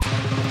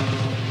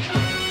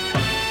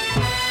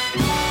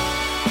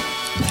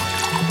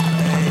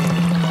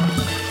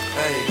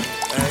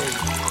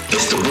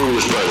the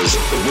Blues Brothers.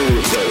 The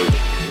Blues Brothers.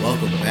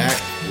 Welcome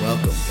back.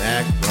 Welcome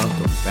back.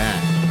 Welcome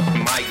back.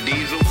 Mike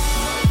Diesel,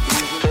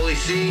 Paulie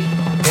C.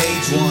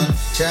 Page 1,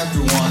 Chapter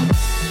 1,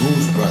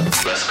 Blues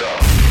Brothers. Let's go.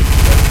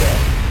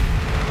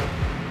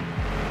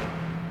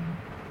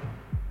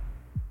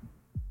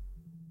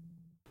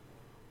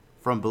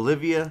 From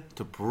Bolivia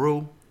to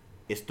Peru,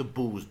 it's the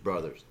Booze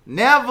Brothers.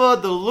 Never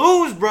the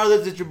Lose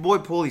Brothers. It's your boy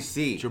Paulie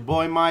C. It's your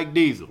boy Mike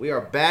Diesel. We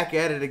are back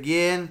at it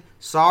again.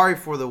 Sorry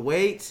for the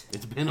wait.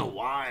 It's been a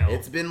while.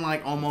 It's been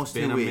like almost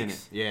been 2 a weeks.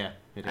 minute. Yeah,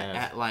 it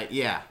has.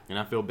 Yeah. And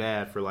I feel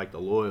bad for like the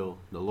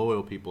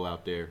loyal people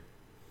out there.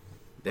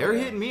 They're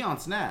hitting me on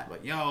Snap.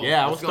 Like, yo,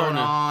 Yeah, what's going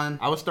on?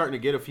 I was starting to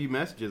get a few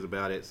messages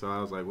about it, so I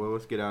was like, well,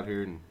 let's get out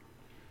here and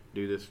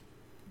do this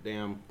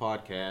damn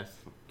podcast.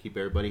 Keep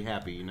everybody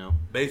happy, you know.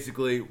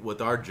 Basically,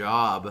 with our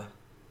job,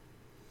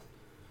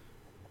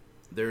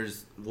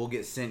 we'll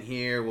get sent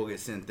here, we'll get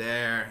sent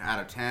there, out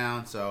of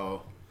town.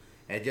 So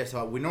it just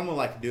we normally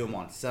like to do them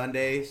on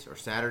Sundays or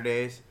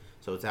Saturdays,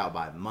 so it's out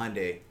by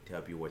Monday to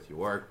help you with your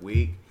work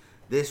week.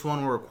 This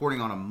one we're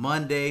recording on a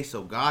Monday,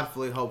 so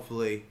godfully,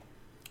 hopefully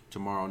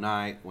Tomorrow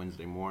night,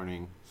 Wednesday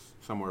morning,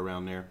 somewhere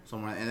around there.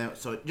 somewhere, and then,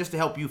 so just to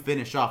help you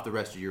finish off the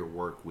rest of your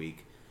work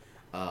week.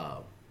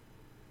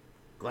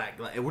 Glad.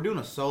 We're doing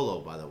a solo,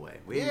 by the way.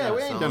 We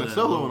ain't done a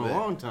solo in a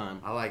long time.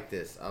 I like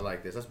this.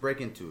 Let's break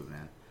into it,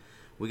 man.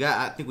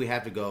 I think we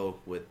have to go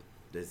with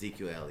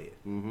Ezekiel Elliott.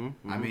 Mm-hmm.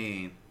 I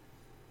mean,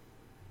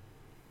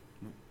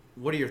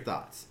 what are your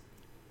thoughts?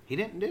 He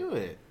didn't do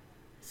it.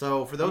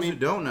 So, for those who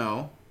don't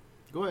know,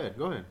 Go ahead.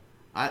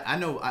 I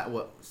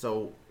know.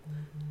 So,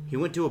 he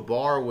went to a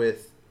bar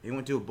with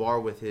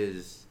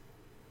his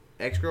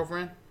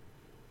ex-girlfriend.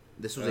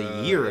 This was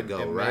a year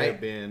ago,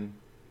 right?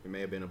 It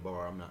may have been a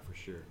bar. I'm not for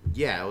sure.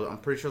 Yeah, I'm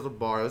pretty sure it was a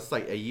bar. It was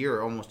like a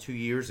year, almost 2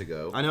 years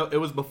ago. I know it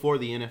was before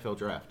the NFL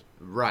draft.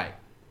 Right.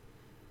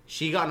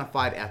 She got in a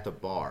fight at the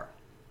bar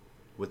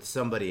with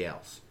somebody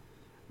else.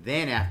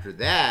 Then after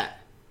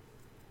that,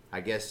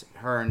 I guess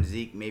her and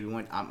Zeke maybe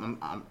went. I'm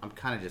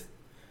kind of just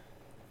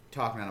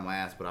talking out of my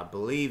ass, but I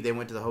believe they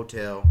went to the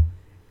hotel,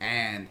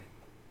 and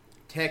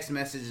text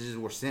messages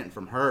were sent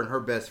from her and her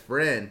best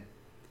friend,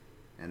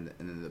 and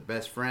then the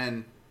best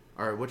friend,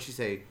 or what'd she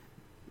say?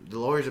 The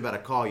lawyer's about to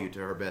call you to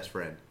her best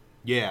friend.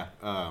 Yeah.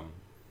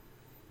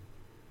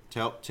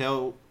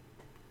 Tell.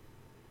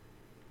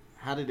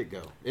 How did it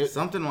go?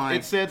 Something like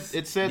it said. Do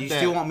you that,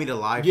 still want me to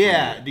lie for you?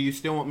 Yeah. Do you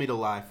still want me to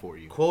lie for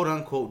you? Quote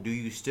unquote. Do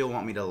you still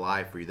want me to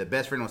lie for you? The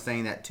best friend was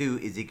saying that to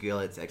Ezekiel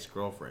Elliott's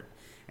ex-girlfriend,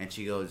 and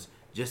she goes,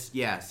 "Just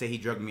say he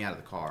drugged me out of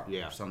the car."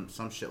 Yeah. Or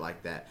some shit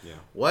like that. Yeah.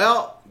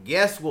 Well,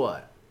 guess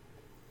what?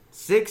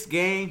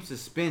 6-game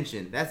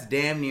suspension. That's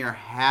damn near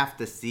half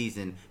the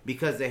season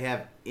because they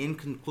have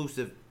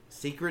inconclusive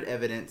secret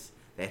evidence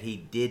that he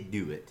did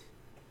do it.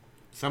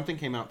 Something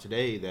came out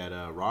today that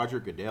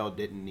Roger Goodell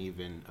didn't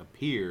even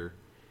appear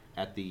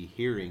at the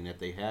hearing that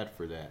they had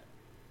for that.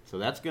 So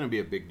that's going to be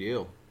a big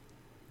deal.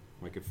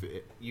 Like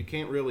you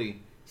can't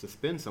really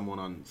suspend someone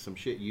on some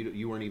shit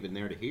you weren't even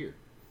there to hear.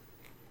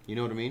 You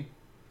know what I mean?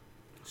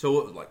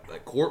 So what,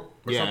 like court?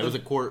 Or Yeah, something? it was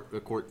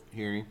a court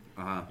hearing,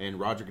 and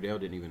Roger Goodell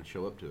didn't even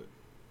show up to it.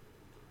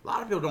 A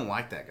lot of people don't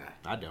like that guy.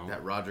 I don't.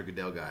 That Roger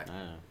Goodell guy. I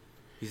know.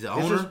 He's the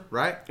owner,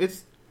 right?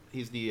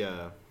 He's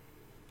the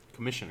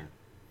commissioner.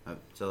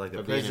 So like the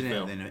Of the president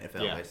NFL. of the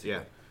NFL, Yeah, basically.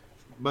 yeah.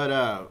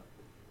 But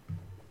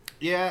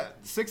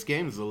 6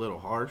 games is a little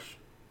harsh.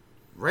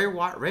 Ray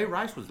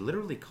Rice was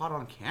literally caught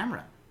on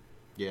camera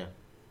Yeah,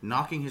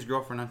 knocking his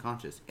girlfriend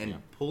unconscious and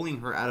pulling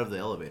her out of the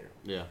elevator.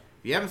 yeah.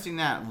 If you haven't seen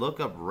that, look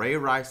up Ray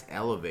Rice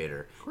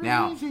elevator.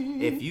 Now,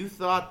 if you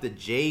thought the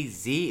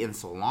Jay-Z and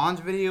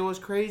Solange video was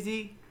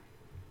crazy,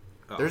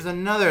 there's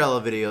another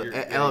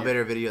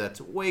elevator video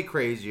that's way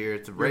crazier.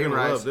 It's Ray You're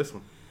gonna Rice. love this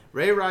one.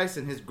 Ray Rice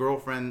and his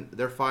girlfriend,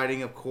 they're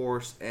fighting, of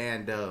course,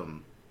 and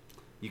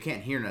you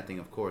can't hear nothing,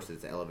 of course.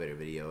 It's an elevator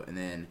video. And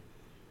then,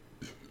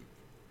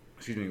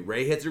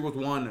 Ray hits her with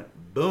one,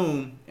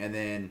 boom, and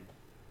then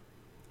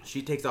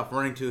she takes off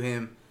running to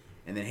him,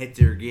 and then hits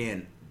her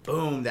again,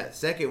 boom. That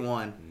second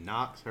one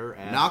Knocks her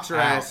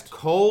ass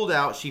cold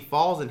out. She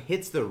falls and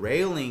hits the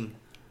railing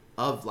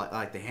of,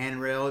 like the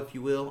handrail, if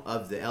you will,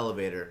 of the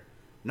elevator.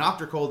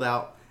 Knocked her cold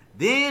out.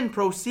 Then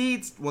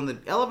proceeds, when the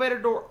elevator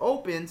door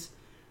opens,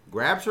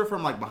 grabs her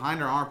from behind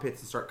her armpits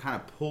and start kind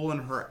of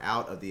pulling her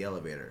out of the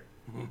elevator.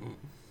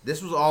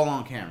 This was all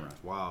on camera.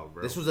 Wow,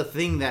 bro. This was a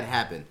thing that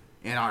happened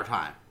in our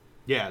time.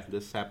 Yeah,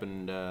 this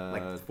happened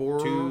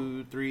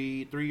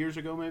 3 years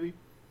ago, maybe.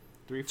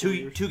 3-4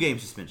 years. 2-game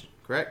suspension,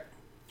 correct?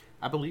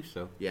 I believe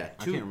so. Yeah,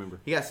 I can't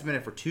remember. He got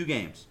suspended for 2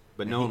 games,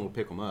 But no one will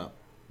pick him up.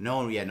 no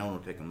one will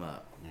pick him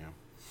up.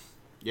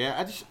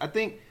 Yeah. I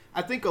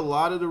think a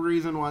lot of the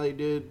reason why they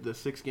did the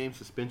 6-game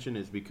suspension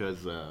is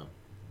because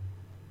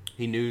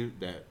he knew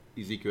that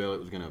Ezekiel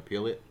Elliott was going to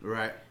appeal it.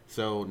 Right.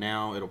 So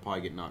now it'll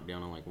probably get knocked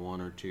down on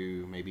 1 or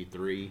 2, maybe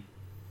 3.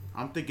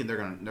 I'm thinking they're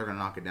gonna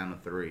knock it down to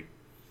 3.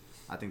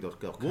 I think they'll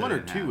cut 1 it or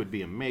in 2 half. would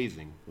be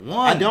amazing. 1.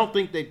 I don't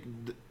think they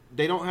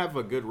don't have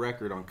a good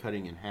record on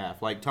cutting in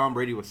half. Like Tom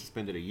Brady was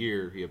suspended a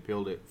year. He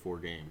appealed it 4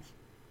 games.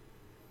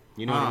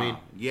 You know what I mean?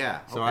 Yeah.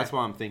 So that's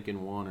why I'm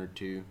thinking 1 or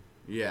 2.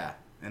 Yeah,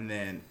 and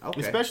then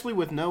okay. Especially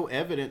with no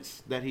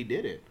evidence that he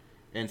did it,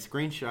 and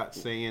screenshots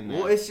saying that.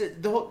 Well, it's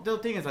just, the whole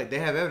thing is like they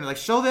have evidence. Like,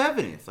 show the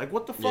evidence. Like,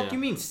 what the fuck Yeah. you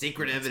mean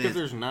secret Because evidence?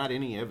 there's not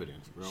any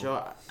evidence, bro.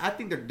 So I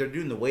think they're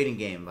doing the waiting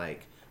game.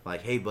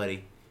 Like, hey,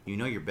 buddy, you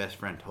know your best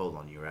friend told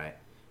on you, right?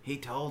 He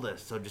told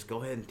us, so just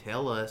go ahead and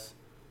tell us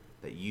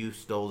that you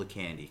stole the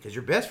candy. Because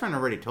your best friend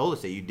already told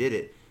us that you did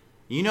it.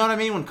 You know what I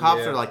mean? When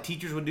cops Yeah. are like,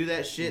 teachers would do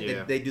that shit.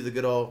 Yeah. They do the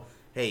good old,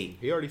 hey,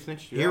 He already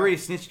snitched you he out. already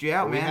snitched you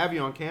out, We man. have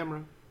you on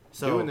camera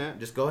so doing that.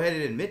 just go ahead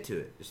and admit to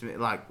it. Just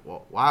like,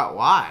 well,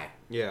 why?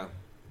 Yeah.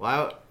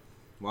 Why?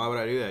 Why would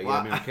I do that? You Why-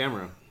 have me on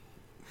camera.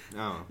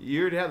 No. You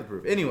already have the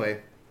proof.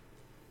 Anyway.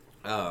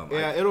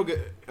 Yeah, it'll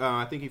get.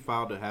 I think he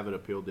filed to have it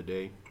appealed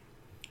today.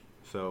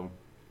 So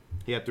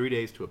he had 3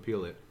 days to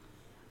appeal it.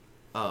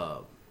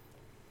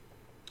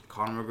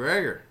 Conor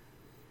McGregor,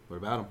 What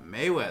about him?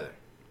 Mayweather.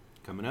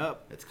 Coming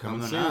up. It's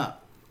coming soon.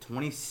 up. Let's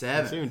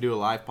 27. even do a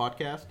live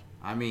podcast.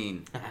 I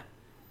mean,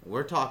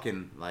 we're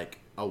talking like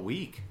a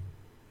week.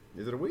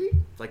 Is it a week?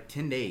 It's like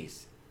 10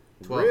 days.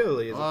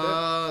 Really? Is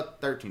it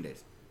 13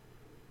 days.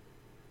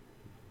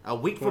 A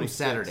week from 26.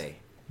 Saturday.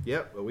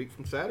 Yep, a week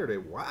from Saturday.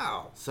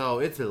 Wow. So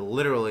it's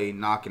literally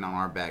knocking on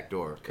our back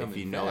door, Coming if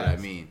you know what I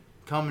fast. mean.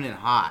 Coming in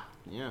hot.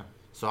 Yeah,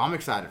 So I'm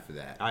excited for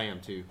that. I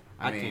am too.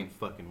 I I mean- can't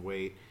fucking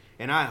wait.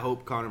 And I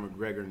hope Conor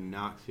McGregor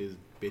knocks his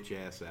bitch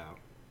ass out.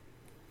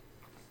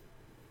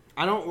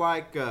 I don't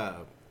like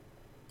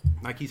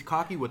he's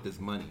cocky with his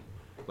money.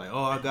 Like,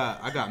 oh, I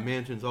got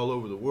mansions all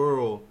over the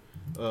world.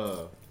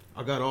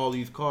 I got all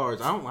these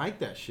cars. I don't like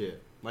that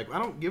shit. Like, I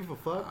don't give a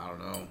fuck. I don't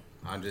know.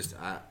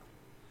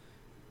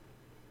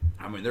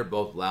 I mean, they're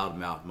both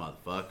loudmouth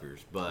motherfuckers,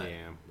 but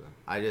Yeah, but-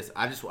 I guess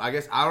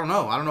I don't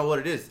know. I don't know what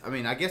it is. I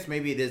mean, I guess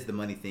maybe it is the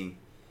money thing.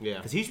 yeah.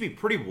 Because he used to be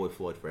Pretty Boy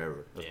Floyd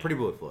forever. It was Yeah. Pretty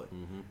Boy Floyd.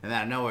 Mhm. And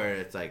out of nowhere,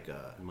 it's like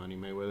Money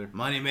Mayweather.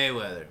 Money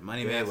Mayweather.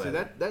 Money Yeah,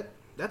 Mayweather. see,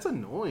 that's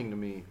annoying to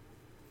me.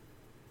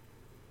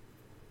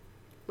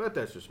 But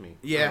that's just me.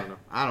 Yeah,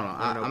 I don't know.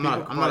 I'm People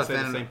not probably a say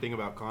fan the of same thing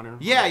about Conor.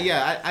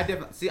 Yeah, I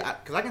definitely see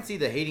because I can see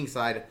the hating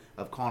side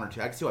of Conor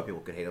too. I can see why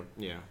people could hate him,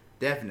 Yeah.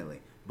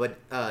 definitely. But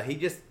they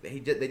just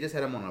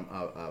had him on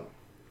a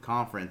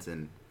conference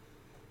and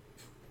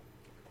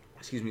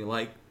excuse me,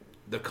 like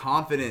the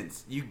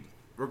confidence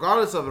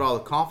regardless of it all,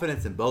 the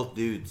confidence in both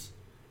dudes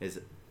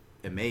is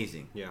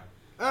amazing. Yeah.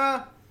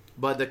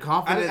 But the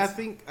confidence,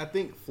 I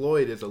think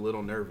Floyd is a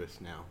little nervous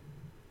now.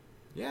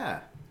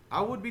 yeah,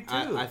 I would be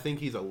too. I think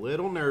he's a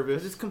little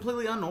nervous. it's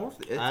completely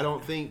unorthodox. I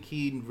don't think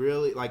he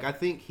really I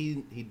think he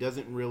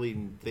doesn't really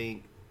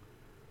think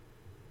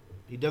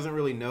he doesn't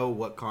really know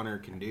what Conor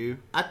can do.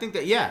 I think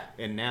that yeah,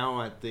 And now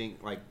I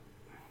think like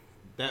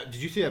that.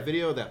 Did you see that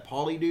video of that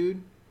Pauly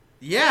dude?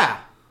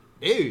 yeah.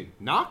 Dude,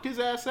 knocked his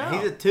ass out.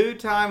 He's a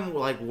 2-time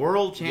like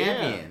world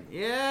champion.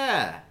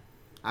 Yeah.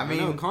 I mean,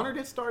 know Conor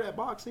did start at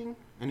boxing,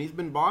 and he's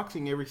been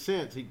boxing ever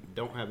since. He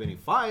don't have any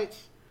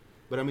fights,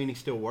 but I mean he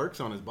still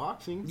works on his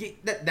boxing. yeah,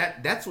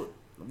 that's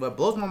what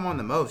blows my mind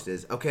the most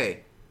is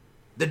okay.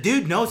 The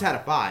dude knows how to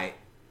fight.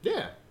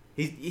 Yeah,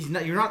 He's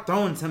not. You're not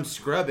throwing some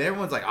scrub.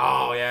 Everyone's like,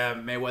 oh yeah,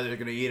 Mayweather's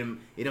gonna eat him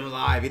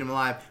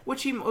alive,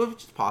 which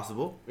is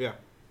possible. yeah.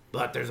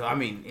 But there's,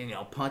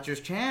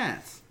 puncher's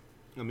chance.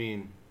 I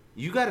mean,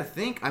 You got to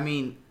think. I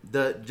mean,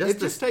 it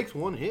just takes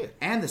one hit.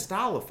 and the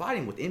style of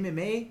fighting with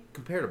MMA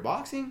compared to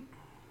boxing,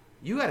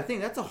 you got to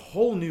think that's a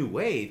whole new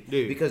wave.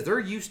 Dude. Because they're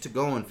used to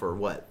going for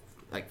what,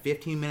 like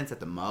 15 minutes at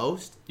the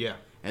most, Yeah,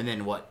 and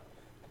then what?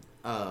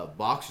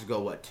 Boxers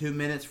go 2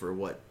 minutes for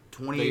what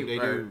 20? they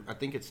or- do. I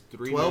think it's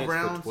 3 12 minutes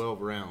rounds? for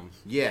 12 rounds.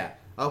 Yeah.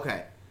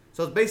 Okay.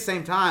 So it's based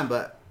same time,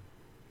 but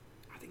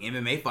I think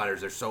MMA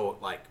fighters are so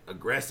like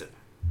aggressive,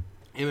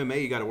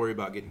 MMA, you got to worry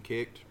about getting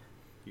kicked.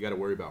 You got to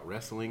worry about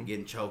wrestling,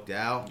 getting choked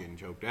out. getting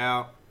choked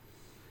out.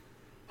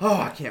 Oh,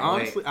 I can't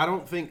Honestly, wait. I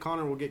don't think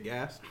Conor will get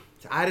gassed.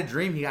 I had a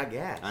dream he got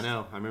gassed. I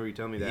know. I remember you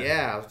telling me that.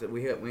 Yeah,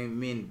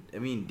 me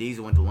and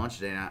Diesel went to lunch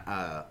today, and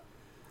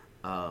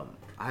I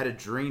had a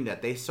dream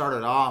that they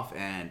started off,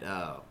 and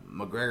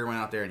McGregor went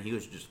out there, and he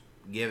was just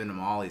giving him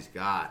all he's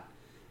got,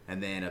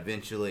 and then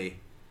eventually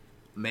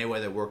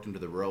Mayweather worked him to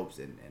the ropes,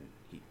 and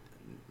he.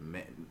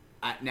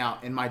 Now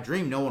in my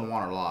dream, no one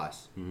won or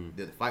lost. Mhm.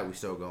 The fight was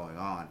still going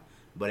on,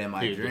 but in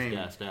my He was just dream,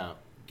 gassed out.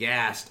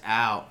 gassed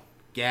out.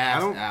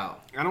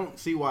 I don't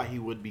see why he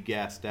would be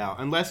gassed out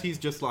unless he's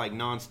just like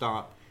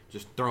nonstop,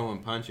 just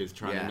throwing punches,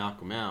 trying Yeah. to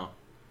knock him out.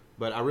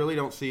 But I really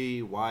don't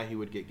see why he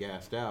would get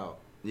gassed out.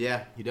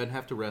 Yeah, He doesn't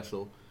have to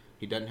wrestle.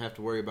 He doesn't have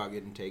to worry about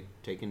getting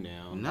taken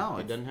down. No,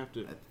 he doesn't have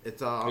to.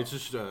 it's all. It's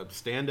just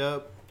stand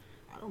up.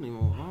 I don't even.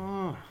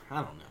 I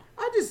don't know.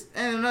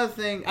 And another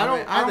thing, I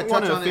don't have want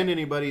touch to on offend it.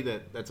 anybody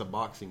that's a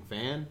boxing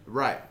fan,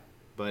 Right.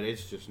 but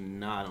it's just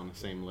not on the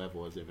same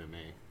level as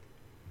MMA.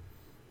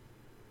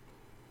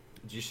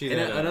 Did you see And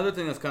that? another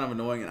thing that's kind of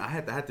annoying, and I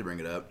had to bring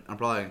it up. I'm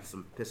probably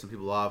pissing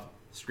people off,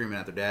 screaming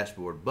at their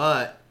dashboard,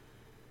 but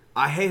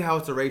I hate how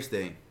it's a race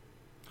thing.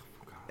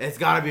 It's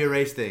got to be a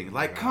race thing.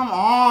 Like, come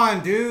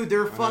on, dude.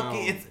 They're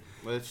fucking. know.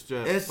 Let's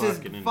just It's just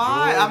fucking enjoy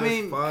fine. I this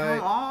mean, fight.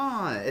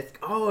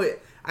 come on.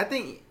 I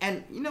think,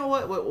 and you know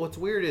what's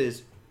weird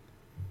is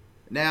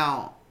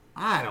now.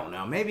 I don't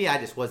know. Maybe I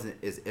just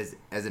wasn't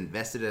as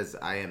invested as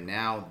I am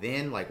now.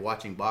 Then, like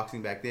watching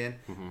boxing back then.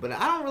 Mm-hmm. But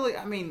I don't really.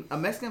 I mean, a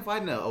Mexican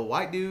fighting a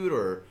white dude,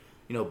 or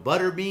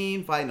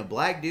Butterbean fighting a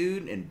black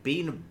dude and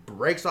beating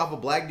brakes off a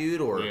black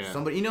dude, or Yeah.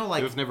 somebody.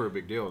 Like it was never a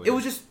big deal. it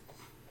was just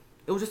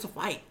a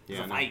fight. It was Yeah,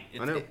 a I know. fight.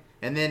 I know.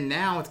 And then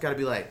now it's got to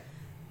be like,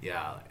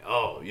 yeah, like,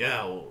 oh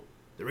yeah. Well,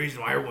 the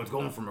reason why everyone's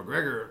going for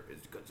McGregor is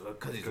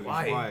because he's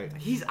white.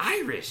 He's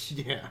Irish.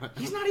 Yeah.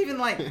 He's not even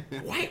like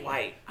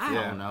white. I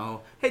Yeah. don't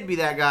know. Hate to be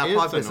that guy. I'll It's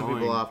probably piss some people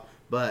annoying. off,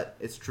 but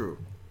it's true.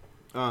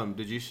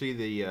 Did you see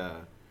the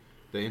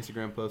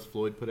Instagram post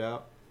Floyd put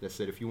out that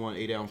said if you want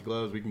 8-ounce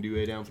gloves, we can do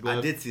 8-ounce gloves?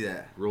 I did see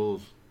that.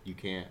 Rules, you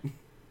can't.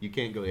 You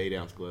can't go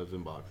 8-ounce gloves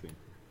in boxing.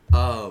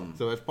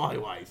 So that's probably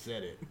why he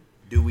said it.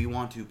 Do we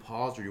want to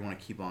pause or do you want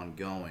to keep on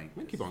going?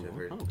 We can keep on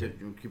going. I don't care.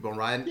 Keep on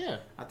riding? Yeah.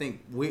 I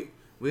think we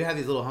have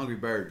these little hungry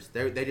birds.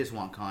 They just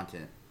want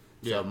content.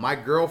 Yeah. So my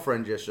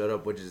girlfriend just showed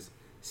up, which is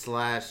 /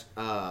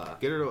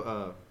 Get her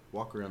to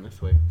walk around this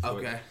way.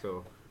 Okay.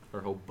 So her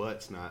whole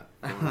butt's not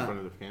going in front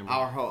of the camera.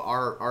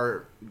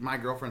 our my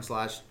girlfriend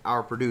 /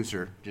 our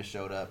producer just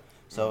showed up.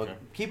 So Okay.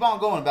 keep on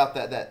going about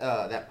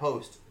that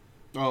post.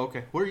 Oh,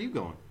 okay. Where are you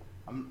going?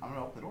 I'm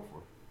gonna open the door for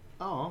her.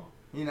 Oh.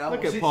 You know,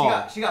 Look at she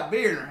Paul. She got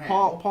beer in her hand.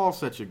 Paul's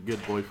such a good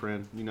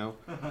boyfriend, you know.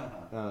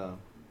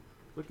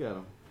 Look at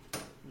him.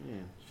 Yeah,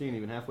 she ain't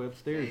even halfway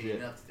upstairs She ain't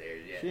yet.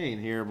 upstairs yet. She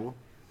ain't here, boy.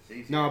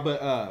 She's No, here.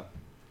 but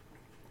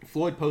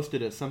Floyd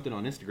posted something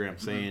on Instagram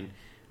saying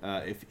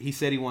if he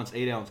said he wants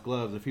 8-ounce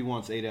gloves, if he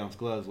wants 8-ounce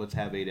gloves, let's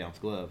have 8-ounce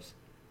gloves.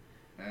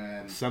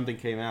 And Something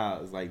came out.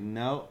 It was like,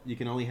 no, you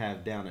can only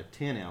have down to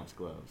 10-ounce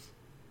gloves.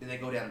 did they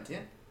go down to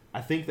 10?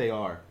 I think they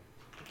are.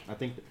 I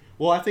think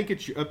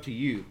it's up to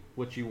you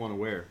what you want to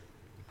wear.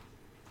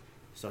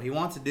 So he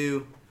wants to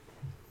do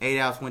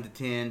 8-ounce went to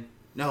 10.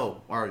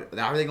 No, are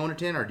they going to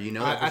 10 or do you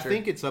know that for I sure?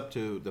 think it's up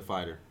to the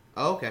fighter.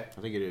 Oh, okay.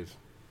 I think it is.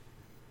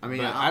 I mean,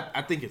 But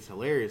I think it's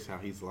hilarious how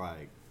he's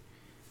like,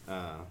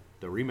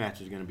 the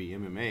rematch is going to be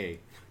MMA.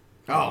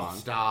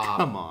 stop.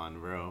 Come on,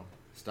 bro.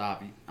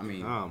 Stop. I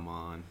mean, Come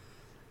on.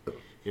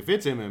 If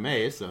it's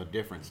MMA, it's a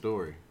different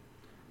story.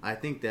 I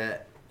think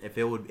that if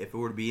it were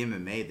to be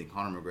MMA, then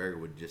Conor McGregor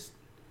would just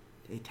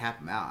tap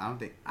him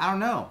out. I don't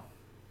know.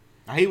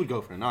 He would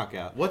go for a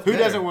knockout. What's Who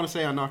better? doesn't want to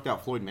say I knocked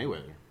out Floyd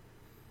Mayweather?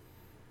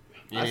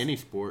 In I s- any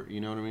sport, you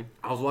know what I mean?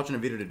 I was watching a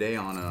video today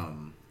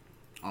on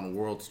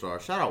World Star.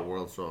 Shout out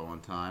World Star one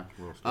time.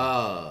 World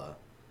Star.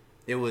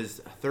 It was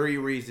 30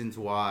 reasons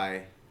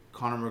why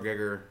Conor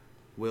McGregor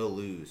will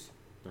lose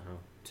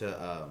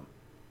to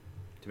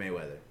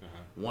Mayweather.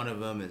 One of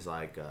them is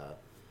like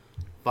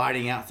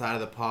fighting outside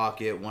of the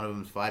pocket. One of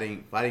them is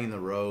fighting in the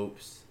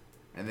ropes.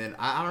 And then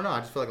I don't know. I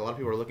just feel like a lot of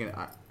people are looking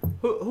at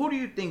who do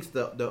you think's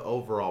the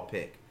overall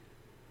pick?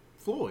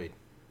 Floyd.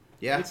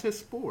 Yeah, It's his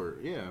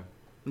sport, yeah.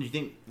 do you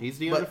think He's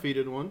the but-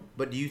 undefeated one.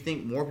 But do you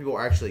think more people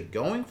are actually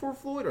going for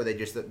Floyd, or they're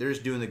just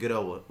doing the good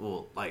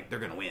old like they're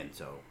gonna win,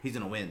 so he's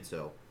gonna win.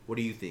 So what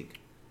do you think?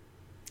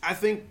 I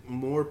think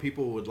more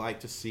people would like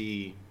to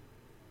see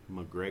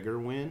McGregor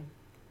win.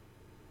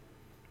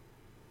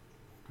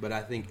 But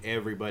I think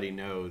everybody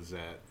knows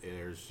that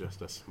there's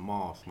just a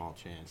small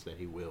chance that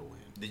he will win.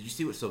 Did you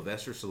see what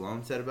Sylvester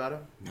Stallone said about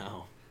him?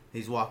 No.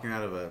 He's walking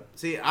out of a.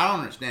 See, I don't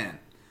understand.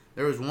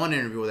 There was one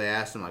interview where they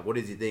asked him like, "What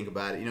does he think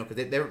about it?" You know, because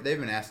they've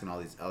been asking all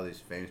these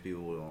famous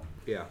people.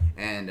 Yeah.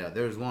 And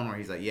there was one where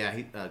he's like, "Yeah,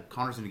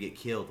 Connor's gonna get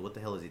killed. What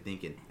the hell is he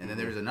thinking?" And then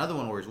there was another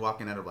one where he's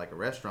walking out of like a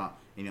restaurant.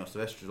 You know,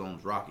 Sylvester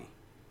Stallone's Rocky,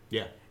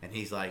 Yeah. and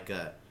he's like,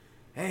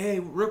 "Hey,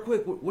 real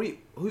quick, who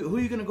are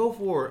you gonna go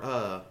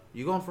for?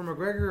 You going for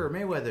McGregor or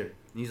Mayweather?" And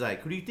he's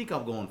like, "Who do you think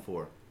I'm going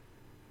for?"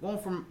 "Going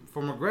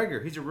for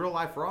McGregor. He's a real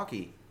life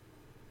Rocky."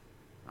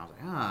 I was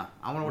like,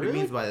 I wonder what Really? he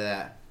means by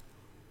that.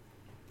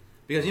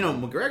 Because, you know,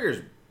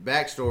 McGregor's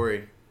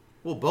backstory,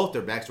 well, both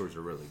their backstories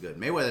are really good.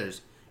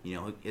 Mayweather's, you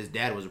know, his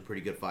dad was a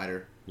pretty good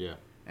fighter Yeah.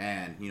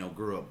 and, you know,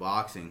 grew up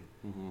boxing.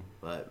 Mm-hmm.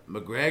 But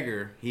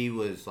McGregor, he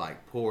was,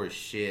 like, poor as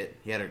shit.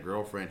 He had a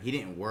girlfriend. He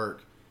didn't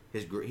work.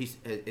 His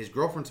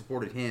girlfriend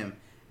supported him,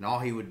 and all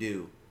he would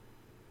do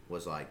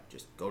was, like,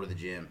 just go to the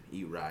gym,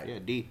 eat right. Yeah,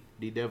 D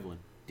Devlin.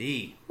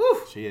 D.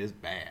 Whew. She is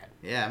bad.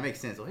 Yeah, it makes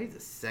sense. Well, he's a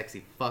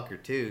sexy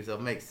fucker, too, so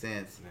it makes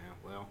sense. Yeah,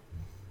 well,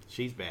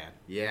 she's bad.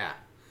 Yeah.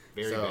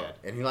 Very bad.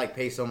 And he like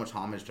pays so much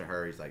homage to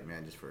her. He's like,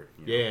 man, just for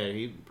you know, Yeah,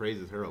 he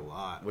praises her a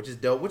lot. which is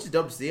dope. Which is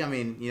dope to see. I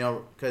mean, you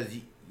know, because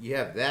you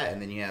have that,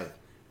 and then you have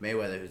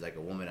Mayweather, who's like a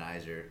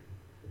womanizer,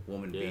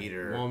 woman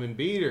beater. Woman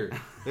beater.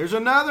 There's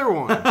another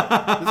one. This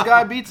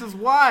guy beats his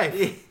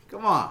wife.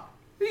 Come on,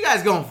 who you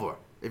guys going for?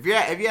 If you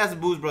ask the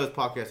Booze Brothers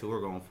podcast, who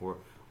we're going for,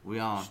 we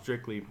on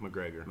Strictly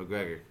McGregor.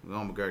 McGregor. We're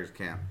on McGregor's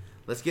camp.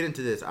 Let's get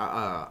into this.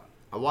 I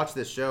watched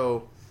this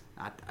show.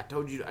 I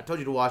told you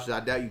to watch it. I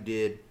doubt you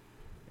did.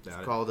 It's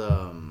called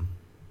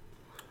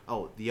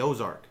The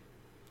Ozark.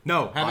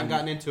 No, haven't On-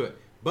 gotten into it.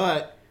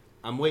 But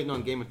I'm waiting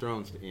on Game of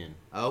Thrones to end.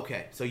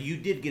 Okay, so you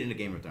did get into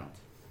Game of Thrones.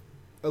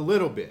 A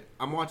little bit.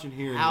 I'm watching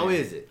here and How there.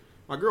 is it?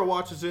 My girl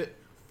watches it,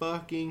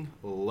 fucking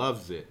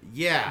loves it.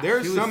 Yeah.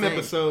 There's she was some saying-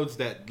 episodes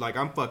that like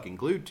I'm fucking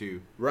glued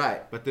to,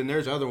 Right. but then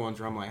there's other ones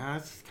where I'm like,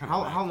 it's kind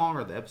of How long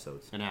are the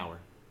episodes? an hour.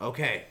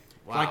 Okay.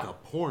 It's Wow. like a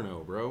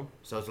porno, bro.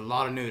 So it's a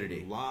lot of A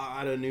nudity.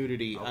 lot of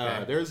nudity.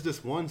 Okay. There's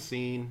this one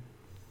scene.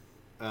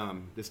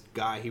 This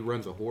guy, he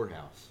runs a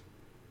whorehouse.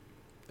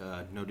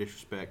 No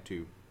disrespect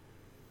to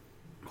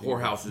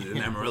Whorehouses in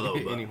Amarillo,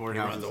 but Any he whorehouses.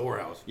 runs a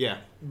whorehouse. Yeah,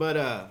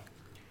 but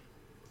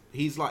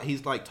he's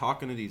like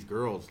talking to these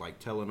girls, like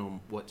telling them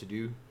what to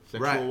do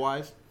sexual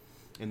wise,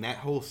 and that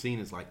whole scene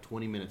is like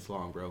 20 minutes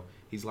long, bro.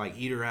 He's like,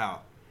 eat her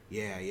out.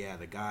 Yeah,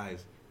 the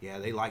guys,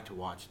 they like to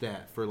watch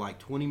that for like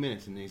 20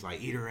 minutes, and then he's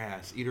like, eat her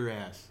ass.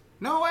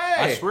 No way.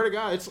 I swear to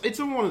God, it's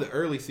in one of the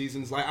early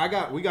seasons.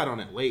 Like we got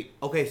on it late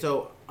Okay,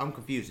 so I'm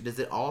confused. Does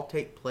it all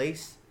take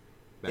place?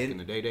 back in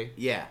the day.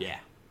 Yeah.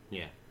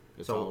 Yeah.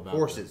 It's So all about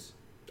horses,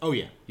 that. Oh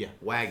yeah.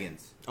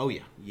 wagons. Oh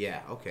yeah.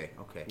 Yeah. Okay.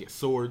 Yeah.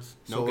 Swords.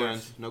 No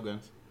Swords.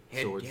 guns.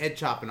 Head, Swords. head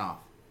chopping off.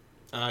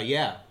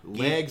 Yeah.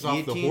 Legs off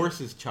the guillotine?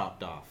 horses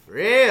chopped off.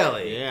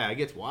 Really? Yeah, it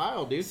gets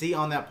wild, dude. See,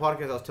 on that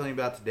podcast I was telling you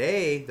about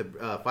today, the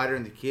Fighter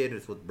and the Kid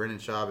is with Brendan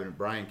Schaub and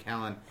Brian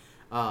Callen.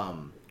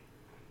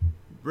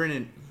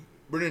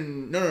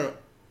 No.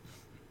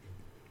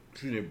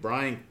 Excuse me,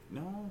 Brian.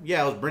 No,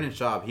 yeah, it was Brendan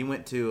Schaub. He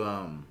went to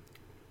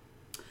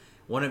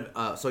one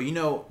of. So you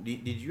know,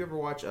 did you ever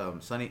watch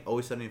Always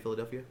Sunny in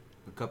Philadelphia?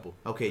 A couple.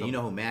 Okay, you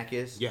know who Mac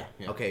is? Yeah.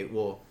 Okay,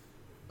 well,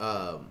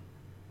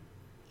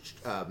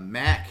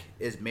 Mac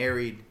is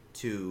married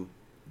to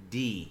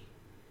Dee.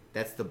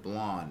 That's the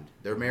blonde.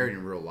 They're married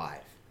in real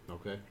life.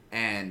 Okay.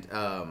 And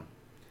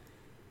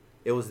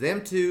it was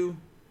them two,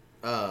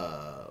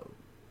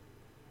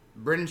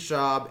 Brendan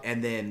Schaub,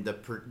 and then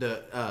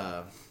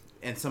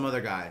and some other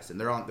guys, and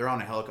they're on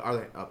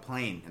a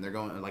plane, and they're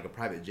going like a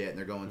private jet, and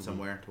they're going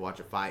somewhere to watch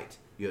a fight,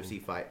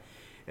 UFC fight,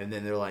 and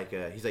then they're like,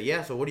 he's like,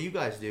 yeah, so what do you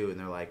guys do? And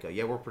they're like,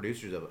 yeah, we're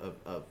producers of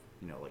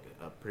like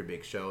a pretty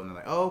big show, and they're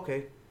like, oh,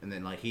 okay, and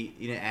then like he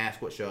didn't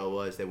ask what show it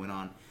was. They went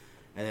on,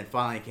 and then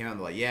finally it came out, and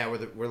they're like, yeah, we're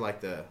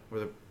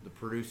the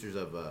producers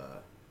of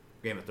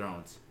Game of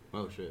Thrones.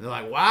 Oh shit. And they're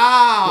like,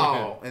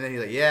 wow, and then he's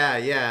like,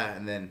 yeah,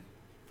 and then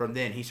from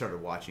then he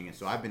started watching it.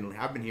 So I've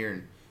been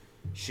hearing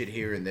shit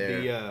here and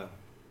there.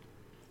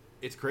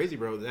 It's crazy,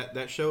 bro.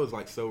 That show is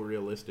like so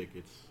realistic.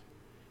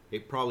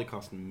 It probably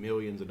cost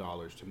millions of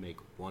dollars to make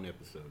one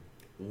episode.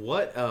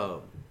 What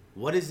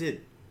is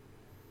it?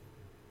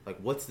 Like,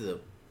 what's the?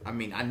 I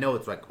mean, I know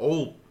it's like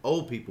old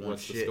people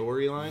What's and the shit.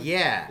 storyline?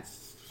 Yeah.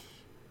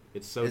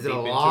 It's so Is deep it a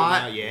into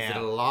lot? it now. Yeah. Is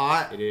it a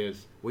lot? It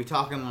is. We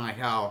talking like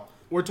how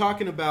We're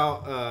talking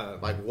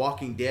about like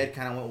Walking Dead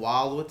kind of went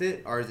wild with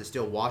it, or is it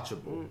still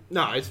watchable?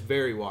 no, it's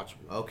very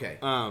watchable. Okay.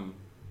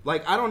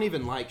 Like I don't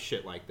even like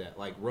shit like that.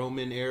 Like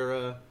Roman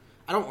era,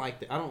 I don't like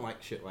that. I don't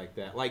like shit like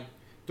that. Like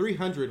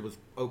 300 was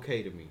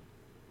okay to me.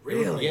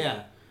 Really?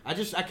 Yeah. I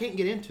can't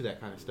get into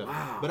that kind of stuff.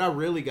 Wow. But I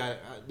really got.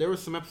 There were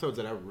some episodes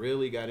that I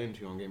really got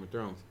into on Game of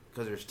Thrones.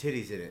 Because there's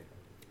titties in it.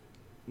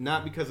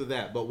 Not because of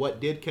that, but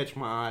what did catch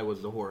my eye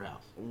was the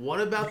whorehouse.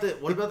 What about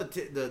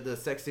the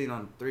sex scene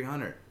on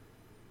 300?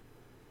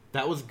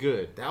 That was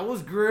good. That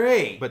was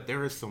great. But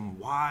there are some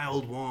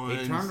wild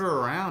ones. he turned her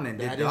around and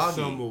That did is doggy.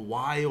 some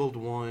wild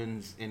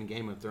ones in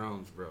Game of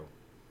Thrones, bro.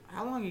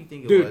 How long do you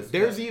think it Dude, was?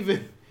 there's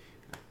even.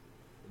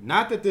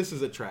 Not that this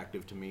is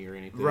attractive to me or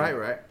anything.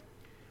 Right.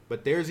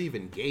 But there's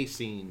even gay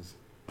scenes.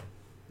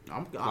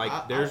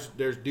 Like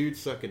there's dudes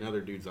sucking other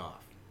dudes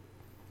off.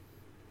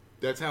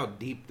 That's how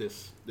deep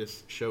this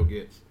show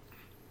gets.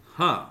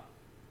 Huh.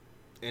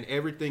 And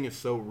everything is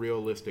so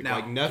realistic. Now,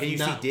 like nothing.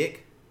 can you see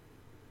dick?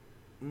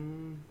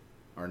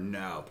 Or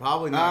no?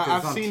 Probably not.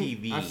 'Cause it's on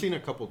TV. I've seen a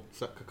couple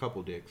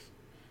dicks.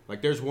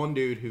 Like there's one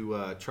dude who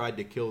tried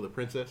to kill the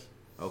princess,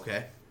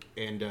 Okay.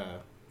 and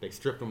they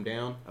stripped him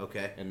down,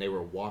 Okay. and they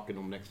were walking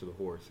him next to the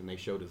horse, and they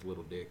showed his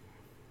little dick.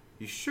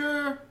 You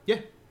sure?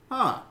 Yeah,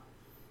 Huh.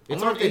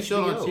 it's I wonder on if they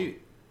showed it HBO. on TV.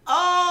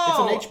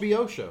 Oh, It's an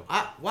HBO show.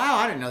 Wow,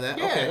 I didn't know that.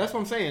 Yeah, okay. that's what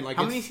I'm saying. Like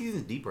How it's- many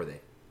seasons deep are they?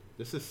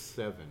 This is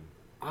 7.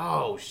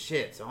 Oh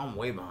shit! So I'm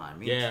way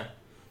behind. Yeah,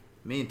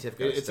 Me and Tiff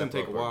got it's gonna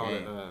take a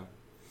while.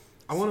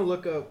 I want to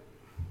look up.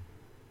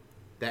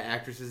 that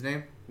actress's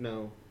name?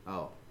 No,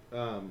 Oh,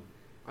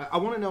 I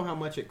want to know how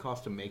much it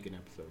costs to make an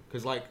episode.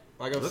 Because like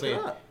I was Look it saying,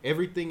 up.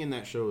 everything in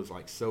that show is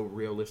like so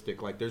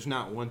realistic. Like there's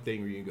not one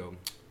thing where you go,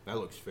 that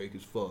looks fake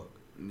as fuck.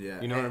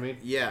 yeah. You know what I mean?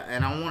 Yeah,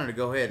 and I wanted to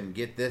go ahead and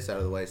get this out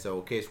of the way, so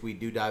in case we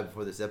do die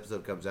before this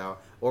episode comes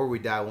out, or we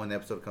die when the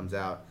episode comes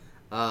out,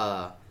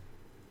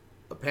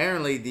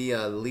 apparently the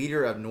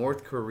leader of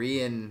North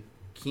Korean,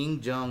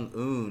 Kim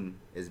Jong-un,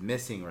 is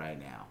missing right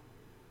now.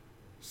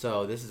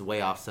 So this is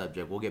way off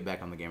subject. We'll get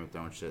back on the Game of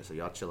Thrones shit, so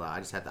y'all chill out.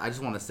 I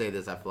just want to say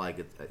this. I feel like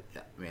it's. I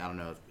mean, I don't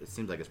know. It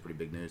seems like it's pretty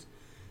big news.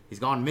 He's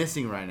gone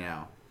missing right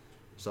now.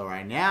 So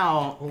right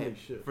now, Holy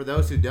shit. for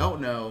those who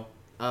don't know,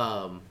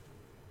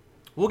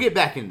 we'll get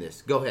back in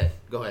this. Go ahead.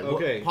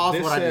 Okay, Pause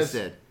this what I just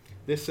says- said.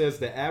 This says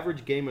the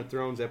average Game of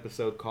Thrones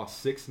episode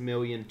costs $6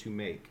 million to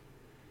make.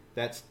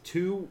 That's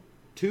 2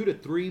 to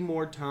 3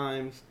 more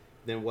times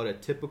than what a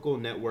typical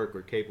network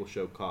or cable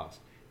show costs.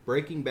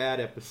 Breaking Bad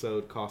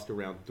episode cost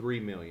around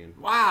 $3 million.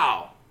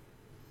 Wow.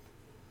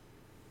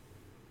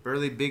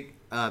 Barely Big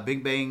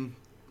Bang.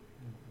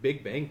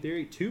 Big Bang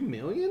Theory, $2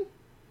 million?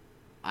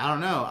 I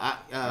don't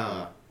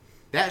know.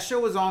 That show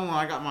was on when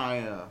I got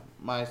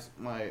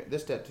my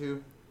this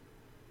tattoo.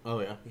 Oh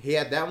yeah. He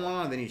had that one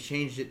on, and then he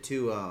changed it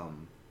to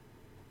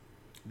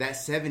that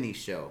 70s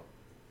show.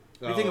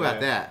 What do you think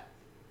about that?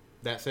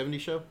 That 70s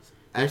show?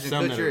 Ashton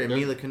Kutcher and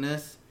Mila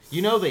Kunis.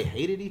 You know they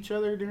hated each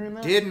other during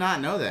that? Did not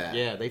know that.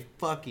 Yeah, they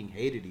fucking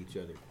hated each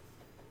other.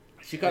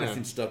 She kind of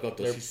seems stuck up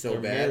though. She's so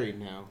they're bad. married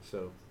now,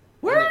 so.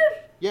 Word?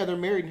 Yeah, they're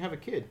married and have a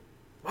kid.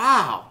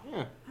 Wow.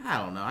 Yeah. I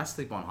don't know. I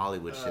sleep on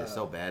Hollywood shit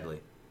so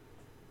badly.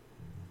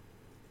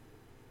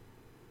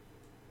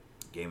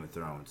 Game of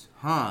Thrones.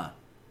 Huh.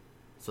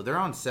 So they're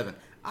on 7.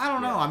 I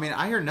don't know. I mean,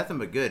 I hear nothing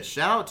but good.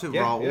 Shout out to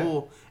Raul.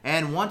 Yeah.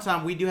 And one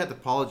time we do have to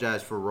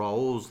apologize for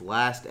Raul's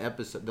last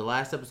episode. The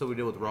last episode we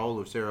did with Raul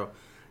Lucero,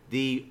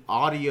 the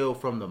audio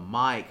from the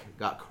mic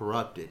got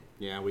corrupted.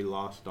 Yeah, we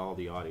lost all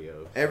the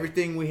audio.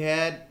 Everything we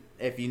had,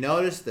 if you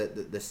notice,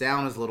 the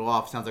sound is a little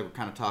off. Sounds like we're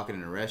kind of talking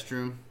in a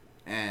restroom.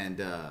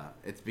 And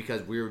it's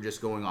because we were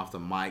just going off the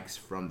mics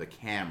from the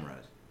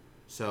cameras.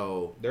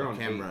 So they're on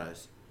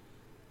cameras.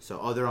 8.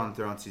 So they're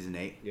on season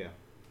 8. Yeah.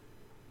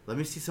 Let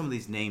me see some of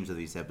these names of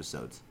these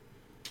episodes.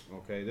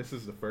 Okay, this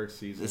is the first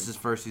season. This is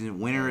first season.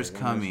 Winter is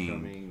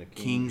coming. The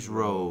King's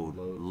Road.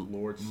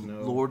 Lord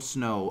Snow. Lord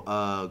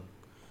Snow.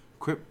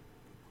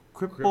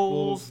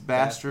 Cripples,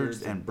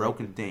 Bastards, and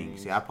Broken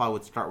Things. Yeah, I probably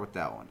would start with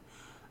that one.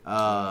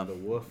 The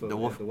Wolf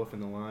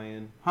and the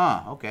Lion.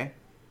 Huh. Okay.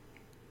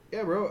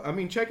 Yeah, bro. I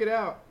mean, check it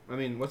out. I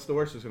mean, what's the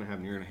worst that's gonna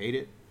happen? You're gonna hate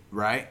it,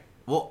 right?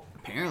 Well,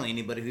 apparently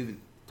anybody who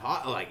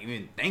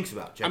even thinks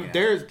about checking it.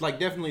 There's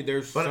definitely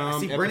But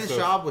some see, Brendan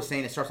Schaub was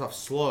saying it starts off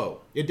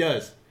slow. It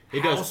does.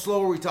 How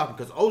slow are we talking?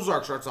 Because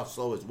Ozark starts off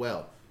slow as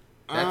well.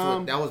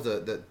 That was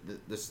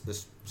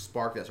the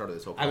spark that started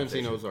this whole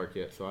conversation. I haven't seen Ozark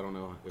yet, so I don't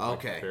know if I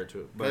can compare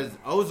to it. Because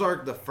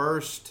Ozark, the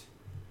first,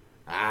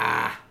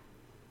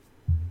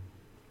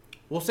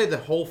 we'll say the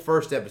whole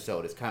first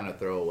episode is kind of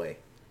throwaway,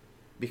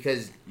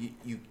 because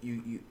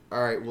you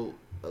all right.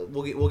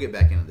 We'll get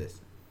back into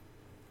this.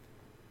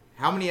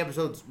 How many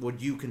episodes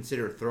would you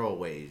consider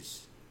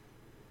throwaways?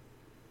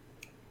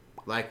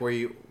 Like where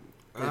you?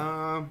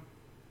 I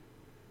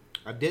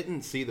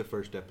didn't see the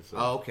first episode.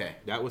 Oh, okay.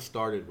 That was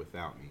started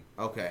without me.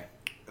 Okay.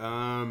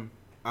 I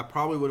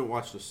probably wouldn't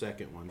watch the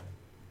second one.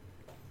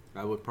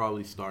 I would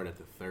probably start at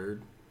the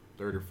third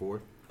or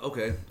fourth.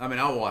 Okay. I mean,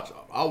 I'll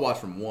watch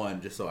from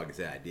 1 just so I can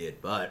say I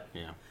did. But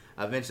yeah,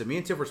 eventually, me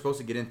and Tiff were supposed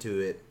to get into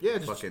it. Yeah,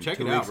 just check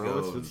it out,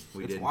 bro.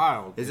 It's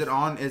wild. Is it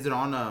on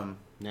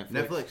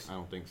Netflix? I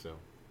don't think so.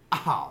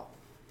 Oh,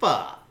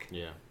 fuck.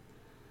 Yeah.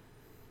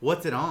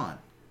 What's it on?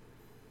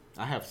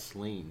 I have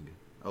Sling.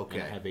 Okay.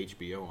 And I have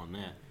HBO on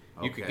that.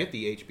 You could get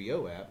the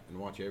HBO app and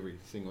watch every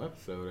single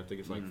episode. I think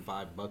it's like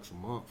 $5 a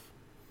month.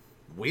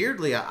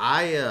 Weirdly,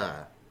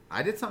 I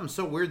did something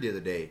so weird the other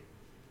day.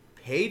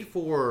 Paid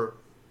for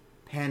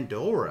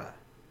Pandora.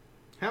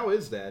 How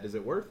is that? Is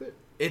it worth it?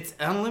 It's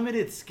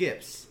unlimited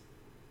skips.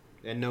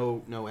 And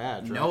no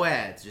ads, right? No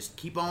ads. Just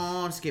keep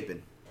on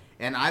skipping.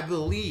 And I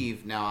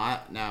believe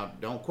now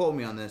don't quote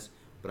me on this,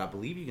 but I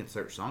believe you can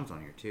search songs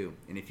on here too.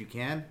 And if you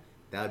can,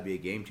 that would be a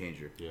game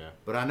changer. Yeah.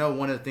 But I know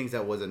one of the things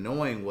that was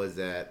annoying was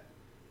that,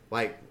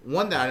 like,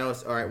 one that I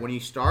noticed. All right, when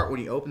you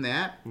open the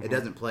app, it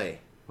doesn't play.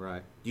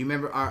 Right. Do you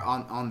remember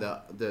on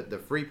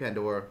the free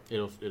Pandora?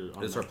 It'll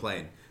start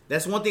playing.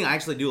 That's one thing I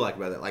actually do like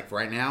about that. Like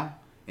right now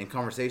in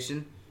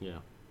conversation, yeah,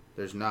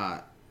 there's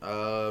not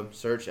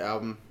search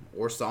album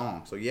or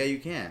song. So yeah, you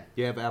can.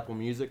 You have Apple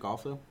Music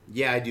also?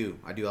 Yeah, I do.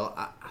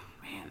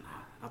 Man,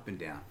 up and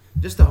down.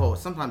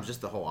 Sometimes just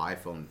the whole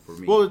iPhone for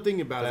me. Well, the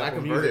thing about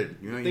Apple Music,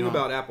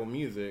 about Apple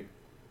Music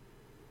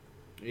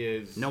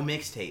is no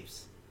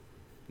mixtapes.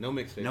 No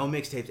mixtapes. No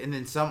mixtapes. And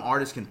then some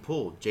artists can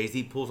pull.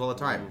 Jay-Z pulls all the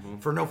time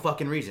for no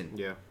fucking reason.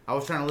 Yeah. I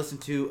was trying to listen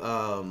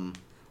to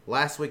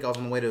last week I was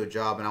on the way to a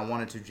job and I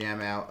wanted to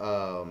jam out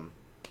oh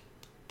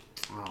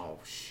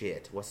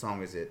shit. What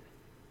song is it?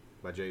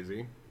 By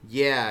Jay-Z?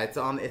 Yeah, it's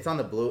on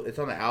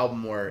the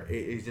album where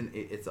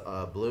it's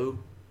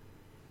Blue.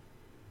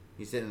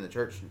 He's sitting in the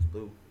church and it's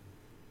Blue.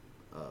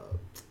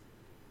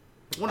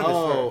 One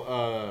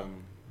of his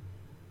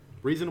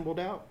Reasonable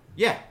Doubt?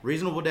 Yeah,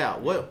 Reasonable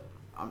Doubt.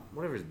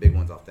 Whatever his big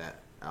ones off that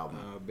album.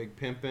 Big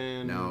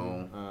Pimpin'.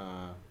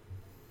 No.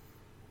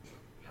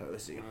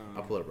 Let's see.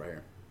 I'll pull it up right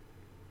here.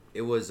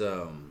 It was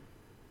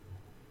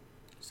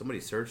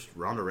somebody searched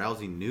Ronda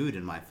Rousey nude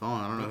in my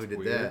phone. I don't know who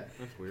did that.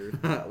 That's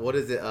weird. What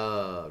is it?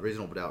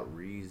 Reasonable Doubt.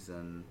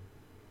 Reasonable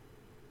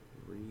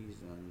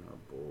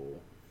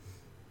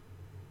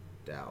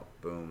Doubt.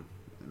 Boom.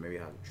 Maybe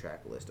I have a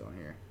track list on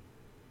here.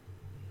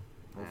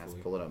 Let's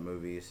pull it up.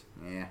 Movies.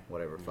 Yeah,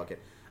 whatever. Fuck it.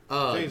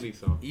 Jay-Z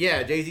song.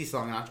 Yeah, Jay-Z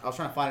song. And I was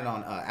trying to find it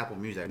on Apple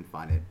Music. I didn't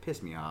find it. It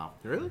pissed me off.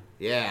 Really?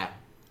 Yeah.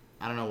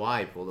 I don't know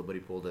why he pulled it, but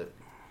he pulled it.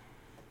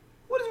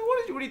 What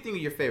do you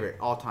think your favorite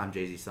all-time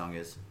Jay-Z song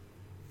is?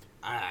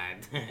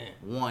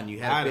 One, you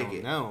had I to pick don't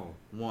it. know.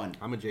 One.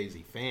 I'm a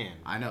Jay-Z fan.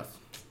 I know.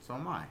 So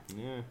am I.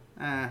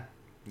 Yeah.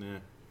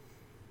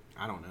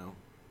 I don't know.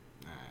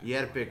 You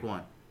had to pick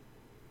one.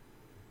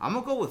 I'm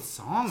gonna go with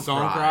Song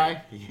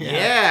Cry?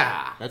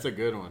 Yeah. That's a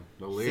good one.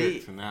 The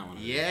lyrics in that one.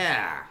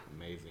 Yeah.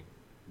 Amazing.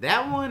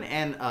 That one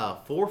and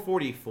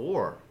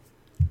 444.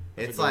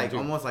 That's It's a good one, like too.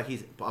 almost like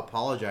he's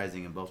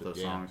apologizing in both those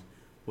Yeah. songs,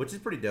 which is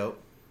pretty dope.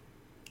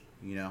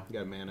 You know, You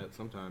gotta man up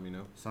sometime, you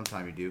know.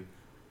 sometime you do.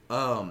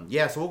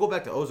 Yeah. So we'll go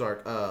back to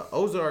Ozark.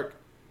 Ozark,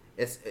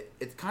 it's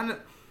kind of,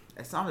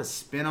 it's not a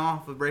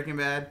spin-off of Breaking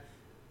Bad,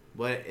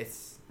 but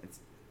it's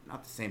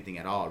not the same thing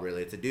at all.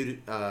 Really, it's a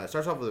dude.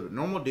 Starts off with a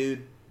normal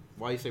dude.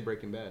 Why you say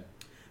Breaking Bad?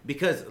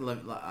 Because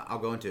I'll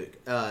go into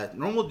it.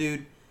 Normal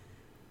dude.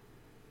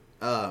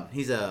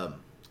 He's a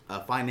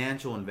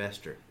financial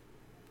investor,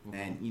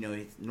 and you know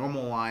his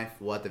normal life.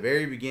 Well, at the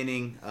very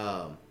beginning,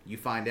 you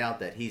find out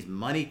that he's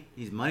money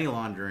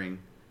laundering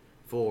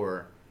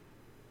for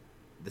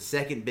the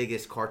second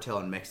biggest cartel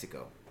in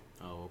Mexico.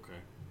 Oh, okay.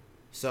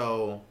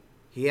 So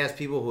he has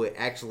people who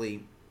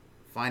actually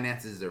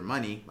finances their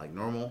money like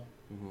normal,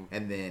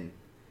 and then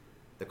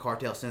the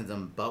cartel sends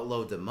them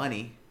boatloads of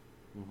money.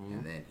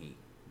 And then he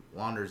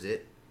launders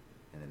it,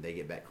 and then they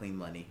get back clean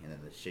money, and then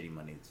the shitty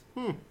money's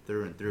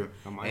through and through.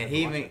 I might And have he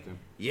to watch even, it then.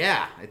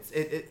 yeah, it's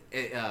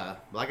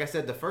like I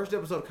said, the first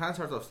episode kind of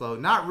starts off slow,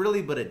 not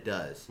really, but it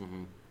does.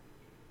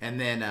 And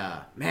then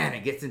man,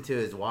 it gets into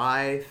his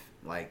wife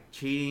like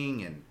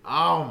cheating, and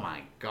oh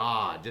my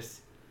god, just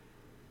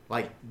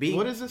like being.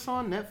 What is this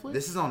on Netflix?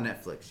 This is on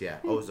Netflix, yeah,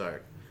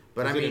 Ozark.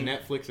 But is I mean,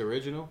 it a Netflix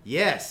original?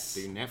 yes,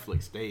 Dude,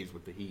 Netflix stays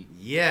with the heat.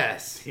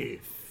 yes,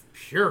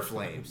 pure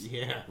flames.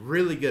 Yeah.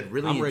 Really good.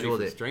 Really I'm ready enjoyed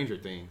for it. Stranger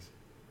Things.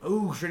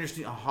 Ooh, Stranger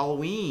Things on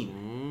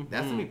Halloween.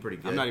 That's gonna be pretty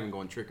good. I'm not even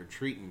going trick or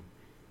treating.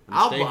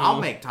 I'll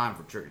make time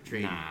for trick or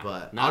treating, Nah,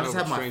 but not I'll just over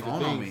have my Stranger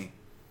phone on Things. me.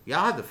 Yeah,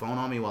 I'll have the phone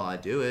on me while I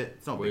do it.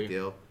 It's no Will big you?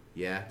 deal.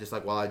 Yeah, just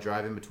like while I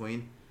drive in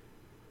between.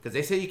 Because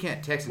they say you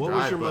can't text and What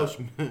drive. was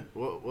your but, most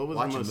what was the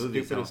watching most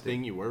movies, I don't stupidest think.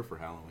 thing you were for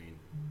Halloween?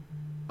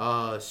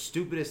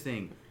 Stupidest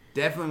thing.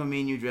 Definitely when me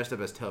and you dressed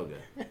up as Toga.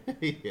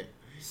 Yeah.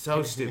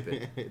 So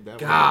stupid. That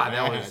God,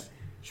 that bad. was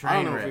I train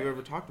don't know if wreck. we've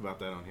ever talked about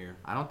that on here.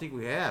 I don't think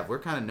we have. We're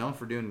kind of known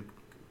for doing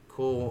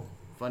cool,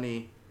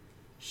 funny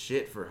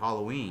shit for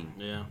Halloween.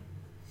 Yeah.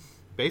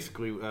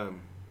 Basically,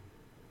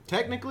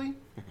 technically,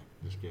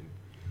 just kidding.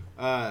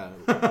 I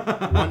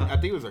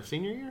think it was our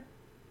senior year,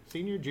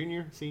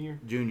 junior.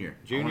 Junior.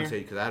 I Junior? want to say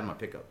because I had my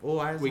pickup. Oh,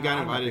 I We got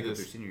had my invited pickup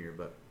this- through senior year,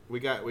 but We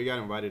got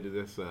invited to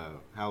this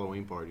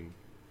Halloween party,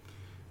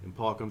 and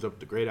Paul comes up with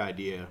the great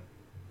idea.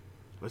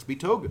 Let's be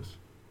togas.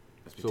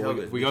 let's be So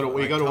Togas. we go to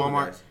Like Walmart.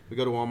 Toga guys. We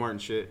go to Walmart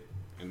and shit,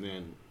 and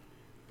then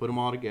put them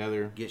all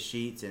together. Get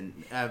sheets and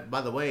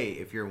by the way,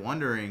 if you're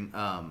wondering,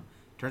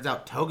 turns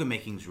out toga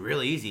making's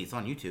really easy. It's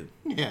on YouTube,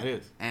 Yeah, it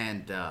is.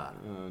 and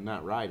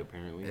Not right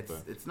apparently,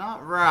 but it's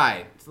not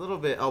right. It's a little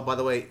bit. Oh, by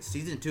the way,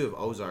 season 2 of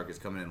Ozark is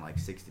coming in like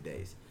 60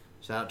 days.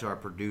 Shout out to our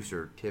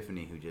producer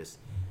Tiffany who just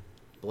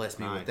blessed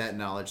me Nice. with that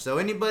knowledge. So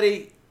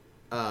anybody,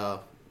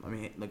 let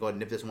me go ahead and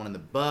nip this one in the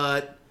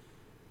bud.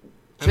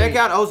 How Check many-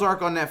 out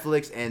Ozark on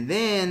Netflix, and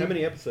then how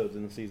many episodes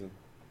in the season?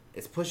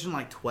 it's pushing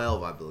like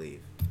 12, I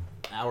believe.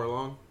 Hour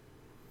long.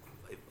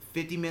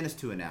 50 minutes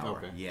to an hour.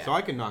 Okay. Yeah. So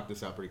I can knock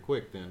this out pretty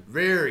quick then.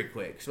 Very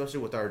quick, especially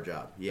with our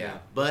job. Yeah. Yeah.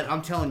 But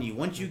I'm telling you,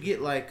 once you get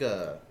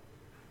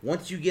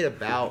once you get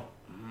about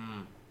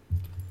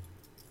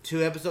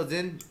 2 episodes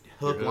in,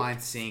 hook, hooked. line,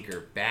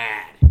 sinker,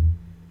 bad.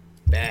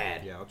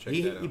 Yeah, I'll check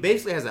he, that out. He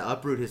basically has to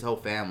uproot his whole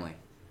family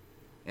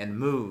and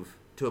move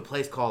to a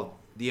place called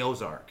the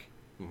Ozark.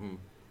 Mm-hmm.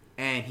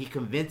 And he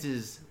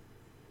convinces.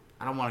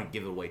 I don't want to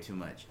give away too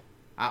much.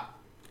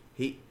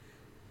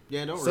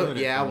 Yeah, don't So ruin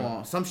it. yeah, I for me.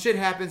 won't. Some shit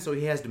happens, so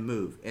he has to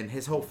move, and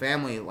his whole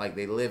family like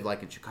they live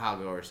like in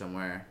Chicago or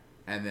somewhere,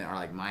 and then or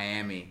like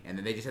Miami, and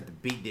then they just have to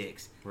beat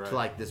dicks Right. to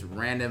like this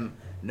random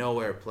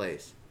nowhere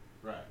place.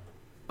 Right.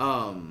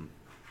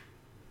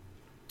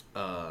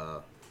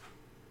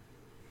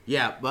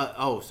 Yeah, but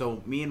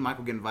so me and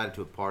Michael get invited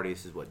to a party.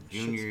 This is what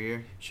junior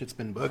year. Shit's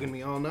been bugging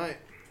me all night.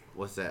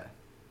 What's that?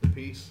 The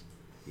piece.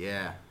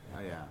 Yeah,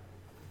 oh yeah.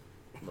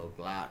 Little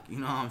Glock, you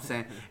know what I'm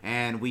saying?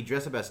 And we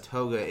dress up as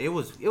Toga. It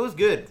was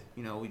good.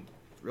 You know, we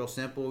real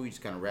simple. We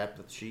just kind of wrap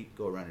the sheet,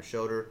 go around your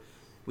shoulder.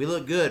 We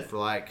look good for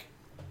like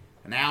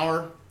an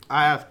hour.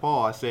 I asked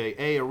Paul. I say,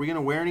 "Hey, are we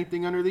gonna wear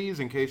anything under these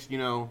in case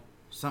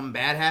Something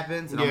bad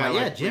happens, and I'm like,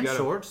 yeah, we gym gotta-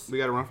 shorts. We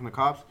got to run from the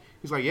cops."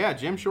 He's like, "Yeah,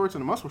 gym shorts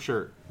and a muscle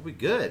shirt." We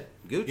good.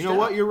 Gucci. You know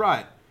what? You're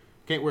right.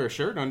 Can't wear a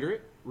shirt under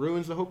it.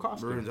 Ruins the whole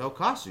costume. ruins the whole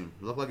costume.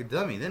 Look like a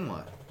dummy. Then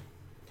what?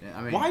 Yeah,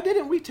 I mean, Why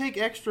didn't we take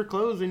extra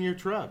clothes in your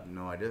truck?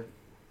 No idea.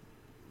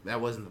 That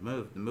wasn't the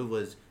move. The move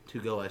was to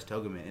go as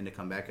Togaman and to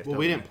come back as Well, Togaman.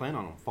 we didn't plan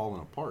on them falling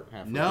apart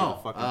halfway through No,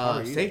 the fucking party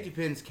either. safety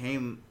pins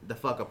came the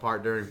fuck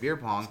apart during beer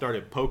pong.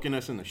 Started poking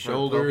us in the Started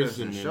shoulders poking us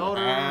in and the in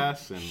shoulder. the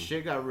ass. And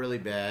Shit got really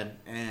bad,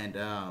 and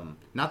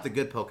not the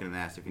good poking in the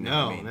ass, if you know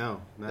No, what I mean.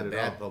 no, not the at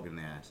bad all. poking in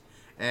the ass.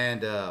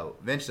 And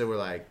eventually we're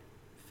like,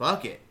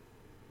 fuck it,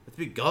 let's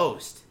be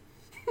Ghost.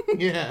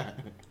 yeah.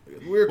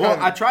 We were Well,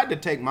 kinda- I tried to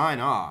take mine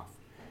off,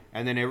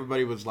 and then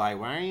everybody was like,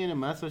 "Why are you in a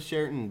muscle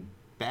shirt and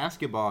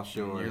basketball and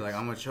shorts?" you're like,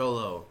 I'm a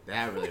cholo.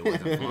 That really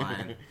wasn't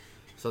flying.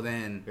 So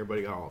then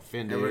everybody got all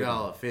offended. everybody got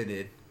all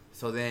offended.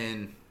 So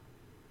then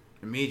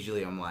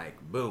immediately I'm like,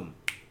 boom,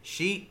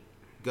 sheet,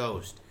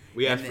 ghost.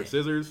 We And asked for then-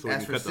 scissors so we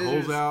asked can for cut the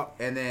holes scissors, out.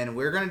 and then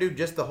we're gonna do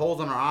just the holes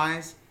on our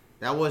eyes.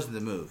 That wasn't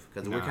the move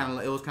because we're Nah. kind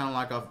of. It was kind of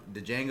like off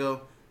the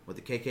Django with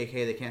the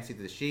KKK. They can't see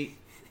through the sheet.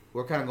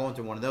 We're kind of going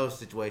through one of those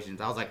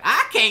situations. I was like,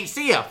 I can't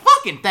see a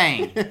fucking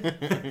thing.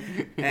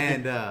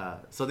 And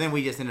so then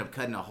we just ended up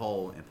cutting a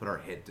hole and put our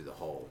head through the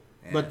hole.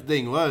 And But the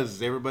thing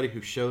was, everybody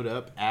who showed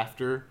up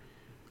after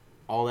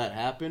all that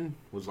happened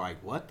was like,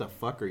 "What the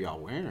fuck are y'all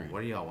wearing?" what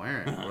are y'all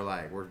wearing? We're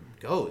like, we're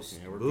ghosts.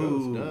 Yeah, we're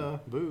Boo. ghosts. Duh.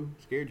 Boo.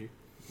 Scared you.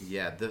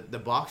 Yeah, the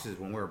boxes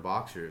when we were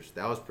boxers,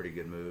 that was a pretty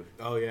good move.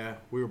 Oh yeah,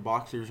 we were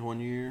boxers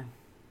one year.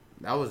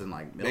 That was in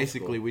like middle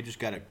Basically, school. we just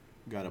got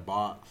a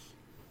box,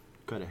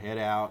 cut a head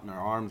out and our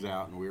arms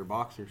out, and we were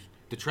boxers.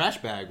 The trash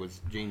bag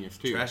was genius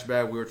too. trash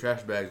bag. We were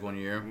trash bags one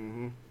year.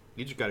 Mm-hmm.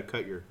 You just got to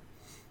cut your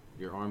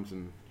arms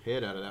and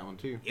head out of that one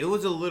too. It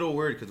was a little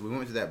weird because we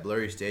went to that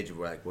blurry stage of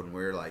like when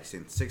we were like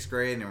in 6th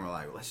grade and we're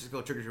like, let's just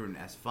go trick or treating.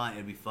 That's fun.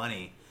 It'd be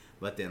funny.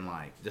 But then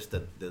like just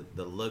the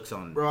looks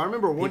on Bro, I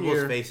remember one people's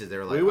year faces. They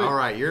were we like, went- all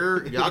right, y'all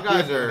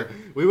guys are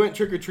We went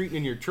trick or treating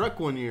in your truck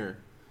one year.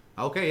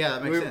 okay. Yeah,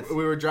 that makes sense.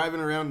 We were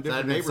driving around So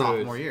that'd different been neighborhoods.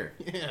 sophomore year.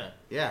 Yeah,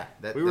 Yeah,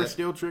 that we were that-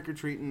 still trick or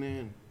treating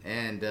then.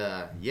 and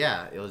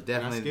yeah, it was And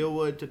definitely. I still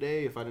would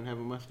today if I didn't have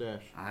a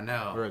mustache I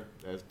know. or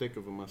as thick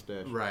of a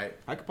mustache. Right.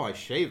 I could probably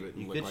shave it.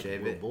 And You look could like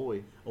shave a little it.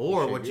 boy.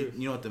 Or Shave what yours.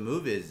 you know what the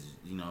move is,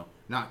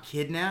 not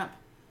kidnap,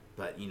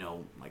 but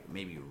like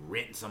maybe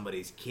rent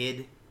somebody's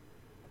kid.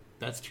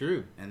 That's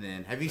true. And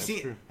then have you That's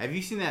seen true.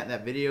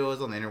 that video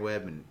is on the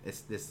interweb and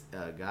it's this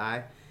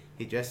guy,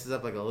 he dresses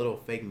up like a little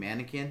fake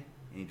mannequin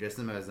and he dresses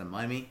him as a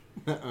mummy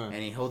and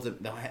he holds the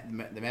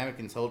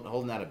mannequin's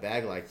holding out a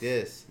bag like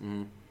this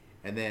Mhm.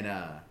 and then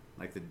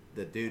like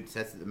the dude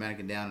sets the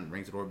mannequin down and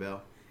rings the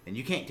doorbell and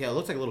you can't tell, it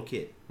looks like a little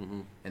kid.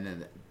 Mhm. And then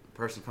the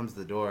person comes to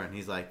the door and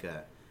he's like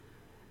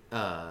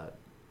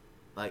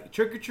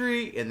trick or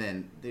treat, and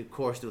then of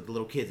course with the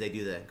little kids they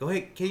do that. Go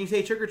ahead, can you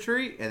say trick or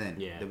treat? And then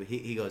Yeah.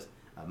 he goes,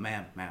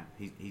 ma'am,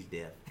 he's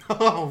deaf.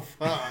 Oh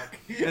fuck!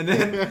 And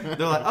then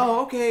they're like,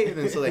 oh okay. And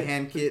then so they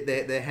hand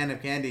him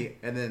candy,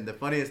 and then the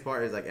funniest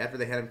part is like after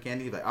they hand him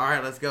candy, he's like, all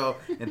right, let's go,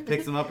 and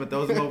picks him up and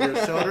throws him over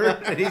his shoulder,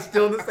 and he's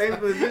still in the same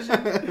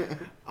position.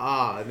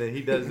 And then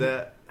he does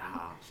that.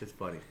 Shit's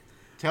funny.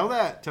 Tell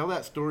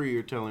that story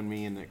you're telling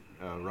me and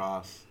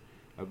Ross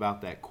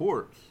about that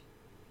corpse,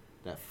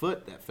 that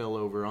foot that fell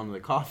over on the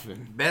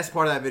coffin. Best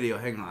part of that video,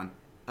 hang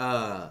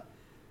on.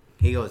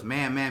 He goes,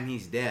 ma'am,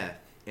 he's deaf.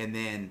 And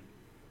then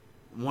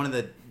one of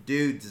the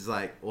dudes is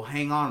like, well,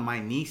 hang on, my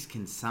niece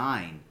can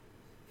sign.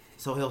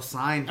 So he'll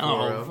sign for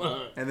Oh, him.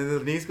 fuck. And then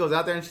the niece goes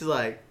out there and she's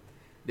like,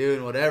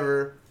 doing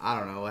whatever. I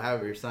don't know,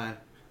 however you sign.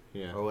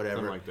 Yeah, Or whatever.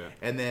 something like that.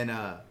 And then,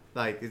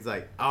 it's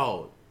like,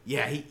 oh,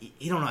 yeah, he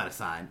don't know how to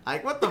sign.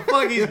 Like, what the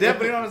fuck? He's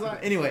definitely don't know how to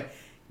sign. Anyway,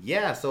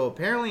 yeah, so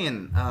apparently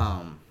in,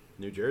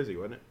 New Jersey,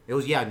 wasn't it? it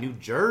was, New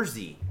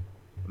Jersey.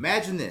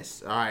 Imagine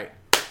this. All right.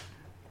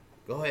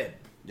 Go ahead.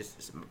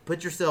 Just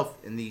put yourself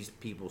in these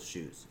people's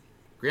shoes.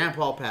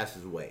 Grandpa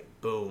passes away.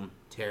 Boom.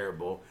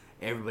 Terrible.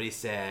 Everybody's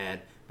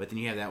sad. But then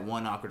you have that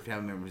one awkward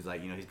family member who's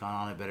like, he's gone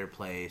on a better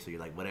place. So you're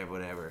like,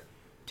 whatever.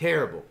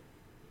 Terrible.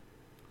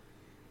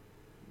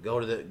 Go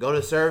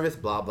to service,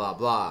 blah, blah,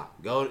 blah.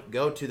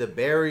 Go to the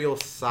burial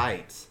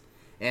sites.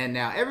 And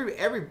now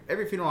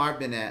every funeral I've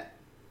been at,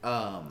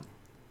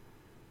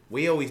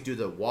 we always do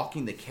the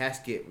walking the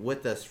casket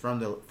with us from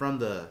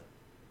the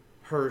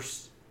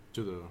hearse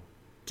To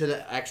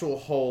the actual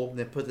hole.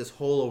 Then put this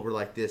hole over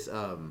like this.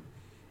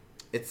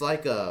 It's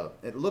like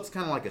it looks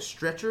kind of like a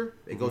stretcher.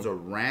 It goes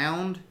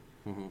around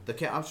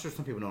the. I'm sure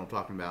some people know what I'm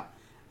talking about.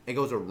 It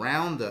goes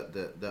around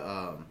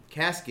the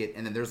casket,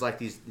 and then there's like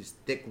these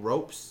thick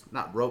ropes,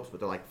 not ropes, but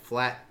they're like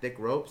flat, thick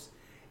ropes,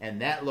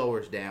 and that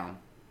lowers down.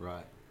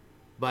 right.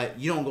 But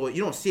you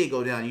don't see it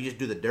go down. You just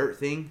do the dirt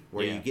thing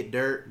where Yeah. you get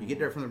dirt,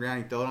 from the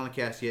ground, you throw it on the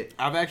casket.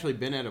 I've actually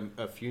been at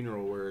a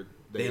funeral where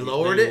They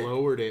lowered it?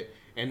 lowered it,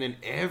 and then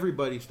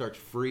everybody starts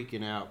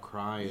freaking out,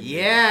 crying.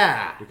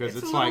 Yeah, because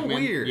it's a like, little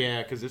man, weird.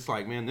 yeah, because it's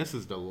like, man, this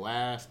is the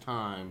last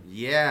time.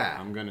 Yeah,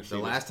 I'm gonna see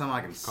the last this time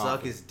I can suck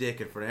coffin. his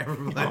dick in front of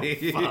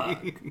everybody. Oh,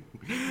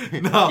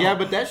 No, Yeah,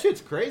 but that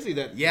shit's crazy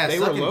that yeah, they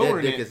were sucking dead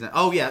lowering dick it. is not.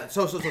 Oh yeah,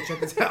 so check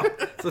this out.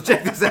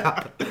 Check this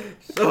out.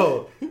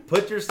 So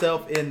put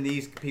yourself in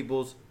these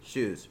people's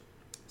shoes.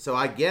 So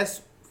I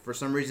guess for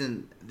some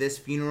reason this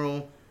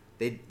funeral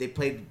they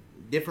played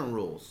different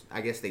rules.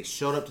 I guess they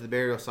showed up to the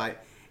burial site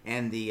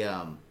and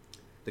the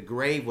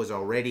grave was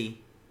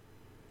already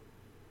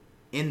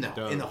in the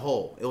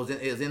hole. It was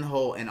in the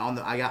hole and on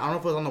the I don't know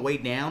if it was on the way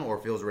down or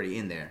if it was already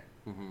in there.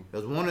 Mm-hmm. It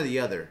was one or the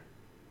other.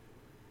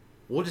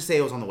 We'll just say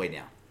it was on the way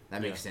down.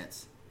 That makes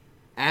sense.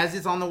 As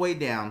it's on the way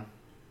down,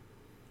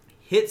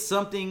 hit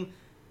something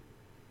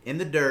in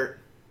the dirt.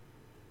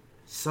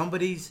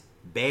 Somebody's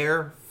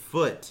bare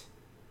foot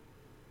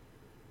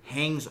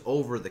hangs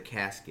over the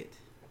casket.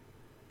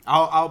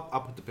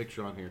 I'll put the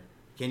picture on here.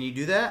 Can you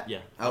do that? Yeah,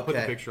 I'll put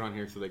the picture on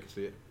here so they can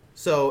see it.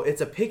 So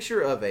it's a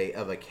picture of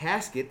a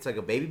casket. It's like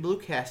a baby blue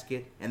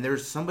casket, and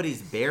there's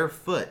somebody's bare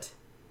foot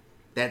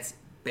that's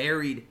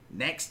buried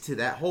next to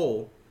that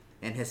hole,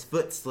 and his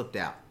foot slipped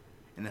out,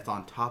 and it's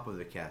on top of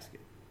the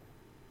casket.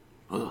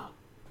 Ugh.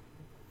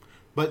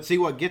 But see,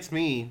 what gets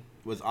me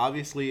was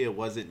obviously it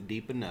wasn't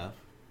deep enough.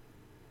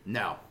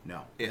 No.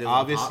 It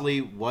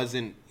obviously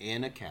wasn't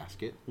in a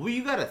casket. Well,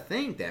 you got to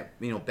think that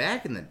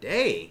back in the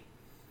day,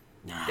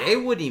 they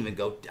wouldn't even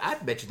go. I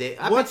bet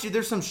you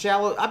there's some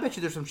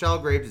shallow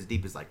graves as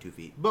deep as like 2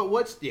 feet. But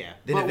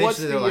Then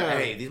eventually they're like,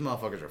 hey, these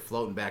motherfuckers are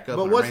floating back up.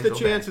 But what's the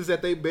chances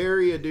that they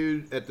bury a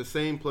dude at the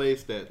same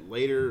place that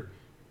later,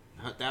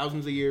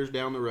 thousands of years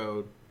down the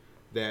road,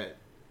 that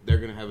they're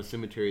going to have a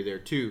cemetery there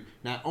too?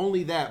 Not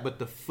only that, but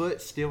the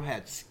foot still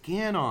had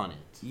skin on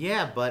it.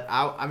 Yeah, but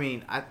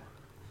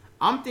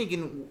I'm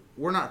thinking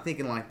we're not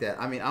thinking like that.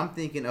 I mean, I'm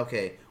thinking,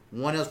 okay,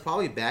 one is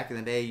probably back in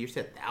the day. You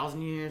said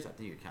 1,000 years. I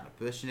think you're kind of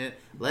pushing it.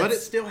 But it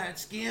still had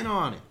skin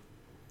on it.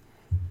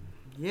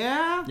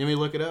 Yeah. Let me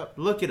look it up.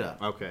 Look it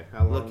up. Okay.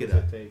 How long does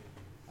it take?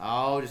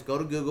 Oh, just go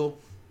to Google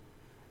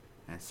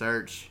and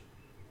search.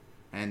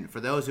 And for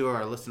those who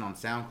are listening on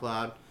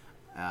SoundCloud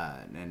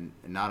and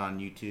not on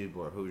YouTube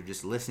or who are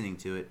just listening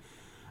to it,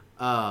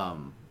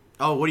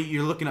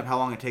 you're looking up how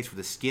long it takes for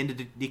the skin to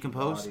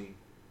decompose? Body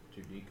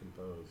to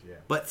decompose, yeah.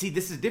 But see,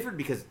 this is different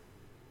because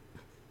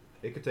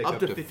it could take up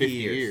to 50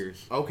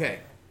 years. Okay.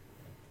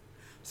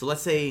 So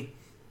let's say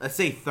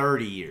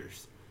 30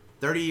 years.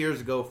 30 years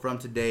ago from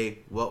today,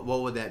 what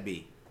would that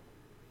be?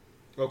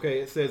 Okay,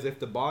 it says if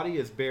the body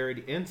is buried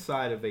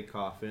inside of a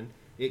coffin,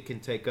 it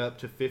can take up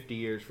to 50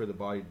 years for the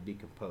body to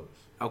decompose.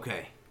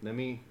 Okay. Let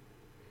me...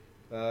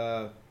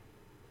 the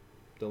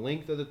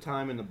length of the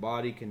time in the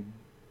body can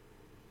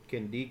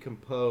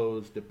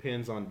decompose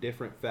depends on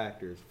different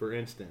factors. For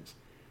instance,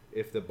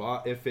 if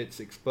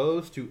it's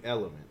exposed to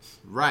elements,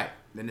 right,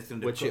 then it's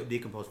going to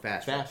decompose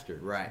faster.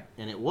 Right.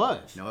 And it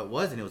was. No, it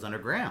wasn't. It was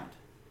underground.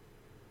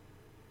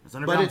 It was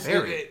underground, but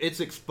buried. It's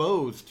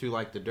exposed to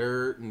like the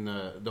dirt and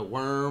the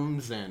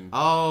worms and.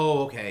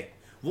 Oh, okay.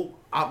 Well,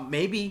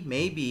 maybe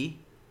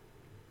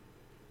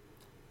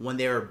when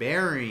they were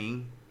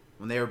burying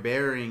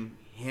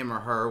him or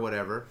her,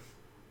 whatever.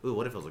 Ooh,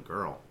 what if it was a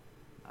girl?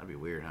 That'd be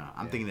weird, huh?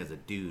 I'm thinking as a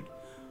dude,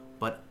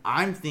 but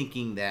I'm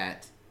thinking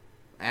that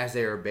as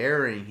they were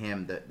burying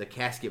him, the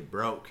casket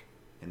broke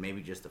and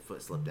maybe just the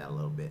foot slipped out a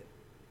little bit.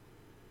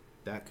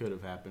 That could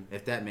have happened.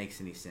 If that makes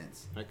any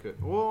sense. That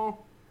could.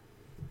 Well,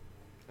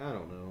 I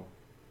don't know.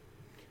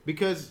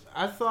 Because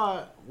I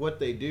thought what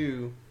they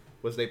do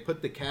was they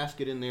put the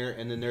casket in there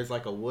and then there's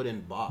like a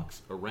wooden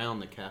box around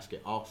the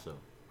casket also.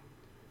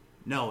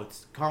 No,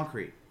 it's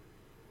concrete.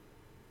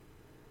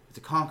 It's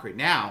a concrete.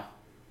 Now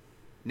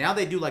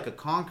they do like a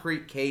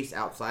concrete case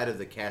outside of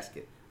the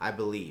casket, I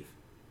believe.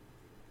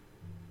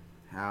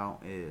 How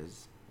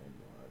is a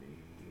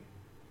body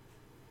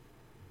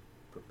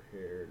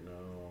prepared?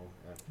 No,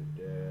 after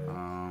death.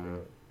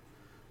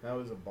 How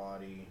is a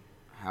body?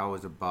 How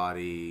is a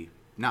body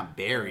not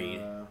buried?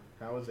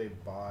 How is a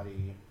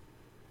body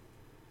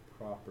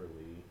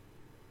properly?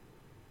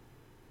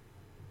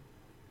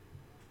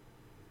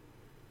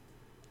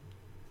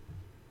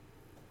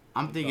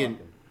 I'm thinking.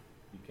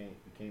 You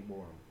can't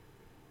bore them.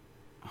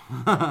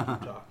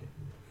 Talking.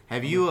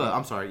 Have you?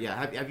 I'm sorry. Yeah.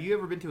 Have you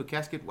ever been to a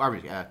casket?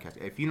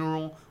 A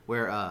funeral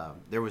where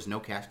there was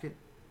no casket?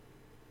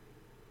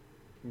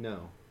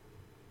 No.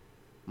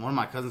 One of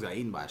my cousins got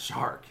eaten by a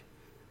shark.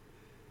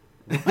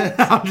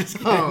 I'm just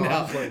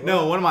kidding.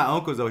 No, one of my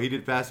uncles though, he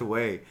did pass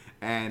away,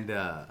 and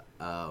they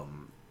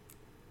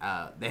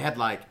had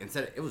like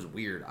it was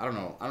weird. I don't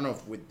know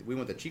if we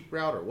went the cheap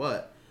route or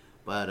what,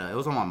 but it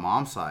was on my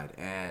mom's side,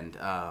 and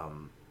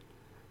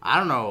I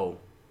don't know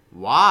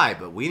why,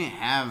 but we didn't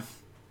have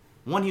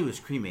one. He was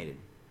cremated.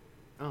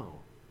 Oh,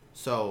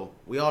 so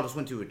we all just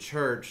went to a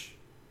church.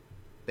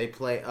 They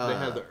play. They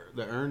had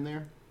the urn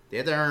there. They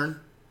had the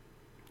urn.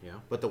 Yeah.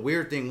 But the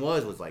weird thing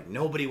was like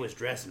nobody was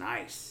dressed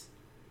nice.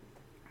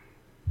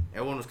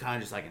 Everyone was kind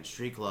of just like in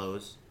street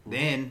clothes. Mm-hmm.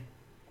 Then,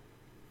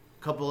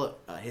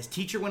 his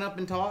teacher went up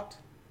and talked.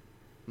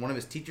 One of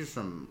his teachers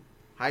from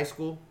high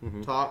school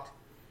talked.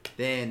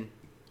 Then,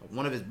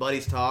 one of his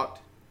buddies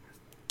talked.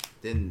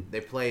 Then they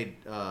played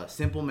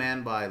 "Simple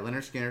Man" by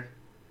Leonard Skinner.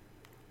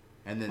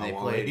 And then they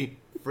played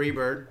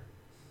 "Freebird,"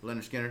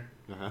 Leonard Skinner.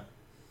 Uh-huh.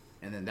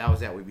 And then that was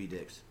that. We beat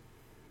dicks.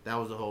 That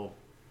was the whole.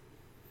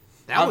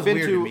 That was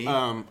weird to me.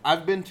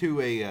 I've been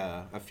to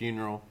a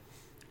funeral.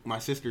 My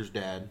sister's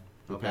dad,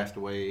 who passed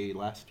away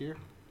last year.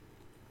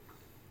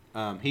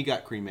 He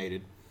got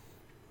cremated,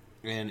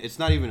 and it's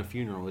not even a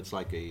funeral. It's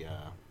like a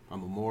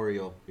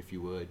memorial, if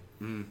you would.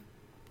 Mm.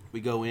 We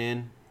go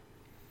in.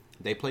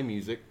 They play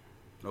music.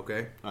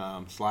 Okay.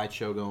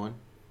 Slideshow going.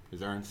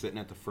 His urn sitting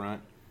at the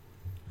front.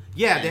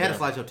 Yeah, they And, had a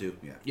slideshow too.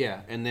 Yeah.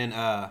 Yeah, and then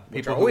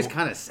Which people are always who-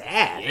 kind of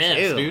sad, Yes,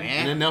 too, dude.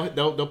 man. And then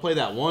they'll play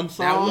that one that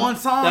song. one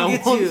song That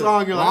gets one you.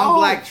 song, you're like, Long oh,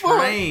 Black fuck.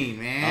 Train,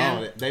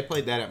 man. Oh, they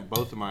played that at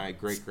both of my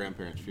great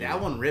grandparents' funerals.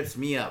 That one rips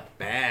me up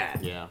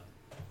bad. Yeah.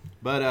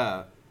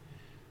 But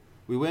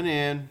we went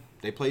in,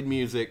 they played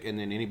music, and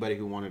then anybody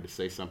who wanted to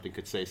say something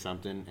could say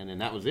something, and then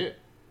that was it.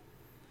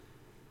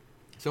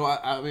 So,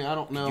 I mean, I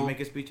don't know. Did you make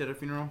a speech at a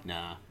funeral?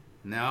 Nah.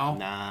 No?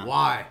 Nah.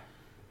 Why?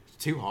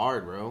 It's too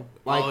hard, bro.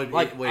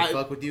 Wait,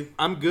 fuck with you?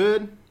 I'm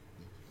good.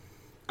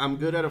 I'm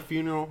good at a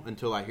funeral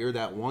until I hear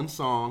that one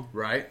song,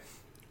 Right?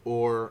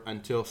 or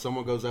until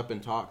someone goes up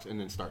and talks and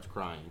then starts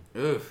crying.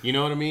 Oof. You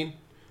know what I mean?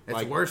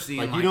 It's worse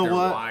seeing, like, you know their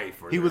what?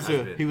 wife or he their was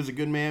husband. he was a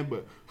good man,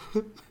 but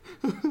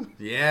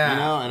Yeah. you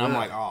know, and I'm Ugh.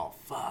 like, oh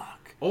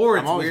fuck. Or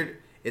I'm it's always- weird.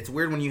 It's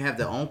weird when you have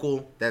the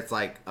uncle that's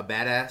like a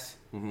badass,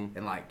 Mhm.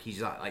 and like he's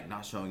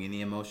not showing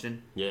any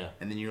emotion, Yeah.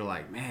 and then you're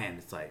like, man,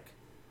 it's like,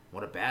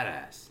 what a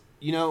badass.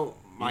 You know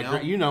my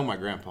You know? my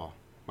grandpa.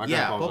 My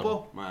Yeah, grandpa's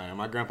Popo?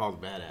 my grandpa's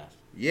badass.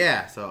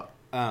 Yeah. So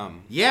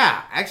Um.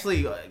 yeah,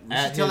 actually, we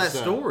At should tell his, that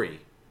story.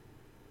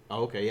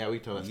 Oh, okay. Yeah, we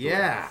tell that story.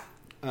 Yeah.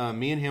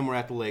 Me and him were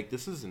at the lake.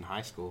 This is in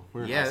high school.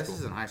 We're in Yeah. high This school.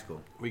 is in high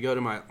school. We go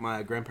to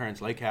my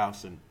grandparents' lake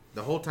house, and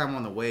The whole time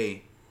on the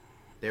way,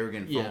 they were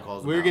getting phone yeah,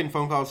 calls. we were about- getting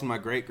phone calls, and my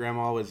great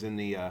grandma was in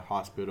the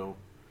hospital,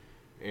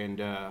 and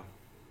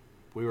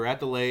we were at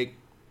the lake.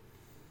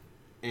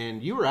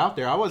 And you were out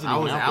there. I wasn't. I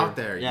even was out out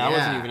there. there, Yeah, I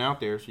wasn't yeah. even out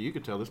there, so you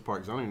could tell this part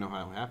because I don't even know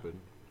how it happened.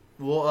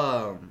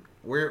 Well,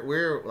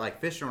 we're like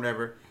fishing or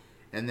whatever,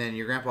 and then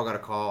your grandpa got a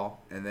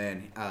call, and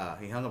then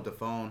he hung up the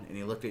phone and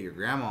he looked at your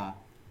grandma,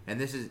 and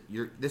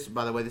this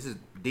by the way, this is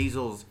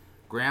Diesel's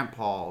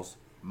grandpa's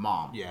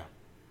mom. Yeah.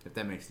 If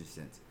that makes any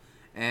sense.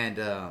 And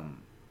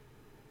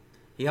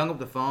he hung up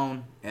the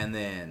phone, and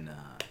then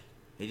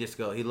he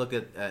looked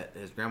at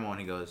his grandma and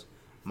he goes,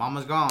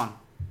 "Mama's gone."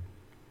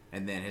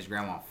 And then his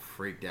grandma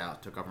freaked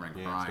out, took off running,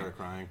 Yeah, crying. started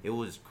crying. It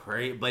was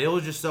crazy, but it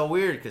was just so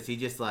weird because he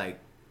just like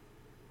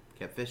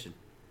kept fishing.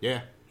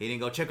 Yeah. He didn't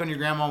go check on your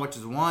grandma, which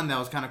is one that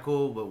was kind of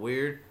cool but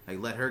weird.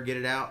 Like let her get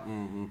it out,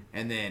 Mm-hmm.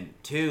 and then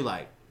two,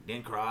 like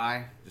didn't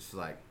cry, just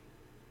like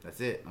that's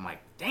it. I'm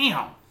like,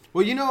 damn.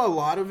 Well, you know, a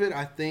lot of it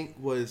I think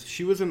was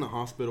she was in the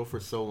hospital for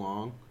so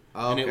long,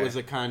 and it Okay. was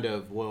a kind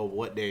of, well,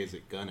 what day is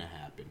it gonna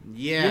happen?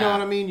 Yeah. You know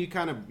what I mean? You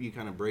kind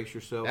of brace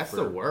yourself. That's for,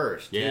 the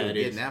worst. Yeah, too, it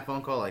getting is. that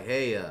phone call like,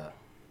 hey,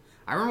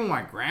 I remember when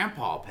my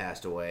grandpa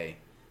passed away.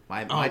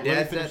 My let me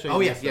dad finish said, saying oh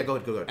yeah, this, yeah, though.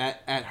 go ahead.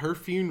 At her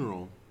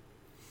funeral,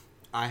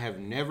 I have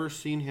never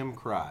seen him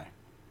cry.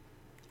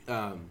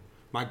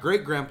 My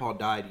great grandpa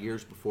died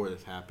years before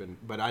this happened,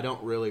 but I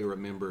don't really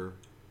remember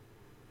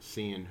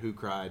seeing who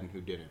cried and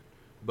who didn't.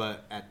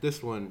 But at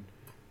this one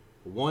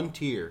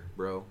tear,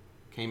 bro,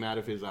 came out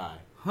of his eye,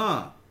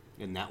 Huh?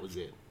 and that was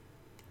it.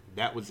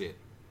 That was it.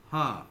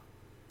 Huh?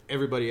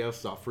 Everybody else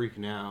saw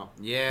freaking out,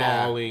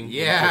 Yeah. bawling. and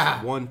Yeah.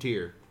 just one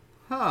tear.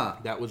 Huh?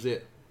 That was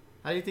it.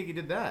 How do you think he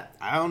did that?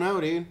 I don't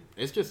know, dude.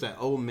 It's just that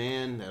old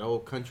man, that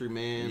old country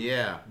man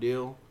Yeah.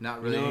 deal.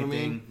 Not really You know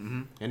anything. what I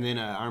mean? And then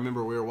I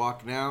remember we were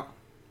walking out,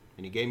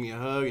 and he gave me a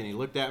hug, and he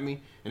looked at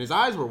me, and his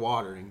eyes were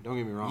watering. Don't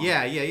get me wrong.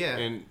 Yeah, yeah, yeah.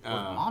 And, Well,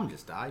 his mom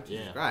just died.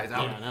 Jesus yeah. Christ.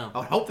 Yeah, I know. I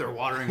would hope they're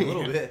watering a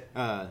little bit.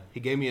 He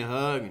gave me a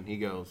hug, and he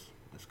goes,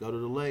 "Let's go to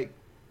the lake."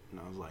 And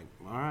I was like,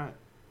 "All right,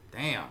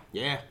 Damn.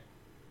 yeah."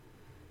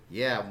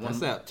 Yeah. That's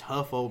that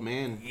tough old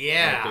man.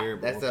 Yeah. right there,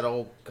 bro. That's that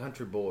old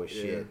country boy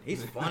shit.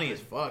 He's funny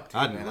as fuck too,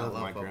 I man. love I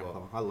my Popo.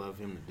 grandpa. I love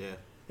him to death.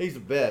 He's the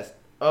best.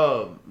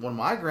 When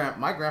my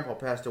grandpa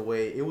passed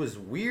away, it was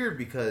weird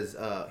because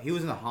he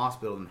was in the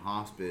hospital in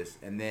hospice,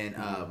 and then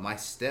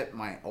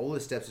my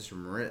oldest stepsister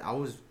Marissa,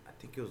 I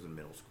think it was in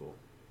middle school.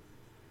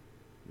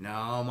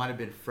 No, it might have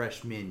been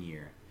freshman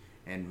year,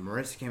 and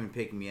Marissa came and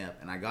picked me up,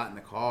 and I got in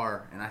the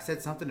car, and I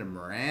said something to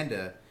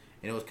Miranda,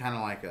 and it was kind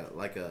of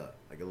like a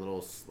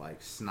little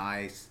like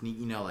sneak,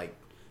 you know, like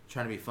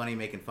trying to be funny,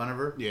 making fun of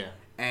her. Yeah.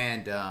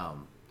 And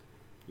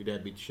Your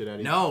dad beat the shit out of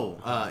you? no,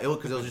 it was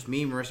because it was just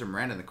me, Marissa, and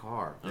Miranda in the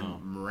car. And Oh.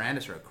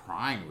 Miranda started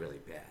crying really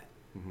bad,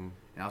 Mm-hmm.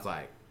 and I was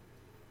like,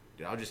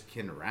 "Dude, I was just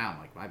kidding around,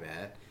 like my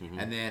bad." Mhm.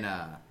 And then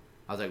I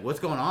was like, "What's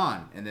going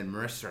on?" And then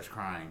Marissa starts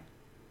crying.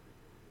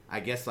 I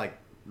guess like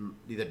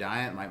either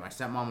Diane, my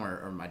stepmom,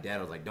 or my dad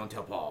was like, "Don't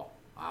tell Paul.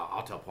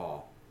 I'll tell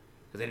Paul,"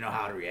 because they didn't know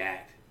how to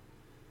react.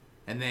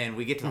 And then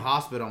we get to the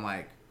hospital. I'm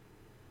like,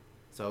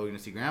 "So we're gonna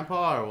see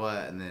Grandpa or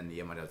what?" And then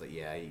my dad was like,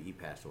 "Yeah, he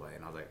passed away."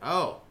 And I was like,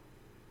 "Oh,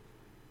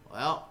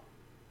 well."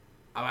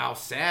 I was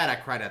sad. I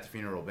cried at the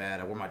funeral real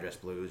bad. I wore my dress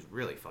blue. It was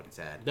really fucking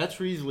sad. That's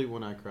usually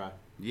when I cry.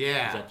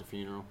 Yeah. Is at the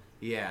funeral.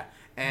 Yeah,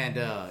 and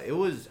it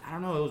was, I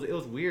don't know, it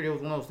was weird. It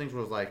was one of those things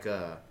where it was like,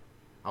 I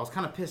was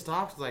kind of pissed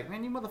off. It's like,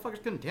 man, you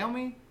motherfuckers couldn't tell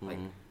me.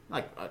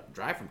 Like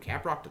drive from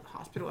Caprock to the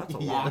hospital. That's a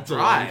Yeah, long that's a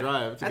drive. long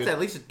drive. It's a That's good- at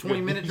least a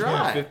 20-minute Yeah,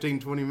 drive.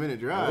 15, 20-minute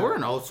drive. We're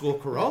an old school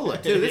Corolla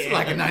too. This is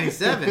like a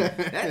 '97.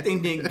 That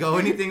thing didn't go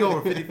anything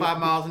over 55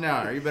 miles an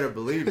hour. You better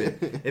believe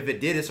it. If it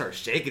did, it started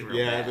shaking real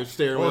Yeah, bad. the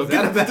steering What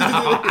wheel. was that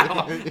about?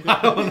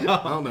 I don't know.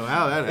 I don't know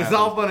how that happened. It's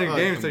all fun and Oh,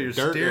 games some until your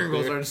dirt steering up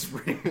wheel there. starts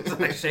spinning. It's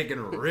like shaking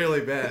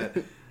really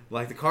bad.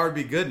 Like the car would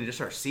be good and it just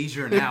start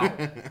seizuring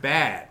out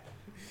bad.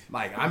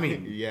 Like I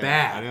mean, Yeah,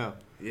 bad. I know.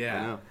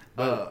 Yeah.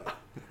 I know.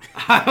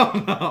 I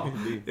don't know.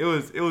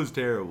 It was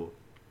terrible.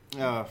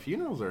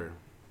 Funerals are.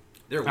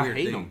 They're I weird.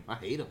 hate thing. them. I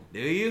hate them. Do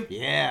you?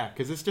 Yeah,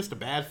 because it's just a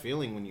bad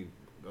feeling when you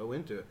go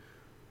into it.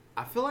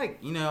 I feel like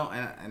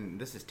and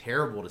this is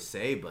terrible to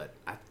say, but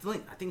I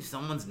think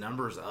someone's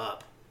number's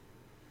up.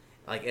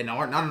 Like, and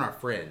not in our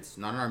friends,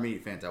 not in our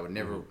immediate fans. I would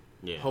never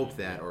Yeah, hope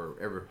that or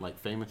ever. Like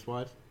famous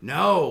wise.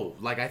 No,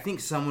 like I think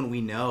someone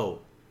we know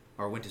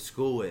or went to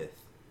school with.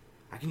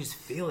 I can just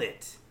feel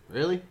it.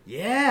 Really?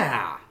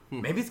 Yeah,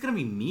 maybe it's gonna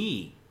be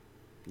me.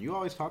 You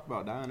always talk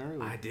about dying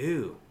early. I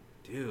do,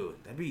 dude.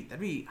 That'd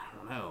be. I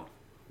don't know.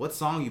 What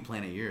song you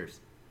playing at yours?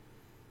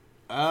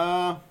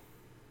 Long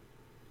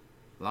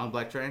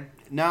Black Train.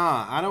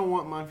 Nah, I don't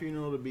want my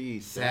funeral to be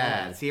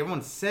sad. See,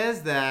 everyone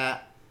says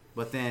that,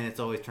 but then it's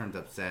always turned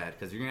up sad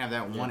because you're gonna have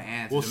that one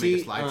aunt Well, to see,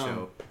 make a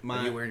slideshow.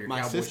 my you wearing your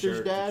my cowboy sister's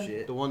shirts and dad,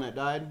 shit. the one that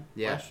died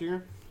Yeah. last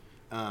year,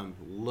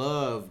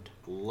 loved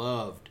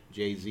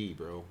Jay-Z,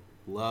 bro.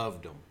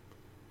 Loved him,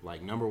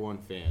 like #1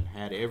 fan.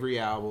 Had every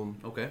album.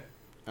 Okay.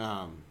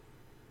 I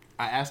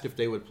asked if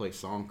they would play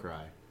Song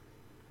Cry.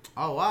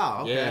 Oh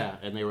wow. Okay. Yeah,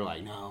 and they were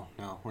like, no,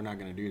 we're not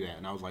gonna do that.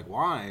 And I was like,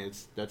 why?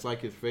 That's like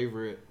his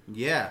favorite.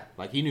 Yeah.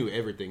 Like he knew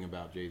everything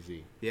about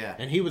Jay-Z. Yeah.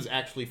 And he was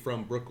actually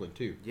from Brooklyn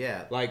too.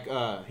 Yeah. Like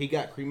he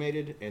got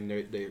cremated, and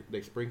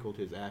they sprinkled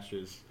his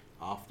ashes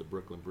off the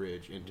Brooklyn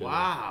Bridge into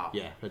Wow.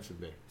 Hudson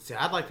Bay. See,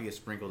 I'd like to get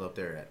sprinkled up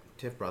there.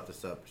 Tiff brought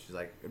this up. She's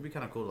like, it'd be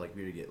kind of cool to like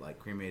me to get like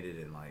cremated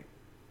and like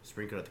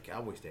sprinkled at the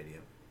Cowboy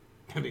Stadium.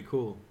 That'd be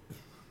cool.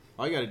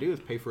 All you got to do is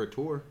pay for a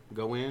tour,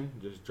 go in,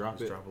 just drop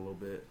Just it. drop a little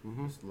bit,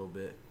 Mhm. just a little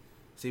bit.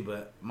 See,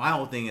 but my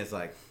whole thing is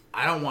like,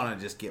 I don't want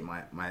to just get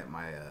my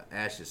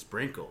ashes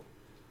sprinkled.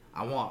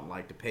 I want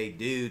like to pay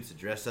dudes to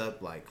dress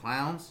up like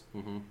clowns,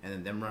 Mhm. and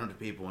then them run up to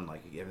people and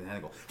like give them the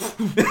hand and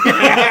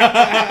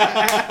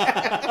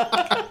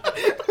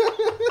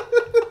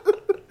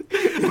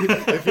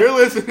If you're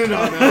listening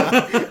on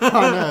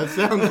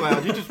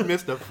SoundCloud, you just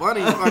missed a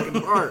funny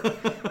fucking part.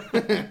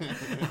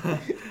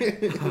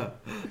 go.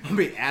 I'm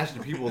be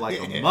asking people like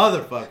a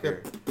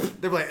motherfucker.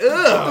 They're like,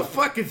 ugh, What the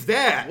fuck is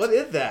that? what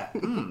is that?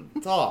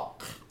 It's all.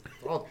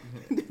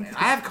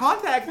 I have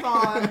contacts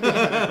on.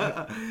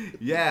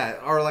 Yeah,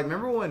 or like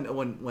remember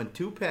when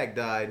Tupac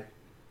died,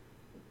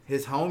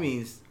 his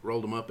homies,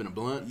 Rolled him up in a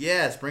blunt?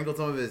 yeah, sprinkled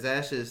some of his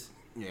ashes.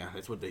 Yeah,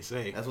 that's what they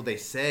say. That's what they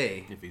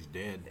say. If he's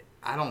dead.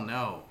 I don't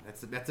know.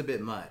 That's a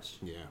bit much.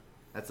 Yeah.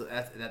 That's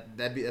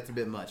a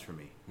bit much for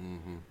me.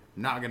 Mm-hmm.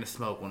 Not gonna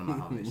smoke one of my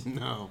homies.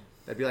 No.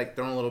 That'd be like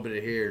throwing a little bit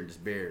of here and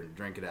just beer and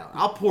drink it out.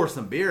 I'll pour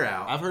some beer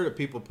out. I've heard of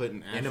people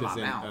putting ashes Into my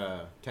in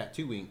mouth.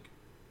 tattoo ink.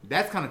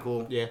 That's kind of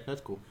cool. Yeah,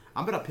 that's cool.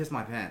 I'm gonna piss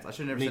my pants. I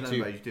should have never Me said nothing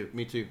too. about you too.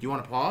 Me too. Do you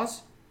want to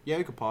pause? Yeah,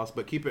 we could pause,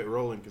 but keep it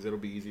rolling because it'll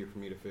be easier for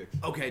me to fix.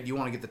 Okay. Do you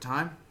want to get the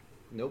time?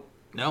 Nope.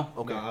 No.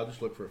 Okay. No, I'll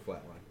just look for a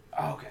flat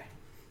line. Okay.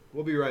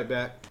 We'll be right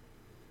back.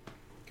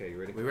 Okay, you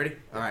ready? We ready?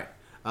 All right.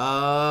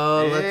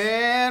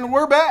 And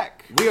we're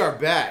back. We are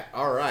back.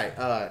 All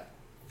right.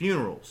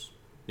 Funerals.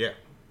 Yeah.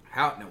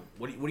 How? No.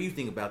 What do you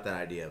think about that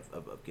idea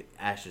of get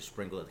ashes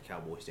sprinkled at the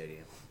Cowboy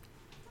Stadium?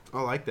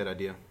 I like that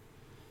idea.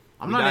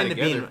 I'm We not die into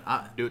together. being.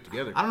 Do it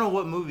together. I don't know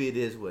what movie it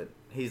is. What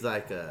he's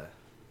like.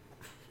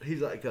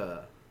 He's like.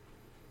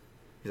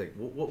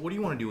 What do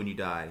you want to do when you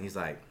die? And he's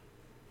like,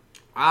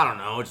 I don't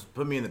know. Just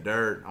put me in the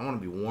dirt. I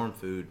want to be warm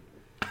food.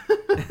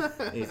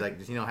 He's like,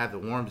 just have the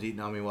worms eating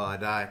on me while I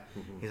die.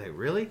 He's like,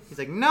 really? He's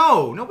like,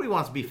 no, nobody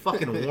wants to be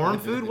fucking warm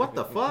food. What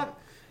the fuck?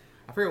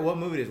 I forget what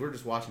movie it is. We're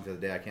just watching the other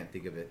day. I can't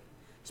think of it.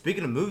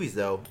 Speaking of movies,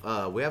 though,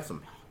 we have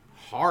some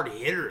hard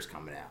hitters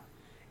coming out.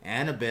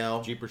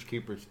 Annabelle. Jeepers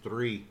Creepers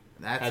 3.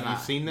 That's Have not,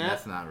 you seen that?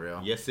 That's not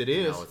real. Yes, it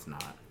is. No, it's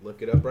not.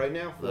 Look it up right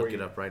now for Look you.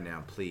 it up right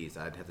now, please.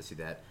 I'd have to see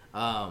that.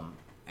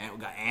 And we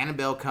got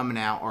Annabelle coming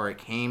out, or it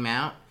came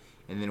out,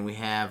 and then we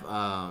have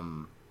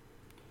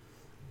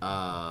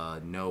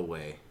No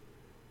Way.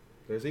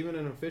 There's even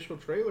an official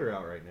trailer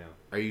out right now.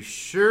 Are you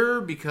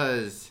sure?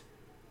 Because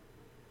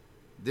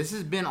this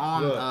has been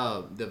on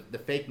Look. the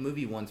fake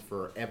movie ones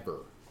forever.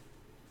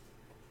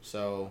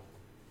 So,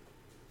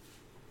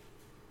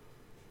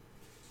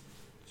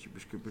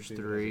 Jeepers Creepers See,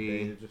 there's a date.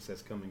 3. It just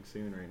says coming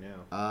soon right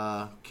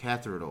now.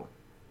 Cathedral.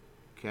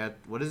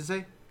 What does it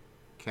say?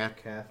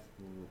 Cathedral.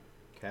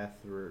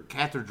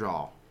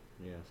 Cathedral.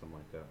 Yeah, something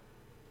like that.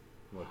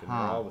 Look, and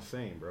Huh. they're all the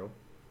same, bro.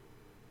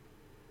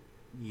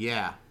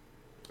 Yeah.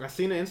 I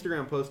seen an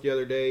Instagram post the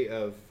other day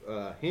of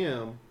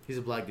him. He's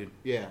a black dude.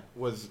 Yeah,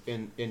 was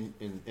in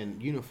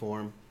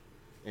uniform,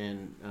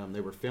 and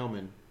they were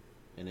filming,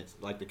 and it's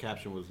like the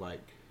caption was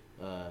like,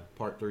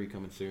 "Part 3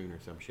 coming soon" or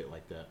some shit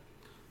like that.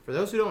 For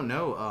those who don't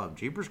know,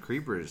 Jeepers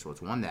Creepers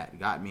was one that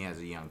got me as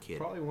a young kid.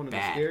 Probably one of the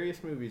Bad.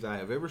 scariest movies I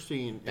have ever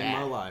seen in Bad.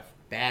 my life.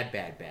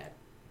 Bad.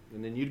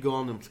 And then you'd go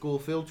on them school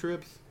field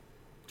trips,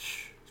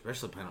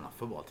 Especially playing on a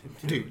football team,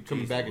 too. dude.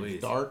 Coming Jeez back Louise.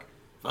 it's dark.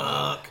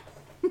 Fuck.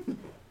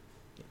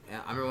 Yeah,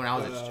 I remember when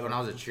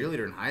I was a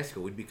cheerleader in high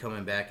school, we'd be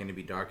coming back and it'd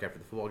be dark after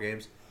the football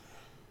games.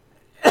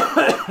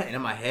 And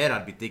in my head,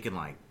 I'd be thinking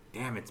like,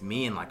 damn, it's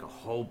me and like a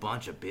whole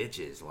bunch of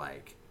bitches.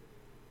 Like,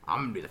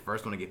 I'm gonna be the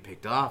first one to get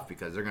picked off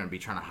because they're gonna be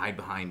trying to hide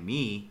behind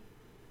me,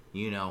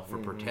 for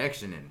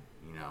protection. And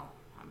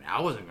I mean,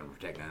 I wasn't gonna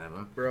protect none of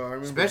them, Bro, I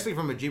remember. especially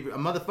from a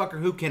motherfucker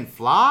who can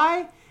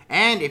fly.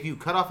 And if you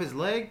cut off his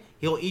leg,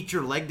 he'll eat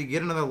your leg to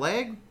get another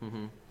leg.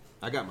 Mm-hmm.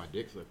 I got my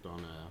dick sucked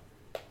on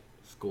a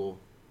school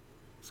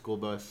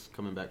bus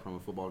coming back from a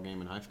football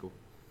game in high school.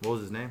 What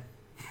was his name?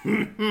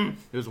 It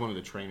was one of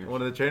the trainers.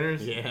 One of the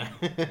trainers? Yeah.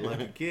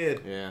 Lucky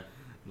kid. Yeah.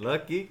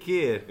 Lucky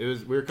kid.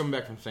 We were coming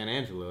back from San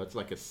Angelo. It's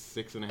like a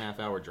 6.5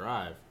 hour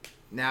drive.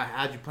 Now,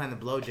 how'd you plan the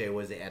blow, Jay?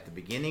 Was it at the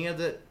beginning of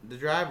the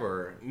drive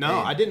or? No,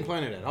 I didn't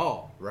plan it at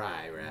all.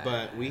 Right.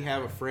 But we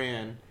have a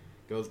friend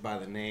goes by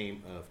the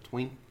name of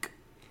Twink.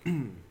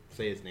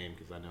 Say his name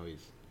because I know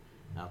he's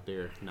out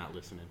there not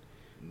listening.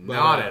 But,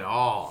 Not at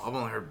all. I've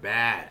only heard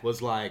bad.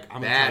 Was like,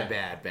 Bad.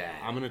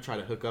 I'm gonna try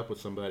to hook up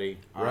with somebody.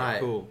 All Right. right,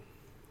 cool.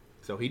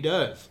 So he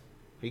does.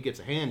 He gets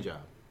a hand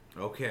job.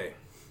 Okay.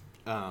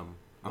 I'm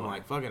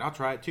like, fuck it, I'll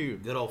try it too.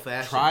 Good old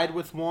fashioned. Tried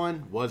with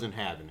one, wasn't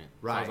having it.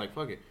 So I Right. was like,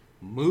 fuck it.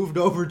 Moved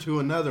over to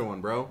another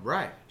one, bro.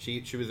 Right.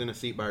 She was in a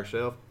seat by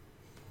herself,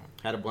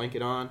 had a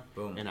blanket on,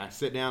 Boom. and I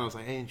sit down. I was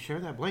like, hey, share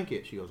that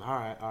blanket. She goes, all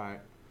right.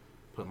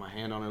 Put my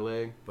hand on her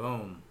leg.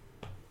 Boom.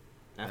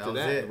 After was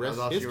that, it. the rest That was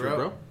all is she history, wrote?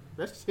 bro.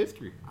 Rest is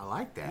history. I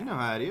like that. You know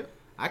how it is.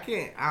 I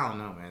don't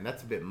know, man.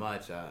 That's a bit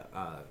much.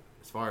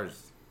 As far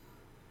as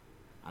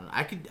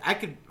I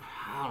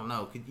don't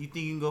know. Could you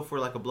think you can go for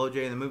like a blow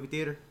Jay in the movie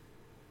theater?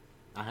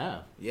 I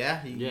have.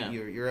 Yeah. Yeah.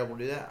 You're able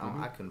to do that.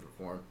 Mhm. I couldn't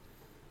perform.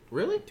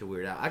 Really? Too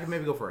weird out. I could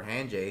maybe go for a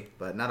hand Jay,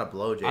 but not a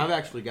blow Jay. I've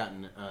actually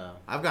gotten.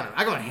 I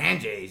got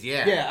hand Jays.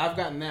 Yeah. Yeah, I've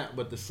gotten that,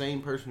 but the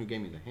same person who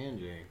gave me the hand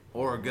J.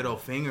 Or a good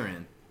old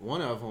fingering. One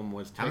of them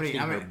was How many- texting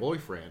how her many-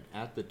 boyfriend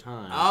at the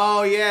time.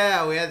 Oh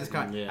yeah, we had this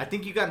Yeah. I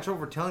think you got in trouble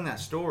for telling that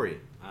story.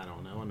 I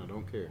don't know, and I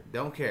don't care.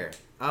 Don't care.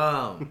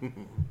 Well,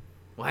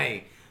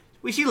 hey,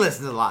 she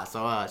listens a lot, so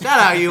shout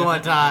out you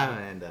one time,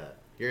 and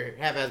you're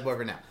half-ass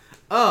boyfriend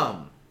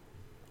now.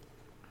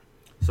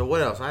 So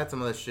what else? I had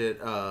some other shit.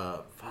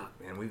 Fuck,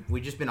 man, we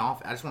just been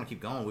off. I just want to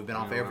keep going. We've been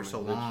off air for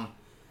so long.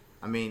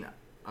 I mean,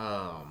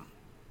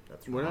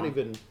 that's We're not wrong.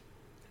 even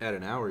at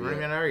an hour We're not yet.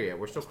 even an hour yet.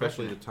 We're still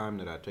Especially crushing the time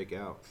that I take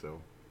out. So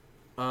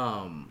it.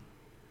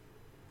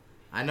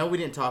 I know we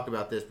didn't talk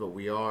about this, but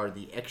we are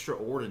the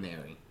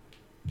Extraordinary.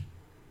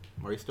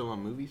 are you still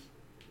on movies?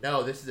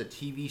 No, this is a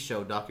TV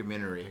show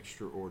documentary.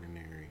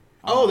 Extraordinary.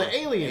 Oh, the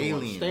alien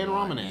one. Stan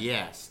one. Romanek.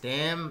 Yeah,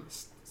 Stan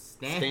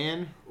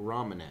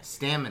Romanek.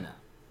 Stamina.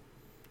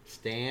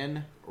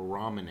 Stan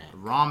Romanek.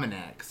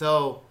 Romanek.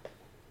 So,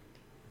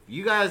 if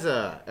you guys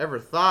ever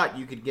thought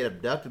you could get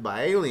abducted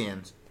by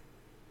aliens,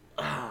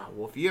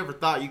 well, if you ever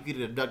thought you could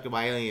get abducted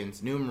by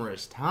aliens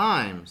numerous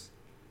times,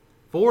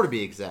 4 to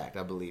be exact,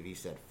 I believe he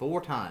said 4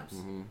 times.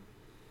 Mm-hmm.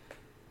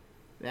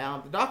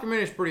 Now, the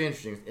documentary is pretty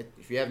interesting.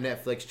 If you have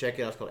Netflix, check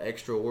it out. It's called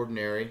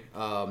Extraordinary.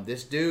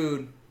 This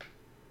dude,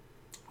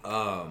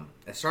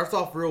 it starts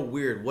off real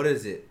weird. What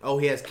is it? Oh,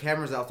 he has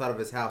cameras outside of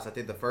his house. I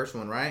think the first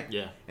one, right?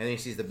 Yeah. And then he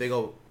sees the big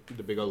old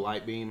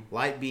light beam.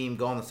 light beam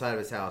go on the side of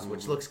his house,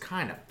 which looks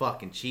kind of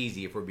fucking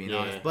cheesy if we're being Yeah,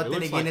 honest. But it then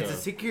looks again, like it's a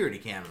security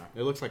camera.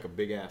 It looks like a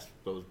big ass,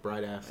 those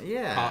bright ass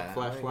Yeah, hot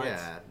flashlights.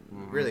 yeah,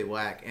 really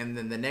whack. And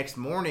then the next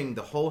morning,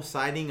 the whole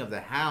siding of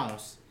the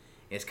house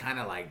is kind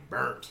of like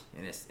burnt,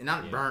 and it's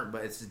not burnt,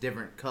 but it's a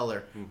different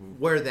color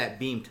where that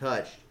beam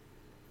touched.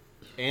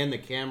 And the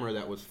camera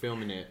that was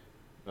filming it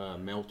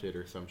melted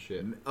or some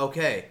shit.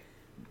 Okay,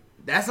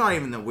 that's not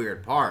even the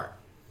weird part.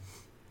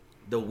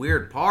 The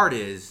weird part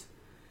is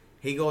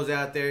he goes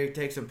out there, he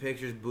takes some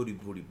pictures, booty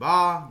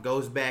ba,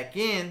 goes back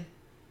in,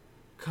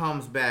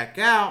 comes back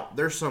out.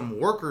 There's some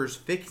workers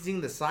fixing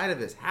the side of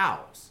his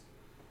house.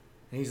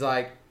 And he's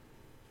like,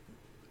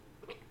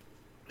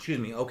 excuse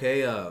me,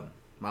 okay,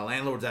 my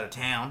landlord's out of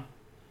town.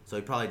 So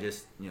he probably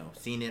just,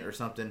 seen it or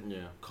something.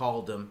 Yeah.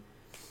 Called them.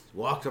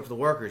 Walks up to the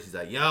workers. He's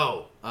like,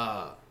 yo,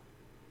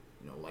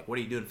 like, what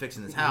are you doing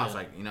fixing this house? Yeah.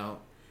 Like,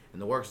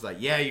 and the worker's like,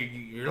 yeah,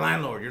 your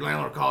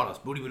landlord called us.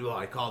 Booty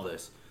blah, he called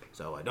us.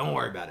 So don't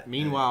worry about it.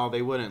 Meanwhile,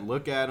 they wouldn't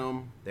look at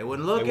him. They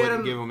wouldn't look They at wouldn't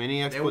him. give him any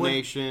They wouldn't-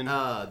 explanation.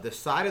 The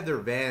side of their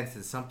vans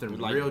is something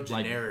real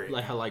generic.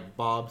 Like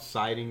Bob's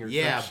siding or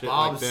yeah, some shit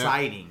Bob's like that.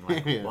 siding.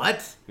 Like, Yeah.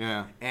 what?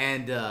 Yeah.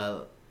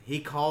 And he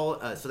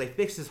called, so they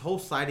fixed his whole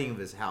siding of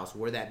his house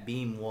where that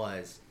beam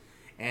was.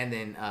 And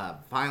then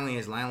finally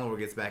his landlord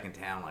gets back in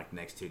town like the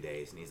next 2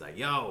 days. And he's like,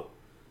 yo,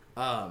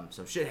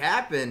 some shit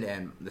happened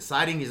and the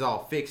siding is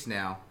all fixed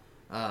now.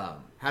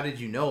 How did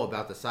you know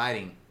about the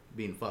siding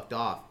being fucked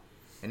off?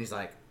 And he's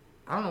like,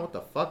 I don't know what the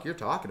fuck you're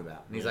talking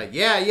about. And he's like,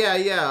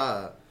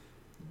 yeah.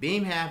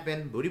 Beam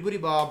happened, booty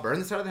ball,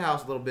 burned the side of the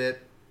house a little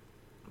bit.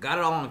 Got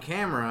it all on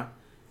camera.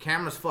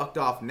 Camera's fucked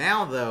off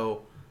now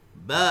though,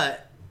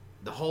 but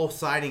the whole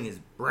siding is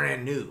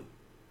brand new.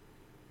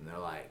 And they're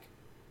like,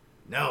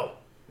 no.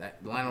 The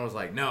landlord was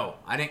like, no,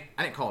 I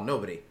didn't call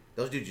nobody.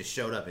 Those dudes just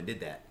showed up and did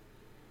that.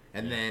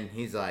 And then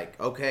he's like,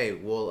 okay,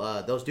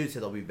 well, those dudes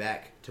said they'll be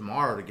back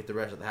tomorrow to get the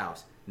rest of the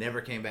house. Never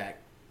came back.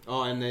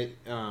 Oh, and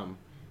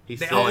He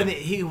They, said, and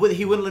he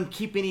wouldn't let him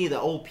keep any of the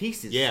old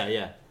pieces.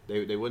 yeah.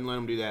 They wouldn't let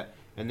him do that.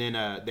 And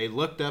then they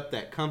looked up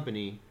that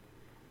company,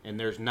 and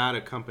there's not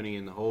a company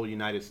in the whole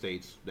United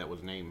States that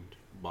was named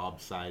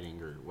Bob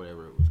Siding or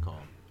whatever it was called.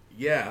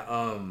 Yeah.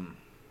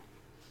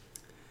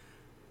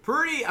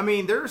 Pretty. I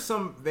mean, there's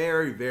some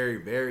very, very,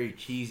 very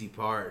cheesy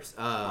parts.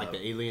 Like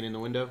the alien in the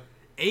window?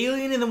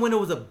 Alien in the window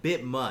was a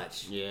bit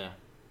much. Yeah.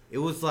 It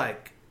was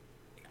like,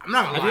 I'm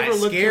not gonna Have you lie, ever it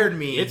looked scared at-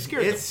 me. It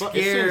scared It the fuck.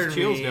 scared It sends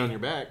chills me. down your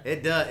back.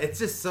 It does. It's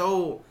just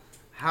so.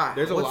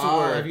 There's a what's the lot.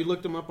 word? Have you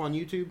looked them up on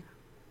YouTube?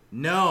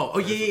 No. Oh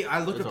yeah. I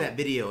looked there's up a- that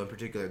video in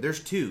particular. There's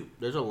two.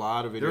 There's a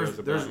lot of videos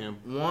There's about him.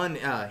 one.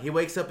 He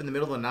wakes up in the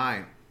middle of the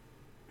night,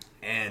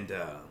 and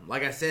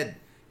like I said,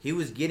 he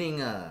was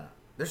getting.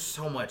 There's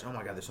so much. Oh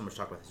my god, there's so much to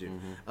talk about this dude.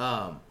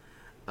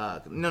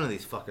 None of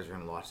these fuckers are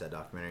gonna watch that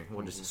documentary.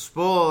 We'll just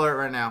spoil it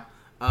right now.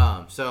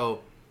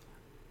 So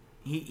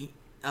he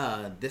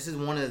this is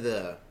one of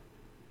the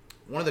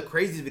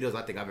craziest videos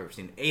I think I've ever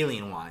seen,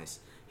 alien wise.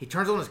 He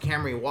turns on his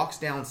camera. He walks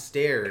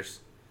downstairs.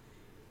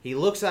 He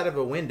looks out of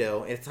a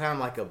window. And it's kind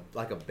of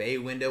like a bay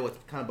window. It's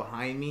kind of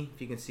behind me,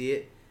 if you can see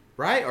it,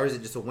 right? Or is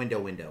it just a window?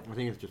 I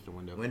think it's just a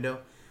window. Window.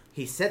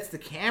 He sets the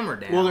camera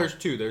down. Well, there's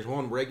two. There's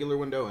one regular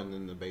window and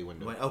then the bay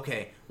window.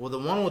 Okay. Well, the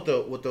one with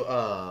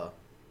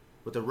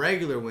the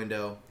regular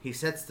window, he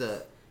sets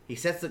the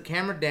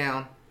camera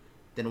down,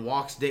 then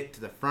walks Dick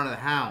to the front of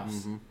the house,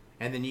 Mm-hmm.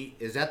 and then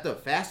is that the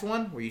fast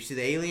one where you see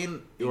the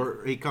alien?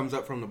 Or he comes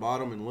up from the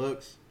bottom and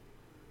looks,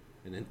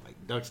 and then like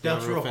ducks down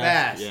Ducks real real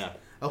fast. fast. Yeah.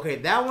 Okay,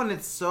 that one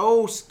it's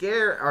so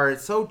scary or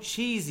it's so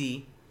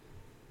cheesy.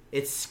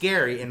 It's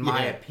scary in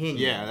my opinion.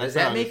 Yeah. Does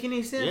that make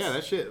any sense? Yeah,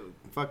 that shit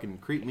fucking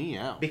creeped me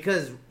out.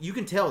 Because you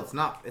can tell it's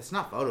not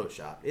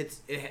Photoshop. It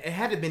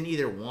had to have been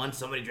either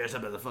somebody dressed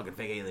up as a fucking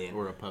fake alien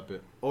Or a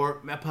puppet.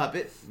 or a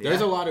puppet. There's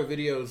Yeah. a lot of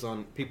videos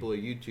on people at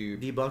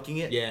YouTube. debunking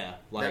it. Yeah,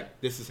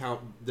 like this is how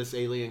this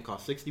alien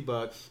cost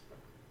 $60,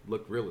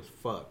 looked real as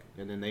fuck,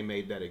 and then they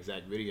made that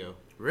exact video.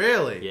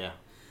 Really? Yeah,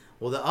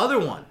 Well, the other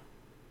one.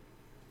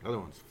 the other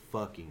one's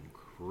fucking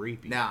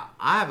creepy. Now,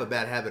 I have a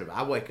bad habit of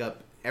I wake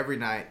up every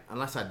night,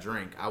 unless I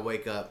drink, I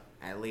wake up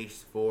at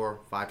least 4 or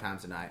 5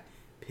 times a night.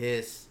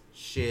 Piss,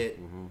 shit,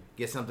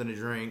 get something to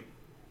drink,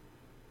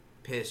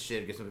 piss,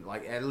 shit, get something,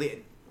 like,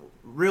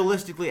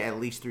 realistically, at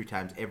least 3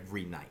 times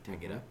every night I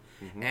get up.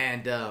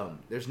 And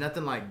there's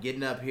nothing like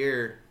getting up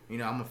here, you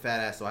know, I'm a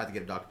fat ass, so I have to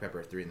get a Dr. Pepper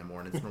at 3 in the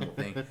morning, it's a normal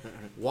thing.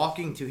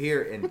 Walking to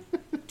here and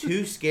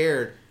too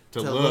scared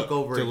to look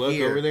over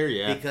there,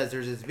 yeah. Because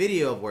there's this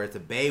video of where it's a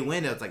bay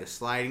window, it's like a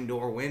sliding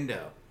door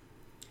window.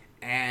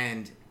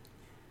 And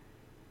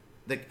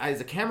is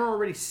the camera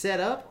already set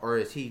up, or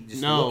is he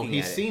just looking at it?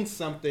 he's seen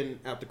something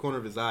out the corner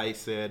of his eye, he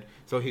said,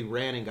 so he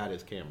ran and got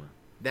his camera.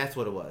 That's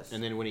what it was.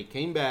 And then when he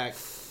came back,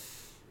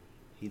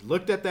 he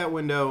looked at that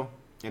window,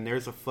 and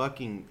there's a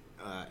fucking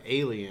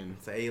alien,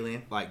 It's an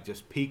alien. like,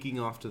 just peeking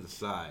off to the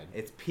side.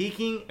 It's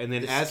peeking. And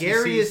then the as he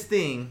scariest sees-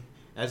 thing.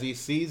 As he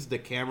sees the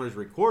cameras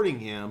recording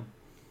him,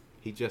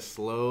 he just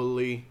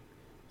slowly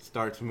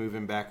starts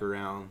moving back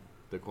around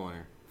the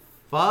corner.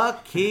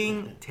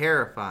 Fucking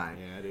terrifying.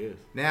 Yeah, it is.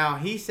 Now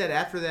he said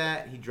after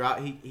that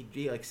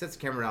he like sets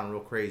the camera down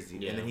real crazy,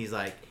 Yeah. and then he's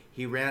like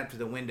he ran up to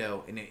the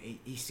window and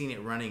he's seen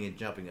it running and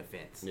jumping a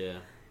fence. Yeah.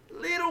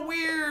 Little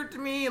weird to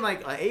me,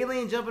 like an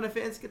alien jumping a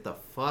fence. Get the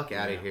fuck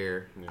out Yeah. of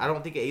here. Yeah. I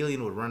don't think an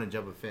alien would run and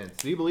jump a fence.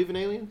 Do you believe in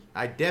aliens?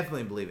 I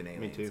definitely believe in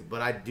aliens. too.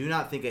 But I do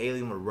not think an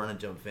alien would run and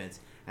jump a fence.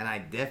 And I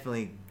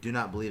definitely do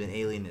not believe an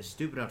alien is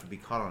stupid enough to be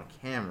caught on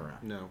camera.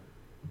 No.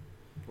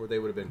 Or they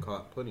would have been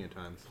caught plenty of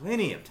times.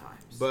 Plenty of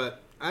times.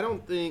 But I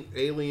don't think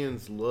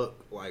aliens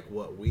look like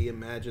what we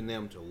imagine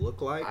them to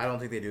look like. I don't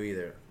think they do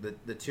either.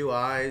 The 2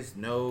 eyes,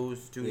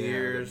 nose, 2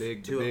 ears, the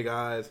two big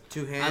eyes.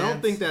 2 hands. I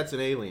don't think that's an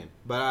alien,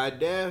 but I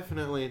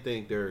definitely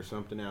think there's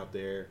something out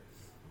there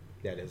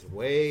that is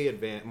way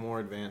more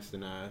advanced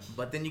than us.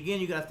 But then again,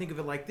 you got to think of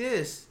it like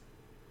this.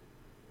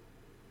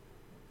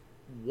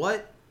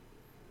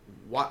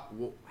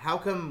 How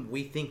come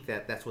we think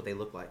that that's what they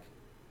look like?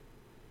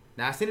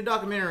 Now, I seen a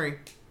documentary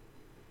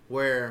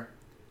where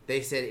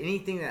they said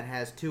anything that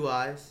has 2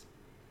 eyes,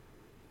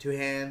 2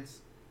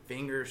 hands,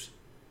 fingers,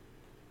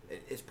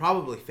 it's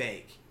probably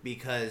fake,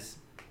 because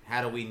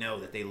how do we know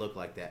that they look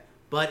like that?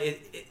 But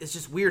it's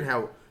just weird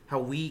how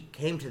we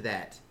came to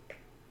that.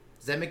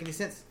 Does that make any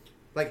sense?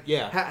 Like,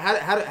 Yeah.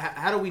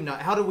 How do we know?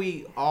 How do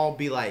we all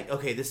be like,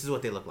 okay, this is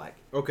what they look like?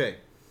 Okay,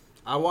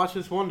 I watched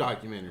this one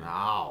documentary.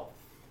 Oh,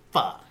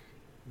 fuck.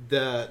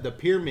 The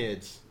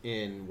pyramids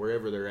in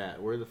wherever they're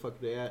at. Where the fuck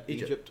are they at?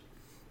 Egypt.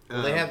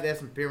 Well, they have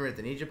some pyramids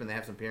in Egypt, and they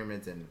have some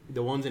pyramids in.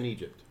 the ones in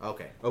Egypt.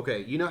 Okay.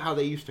 Okay, you know how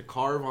they used to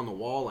carve on the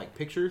wall like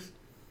pictures?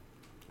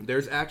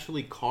 There's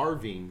actually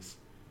carvings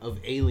of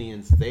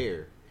aliens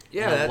there.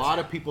 Yeah, And a that's- lot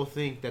of people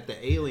think that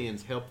the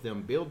aliens helped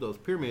them build those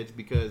pyramids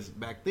because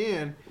back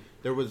then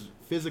there was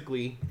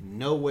physically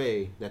no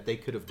way that they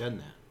could have done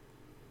that.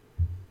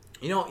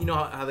 You know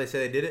how they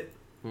say they did it?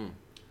 Hmm.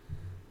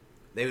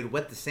 They would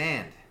wet the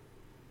sand.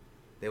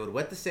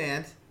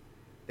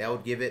 That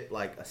would give it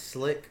like a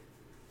slick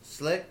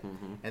slick,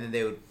 and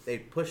then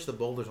they'd push the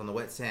boulders on the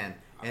wet sand,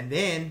 and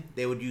then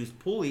they would use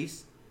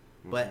pulleys.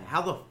 But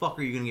how the fuck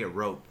are you gonna get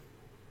rope?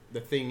 The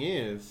thing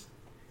is,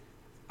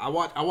 I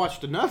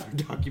watched another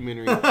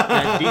documentary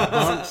that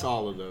debunks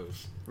all of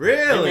those.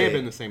 Really? It may have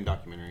been the same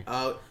documentary.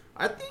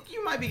 I think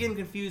you might be getting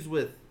confused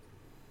with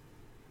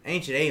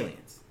Ancient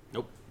Aliens.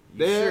 Nope.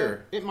 You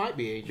sure? It might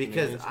be Ancient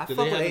Because Aliens. I Do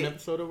fuck they have with an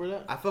episode over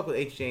that? I fuck with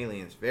Ancient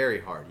Aliens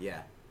very hard.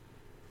 Yeah.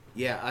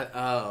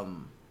 Yeah.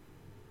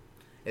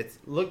 It's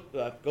look.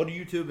 Go to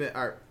YouTube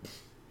or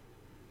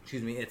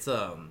excuse me. It's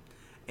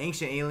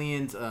Ancient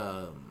Aliens.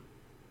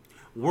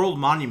 World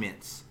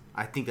Monuments.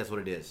 I think that's what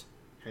it is.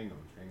 Hang on.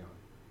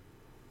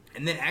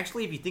 And then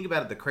actually, if you think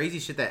about it, the crazy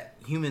shit that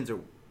humans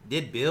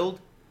did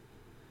build,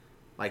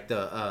 like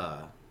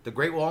the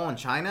Great Wall in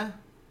China,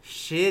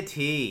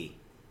 shitty.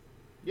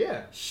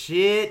 Yeah.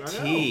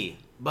 Shitty.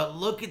 But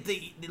look at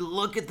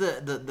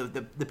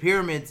the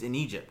pyramids in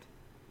Egypt.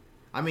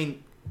 I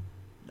mean,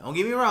 don't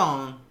get me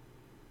wrong.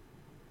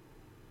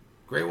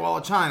 Great Wall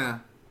of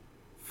China,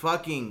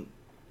 fucking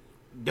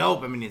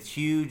dope. I mean, it's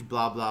huge.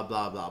 Blah blah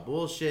blah blah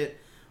bullshit.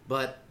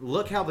 But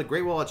look how the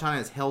Great Wall of China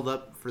has held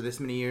up for this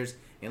many years,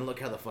 and look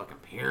how the fucking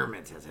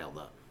pyramids has held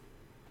up.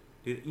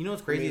 Dude, you know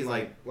what's crazy? I mean, is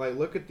like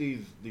look at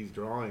these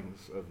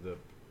drawings of the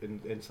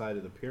inside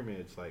of the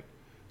pyramids. Like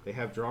they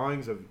have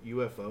drawings of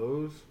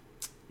UFOs.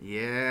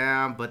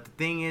 Yeah, but the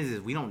thing is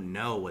we don't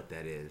know what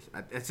that is.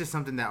 It's just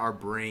something that our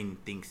brain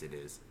thinks it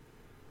is.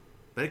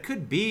 But it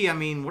could be. I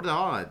mean, what are the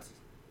odds?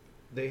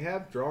 They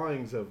have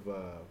drawings of. Let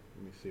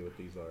me see what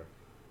these are.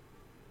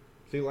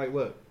 See, like,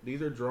 look,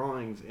 these are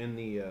drawings in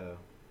the.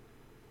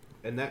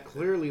 And that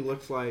clearly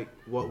looks like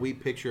what we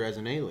picture as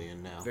an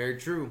alien now. Very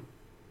true.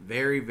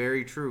 Very,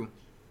 very true.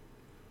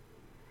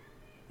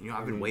 You know,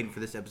 I've been waiting for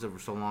this episode for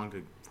so long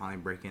to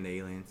finally break into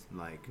aliens.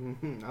 Like,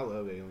 I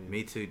love aliens.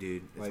 me too,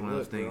 dude. It's Like, one of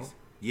those look, bro. things.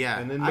 Yeah,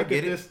 And then I look get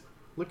at it. this.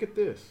 Look at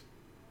this.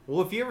 Well,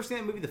 if you ever seen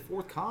that movie, The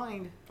Fourth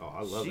Kind, Oh,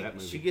 I love that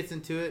movie. She gets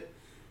into it.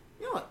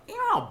 You know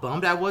how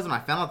bummed I was when I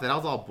found out that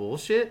was all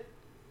bullshit?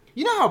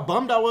 You know how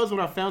bummed I was when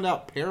I found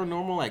out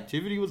Paranormal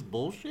Activity was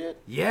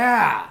bullshit?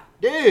 Yeah.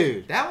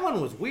 Dude. That one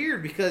was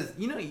weird because,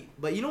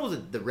 but what was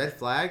the red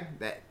flag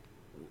that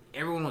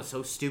everyone was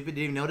so stupid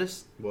didn't even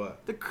notice?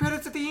 What? The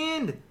credits at the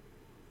end.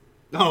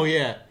 Oh,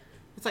 yeah.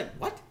 It's like,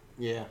 what?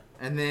 Yeah.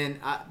 And then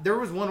there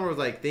was one where it was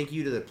like, thank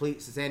you to the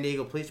San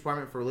Diego Police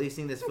Department for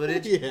releasing this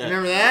footage. Yeah.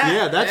 Remember that?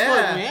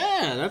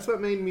 Yeah, that's what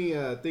made me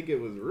think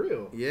it was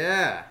real.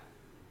 Yeah.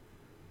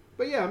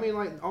 But yeah, I mean,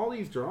 like, all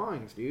these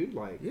drawings, dude,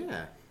 like,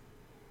 Yeah.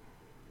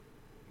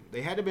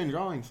 they had to have been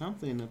drawing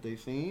something that they've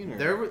seen.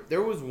 Or...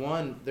 There was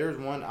one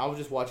I was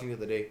just watching the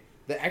other day.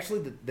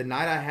 Actually, the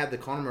night I had the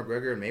Conor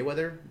McGregor and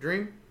Mayweather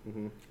dream,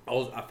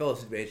 I fell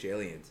asleep to Ancient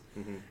Aliens,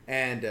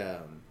 and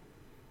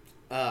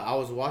I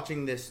was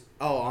watching this.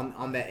 Oh,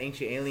 on that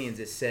Ancient Aliens,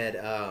 it said,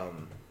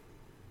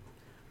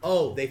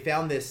 they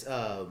found this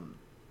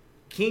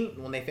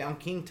when they found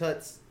King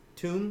Tut's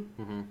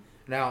tomb.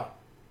 Now,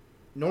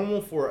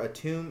 normal for a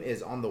tomb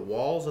is on the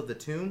walls of the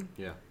tomb.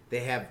 Yeah. They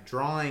have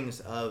drawings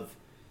of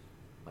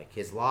like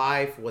his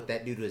life, what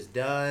that dude has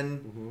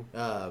done,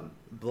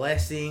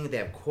 blessing. They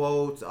have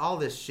quotes, all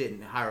this shit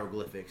in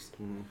hieroglyphics.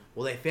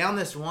 Well, they found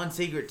this one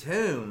secret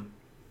tomb,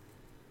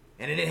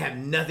 and it didn't have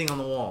nothing on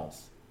the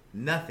walls,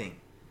 nothing,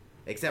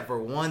 except for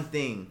one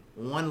thing,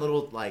 one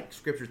little like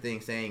scripture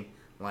thing saying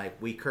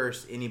like we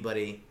curse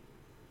anybody.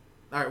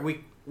 All right,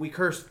 we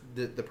curse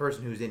the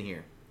person who's in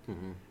here.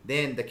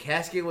 Then the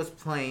casket was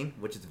plain,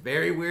 which is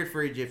very weird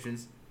for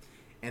Egyptians,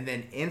 and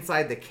then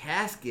inside the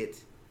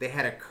casket they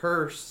had a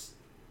curse.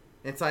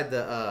 Inside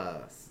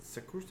the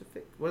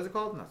crucifix, what is it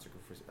called? Not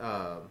crucifix.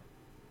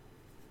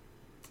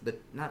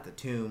 Not the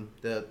tomb.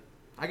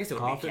 I guess it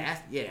would Coffin?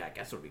 be yeah, I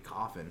guess it would be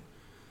coffin.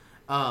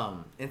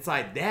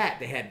 Inside that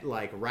they had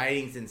like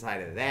writings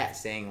inside of that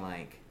saying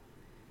like,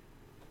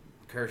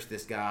 curse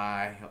this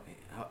guy.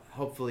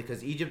 Hopefully,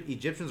 because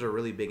Egyptians are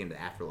really big into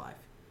afterlife.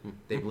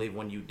 They believe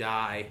when you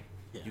die,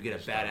 you get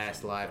a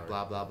badass life.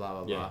 Blah blah blah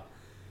blah blah.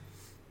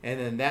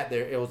 And then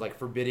it was like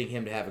forbidding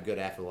him to have a good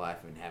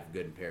afterlife and have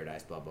good in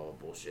paradise, blah, blah, blah,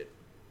 bullshit.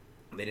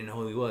 They didn't know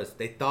who he was.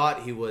 They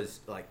thought he was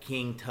like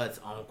King Tut's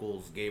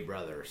uncle's gay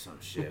brother or some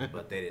shit,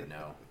 but they didn't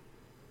know.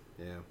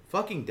 Yeah.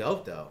 Fucking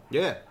dope, though.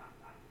 Yeah.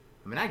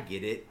 I mean, I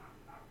get it.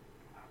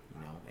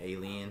 You know,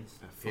 aliens,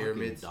 That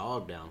pyramids. fucking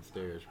dog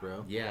downstairs,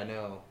 bro. Yeah, I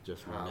know.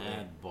 Just Probably.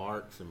 mad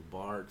barks and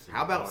barks. And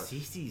How about barks.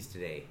 CC's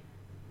today?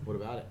 What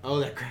about it?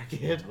 Oh, that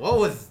crackhead. What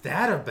was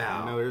that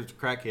about? No, there's a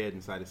crackhead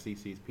inside of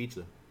CC's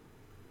Pizza.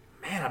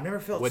 Man, I've never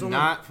felt Would so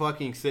not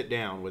fucking sit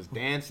down. Was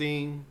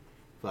dancing,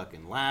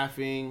 fucking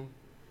laughing,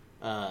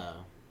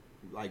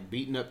 like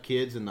beating up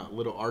kids in the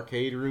little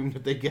arcade room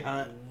that they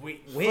got.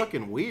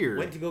 Fucking weird.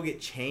 Went to go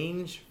get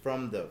change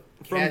from the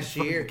From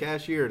cashier. the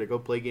cashier to go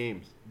play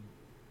games.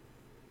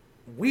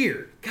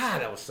 Weird.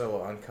 God, that was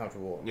so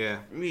uncomfortable. Yeah.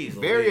 Jeez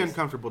Very Louise.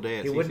 uncomfortable day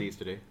at He CC's wouldn't-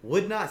 today.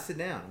 Would not sit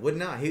down. Would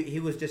not. He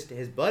was just,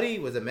 his buddy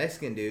was a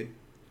Mexican dude.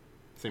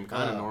 Seemed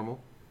kind of normal.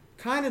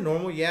 Kind of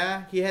normal,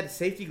 yeah. He had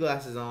safety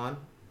glasses on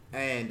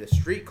and the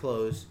street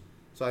clothes.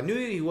 So I knew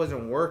that he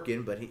wasn't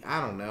working, but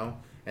I don't know.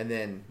 And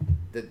then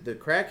the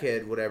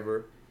crackhead,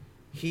 whatever,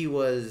 he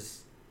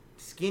was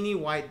skinny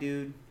white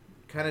dude,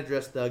 kind of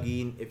dressed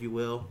thuggy, if you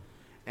will,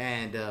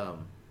 and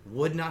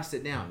would not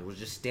sit down. Was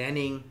just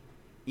standing,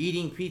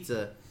 eating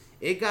pizza.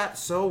 It got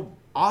so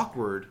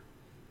awkward.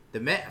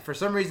 For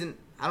some reason,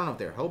 I don't know if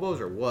they're hobos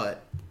or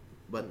what,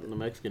 but The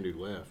Mexican dude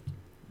left.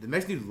 the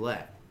Mexican dude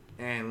left.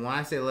 And when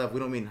I say left, we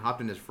don't mean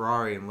hopped in his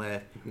Ferrari and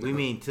left. We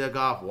mean took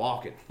off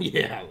walking.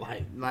 Yeah,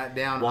 like Like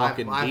down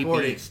walking deep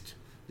I-40. east.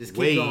 Just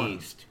Way keep going.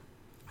 east.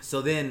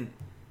 So then,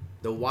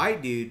 the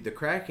white dude, the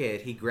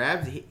crackhead, he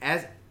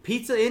as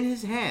pizza in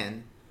his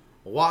hand,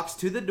 walks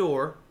to the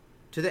door,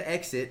 to the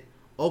exit,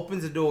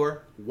 opens the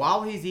door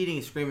while he's eating,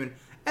 and screaming,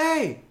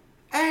 "Hey,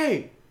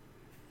 hey!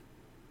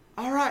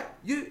 All right,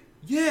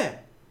 yeah."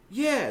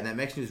 And that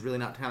Mexican who's really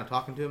not kind of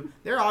talking to him.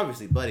 They're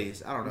obviously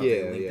buddies. I don't know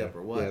if they linked up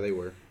or what. Yeah, they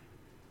were.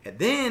 And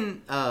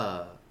then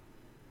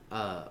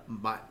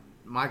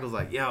Michael's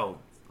like, "Yo,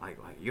 like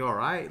you all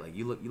right? Like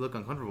you look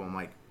uncomfortable." I'm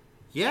like,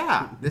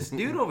 "Yeah, this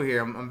dude over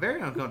here, I'm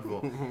very uncomfortable."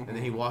 And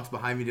then he walks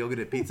behind me to go get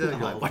a pizza. And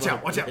you're like, "Watch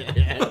out, watch out!"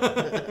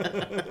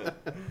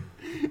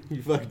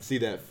 You fucking see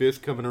that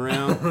fist coming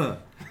around?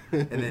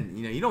 And then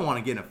you don't want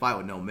to get in a fight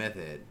with no meth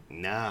head.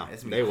 Nah,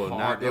 That's they will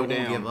not They go won't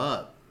down. give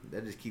up.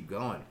 They'll just keep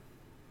going.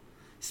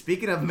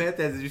 Speaking of meth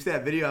heads, did you see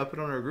that video I put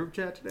on our group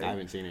chat today? I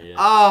haven't seen it yet.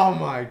 Oh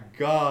my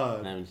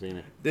god. I haven't seen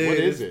it. Dude, What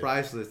is it's it?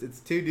 priceless. It's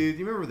two dudes.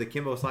 You remember the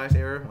Kimbo Slice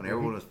era when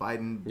everyone was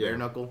fighting bare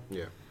knuckle?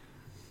 Yeah.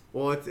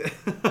 Well,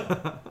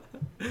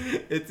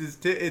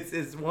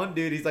 it's one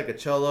dude. He's like a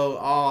cholo,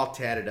 all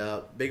tatted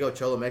up, big old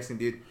cholo Mexican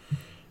dude,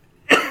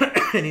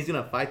 and he's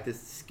gonna fight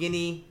this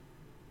skinny,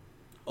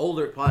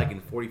 older, probably like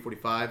in 40,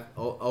 45,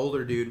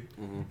 older dude,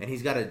 and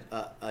he's got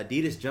a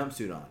Adidas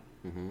jumpsuit on,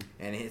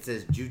 and it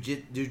says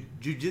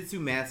Jiu-Jitsu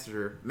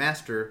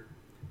master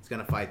is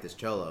gonna fight this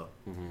cholo,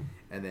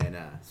 and then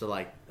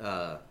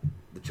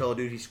the cholo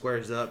dude, he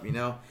squares up, and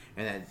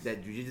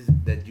that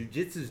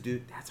jiu-jitsu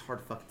dude, that's hard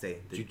to fucking say.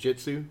 The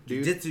Jiu-Jitsu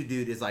dude? jiu-jitsu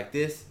dude is like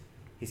this.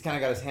 He's kind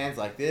of got his hands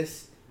like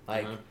this.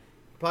 Like,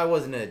 probably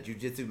wasn't a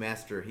jiu-jitsu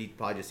master. He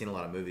probably just seen a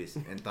lot of movies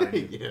and thought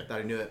he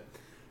knew it.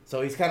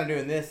 So he's kind of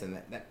doing this, and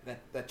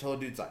that cholo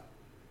dude's like,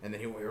 and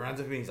then he runs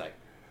up and he's like,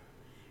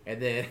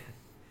 and then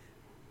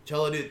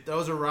cholo dude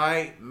throws a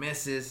right,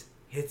 misses,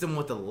 hits him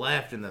with the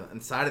left in the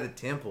inside of the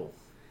temple,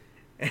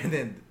 and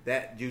then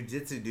that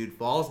jiu-jitsu dude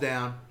falls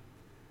down,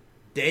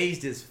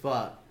 dazed as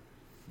fuck,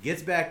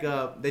 gets back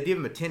up. They give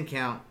him a 10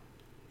 count.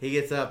 He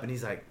gets up and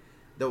he's like,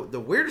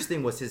 the weirdest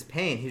thing was his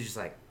pain. He was just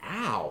like,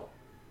 ow.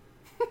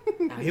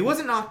 He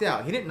wasn't knocked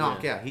out. He didn't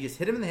knock out. He just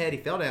hit him in the head. He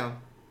fell down.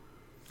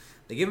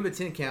 They give him a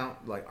 10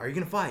 count. Like, are you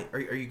going to fight? Are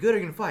you good? Are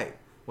you going to fight?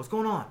 What's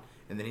going on?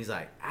 And then he's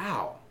like,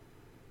 ow.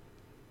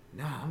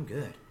 No, I'm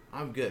good.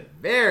 I'm good.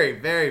 Very,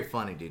 very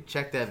funny, dude.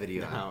 Check that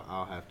video out.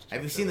 I'll have to check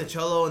Have you that seen the out.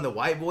 cholo and the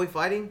white boy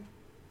fighting?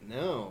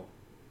 No.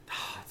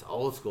 It's an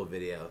old school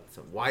video. It's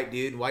a white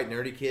dude, white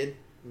nerdy kid.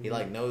 He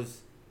like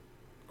knows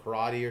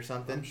karate or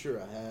something. I'm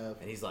sure I have.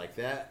 And he's like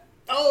that.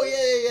 Oh,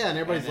 yeah. And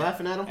everybody's And then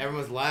laughing at him?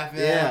 Everyone's laughing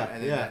Yeah, at him.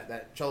 And then yeah.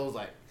 that cholo's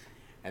like,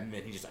 and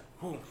then he just like,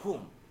 boom,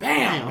 boom,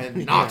 bam,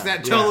 and knocks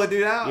that Yeah. cholo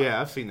dude out.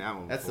 Yeah, I've seen that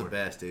one That's before. the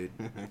best, dude.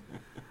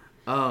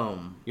 You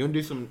want to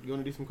do some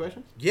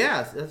questions?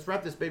 Yeah, let's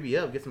wrap this baby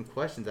up. Get some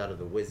questions out of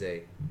the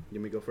Wizzy.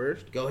 Let me go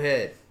first. Go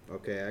ahead.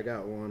 Okay, I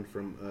got one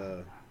from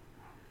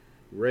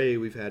Ray.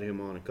 We've had him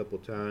on a couple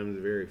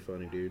times. Very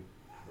funny dude.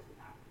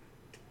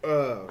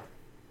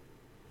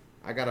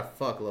 I got a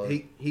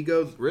fuckload. He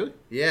goes, really?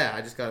 Yeah, I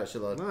just got a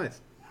shitload.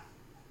 Nice.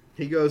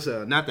 He goes,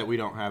 not that we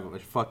don't have a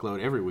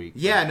fuckload every week.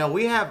 Yeah, no,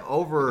 we have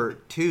over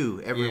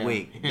 2 every Yeah,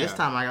 week. yeah. This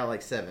time I got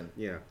like 7.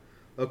 Yeah.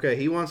 Okay,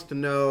 he wants to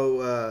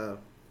know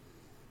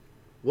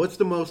what's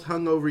the most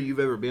hungover you've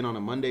ever been on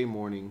a Monday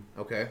morning,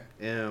 Okay.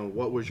 and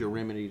what was your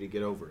remedy to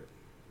get over it?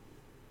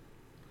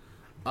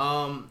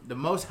 The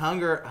most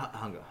hungover.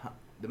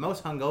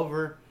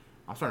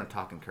 I'm starting to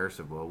talk in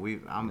cursive, boy.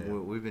 We've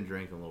been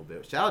drinking a little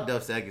bit. Shout out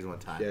Dos Equis one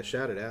time. Yeah,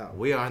 shout it out.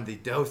 We are on the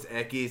Dos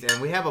Equis,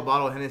 and we have a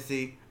bottle of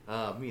Hennessy.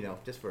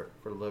 Just for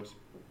the looks.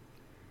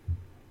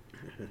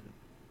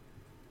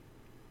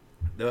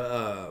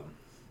 The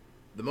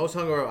most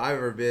hungover I've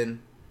ever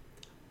been.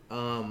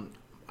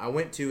 I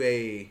went to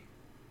a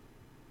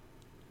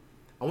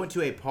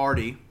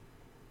party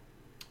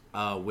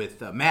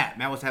with Matt.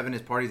 Matt was having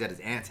his parties at his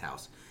aunt's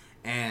house,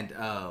 and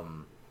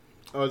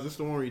Oh, is this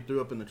the one where you threw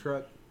up in the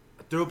truck?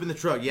 I threw up in the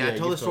truck. Yeah, Yeah, I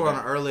told you the story told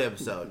on an early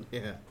episode.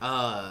 Yeah.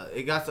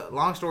 It got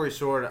long story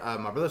short. My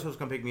brother was supposed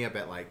to come pick me up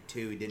at like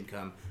 2. He didn't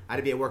come. I had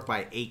to be at work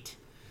by 8.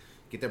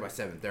 Get there by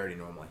 7:30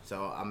 normally.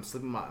 So I'm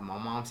sleeping at my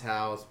mom's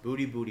house.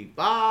 Booty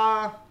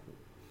ba.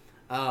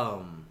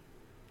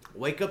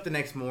 Wake up the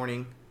next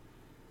morning.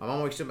 My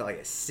mom wakes up at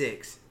like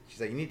 6.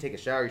 She's like, "You need to take a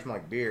shower. You smell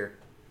like beer."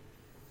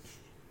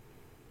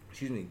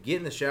 Excuse me. Get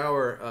in the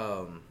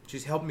shower.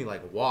 She's helping me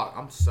like walk.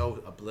 I'm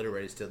so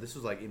obliterated still. This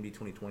was like MD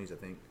 2020s, I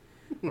think.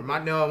 It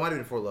might have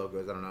been 4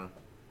 Logos. I don't know.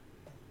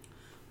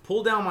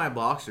 Pull down my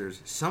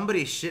boxers.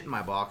 Somebody shit in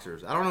my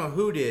boxers. I don't know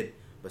who did,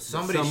 but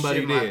somebody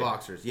shit in my did.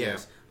 boxers.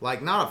 Yes. Yeah.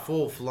 Like, not a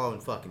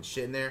full-flown fucking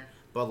shit in there,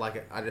 but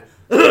like, I just,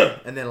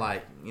 and then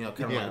like, you know,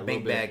 kind of Yeah, like a a big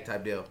little bag bit.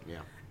 type deal. Yeah.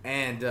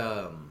 And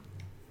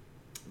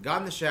got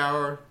in the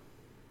shower,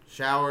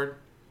 showered.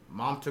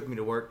 Mom took me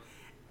to work,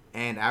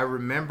 and I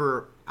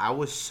remember I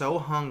was so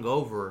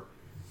hungover,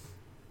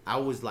 I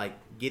was like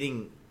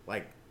getting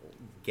like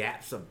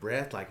gaps of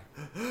breath, like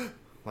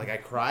like I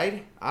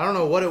cried. I don't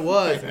know what it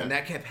was, and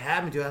that kept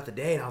happening throughout the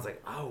day. And I was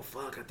like, "Oh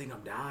fuck, I think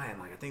I'm dying.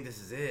 Like I think this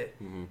is it."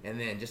 And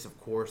then just of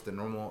course the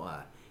normal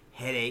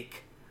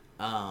headache.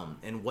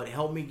 And what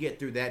helped me get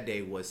through that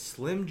day was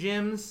Slim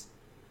Jims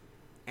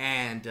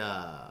and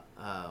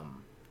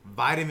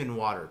vitamin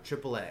water,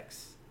 Triple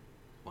X.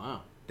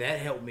 Wow. That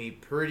helped me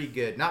pretty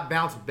good. Not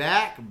bounce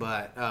back,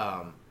 but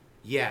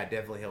yeah, it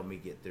definitely helped me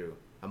get through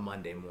a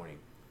Monday morning.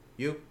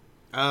 You?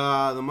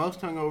 The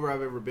most hungover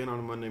I've ever been on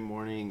a Monday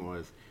morning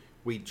was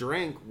we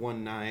drank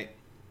one night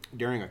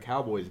during a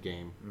Cowboys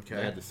game. Okay.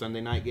 They had the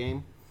Sunday night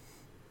game.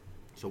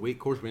 So we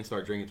didn't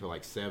start drinking until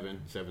like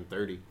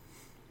 7:30.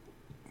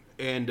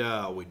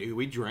 And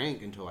we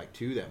drank until like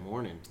 2 that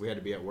morning. We had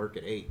to be at work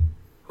at 8.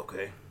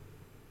 Okay.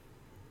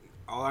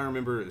 All I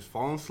remember is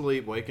falling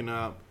asleep, waking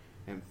up,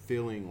 and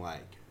feeling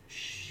like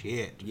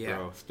shit, Yeah.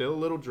 bro. Still a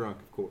little drunk,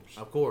 of course.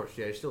 Of course,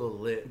 yeah, you're still a little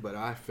lit. But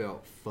I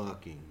felt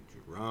fucking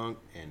drunk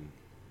and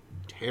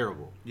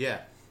terrible.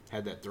 Yeah,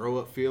 Had that throw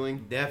up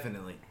feeling.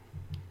 definitely.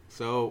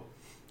 So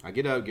I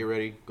get up, get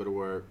ready, go to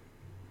work.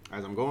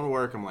 As I'm going to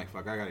work, I'm like,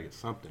 fuck, I gotta get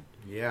something.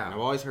 And I've Yeah.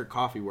 always heard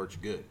coffee works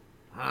good.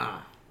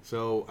 Ah,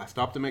 So I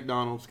stopped at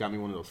McDonald's, got me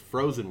one of those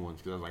frozen ones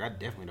because I was like, I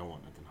definitely don't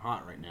want nothing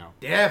hot right now.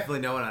 definitely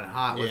knowing on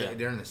hot. Was Yeah. it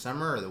during the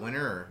summer or the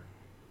winter or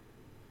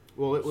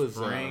Well, it was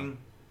spring?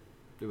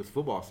 it was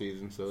football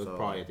season, so it was So-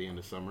 probably at the end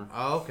of summer.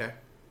 Oh, okay.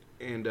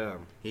 And Yeah,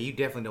 you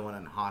definitely don't want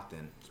nothing hot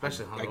then,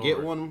 especially I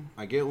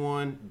hungover. get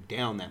one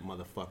down that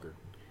motherfucker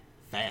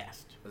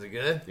fast. Was it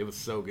good? It was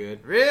so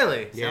good.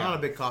 Really? See, Yeah. I'm not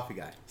a big coffee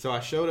guy. So I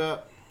showed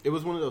up. It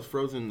was one of those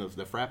frozen, the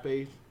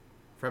frappes.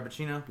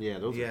 Frappuccino? Yeah,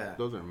 those Yeah.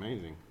 are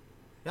amazing.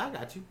 Yeah, I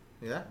got you.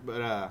 Yeah.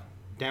 But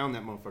down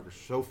that motherfucker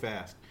so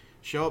fast.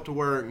 Show up to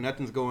work,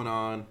 nothing's going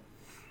on.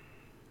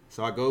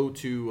 So I go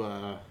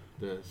to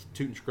the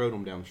Toot and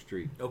Scrotum down the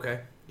street.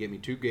 Okay. Get me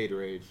 2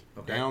 Gatorades.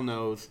 Okay. Down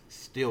those,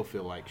 still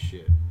feel like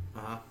shit.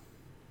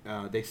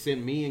 Uh-huh. They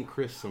send me and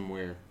Chris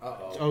somewhere.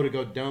 Uh-oh. Oh, to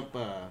go dump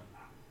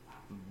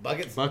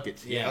Buckets?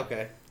 buckets. Yeah,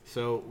 okay.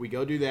 So we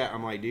go do that.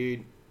 I'm like, dude,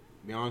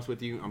 to be honest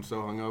with you, I'm so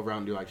hungover. I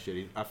don't do like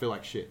shit. I feel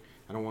like shit.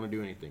 I don't want to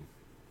do anything.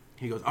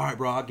 He goes, all right,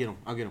 bro, I'll get him.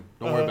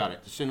 Don't worry about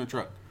it. Just sit in the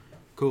truck.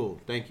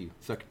 Cool. Thank you.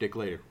 Suck your dick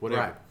later.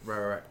 Whatever.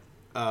 Right.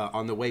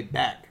 On the way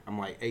back, I'm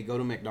like, hey, go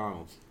to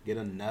McDonald's. Get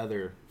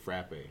another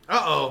frappe.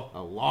 Uh-oh.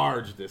 A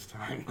large this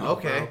time.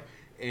 Okay. Bro.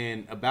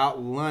 And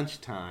about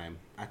lunchtime,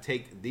 I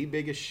take the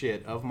biggest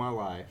shit of my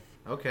life.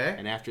 Okay.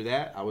 And after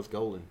that, I was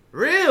golden.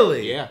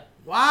 Really? Yeah.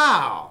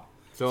 Wow.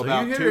 So you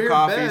about hit 2 your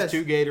coffees, best.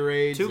 2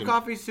 Gatorades. 2 and-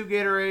 coffees, 2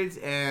 Gatorades,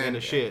 And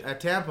a shit. A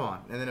tampon,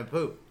 and then a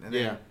poop. And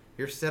then Yeah.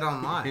 you're set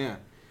on line. Yeah.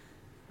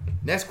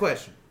 Next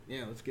question.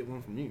 Yeah, let's get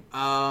one from you.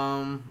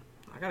 I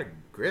got a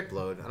grip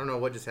load. I don't know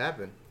what just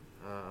happened.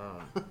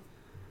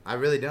 I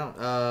really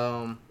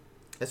don't.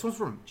 This one's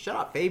from shout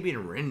out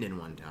Fabian Rendon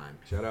one time.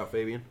 Shout out,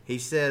 Fabian. He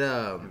said,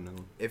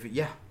 know. if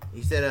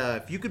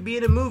you could be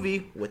in a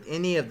movie with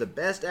any of the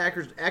best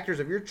actors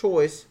of your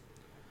choice,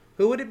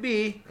 who would it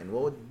be, and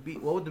what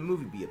would the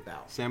movie be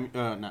about?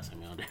 Not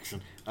Samuel L.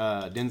 Jackson.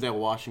 Denzel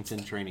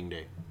Washington, Training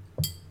Day.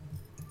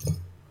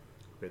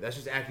 Okay, that's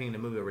just acting in a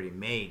movie already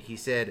made. He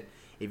said,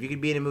 if you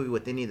could be in a movie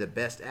with any of the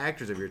best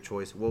actors of your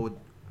choice,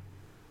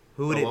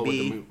 who would it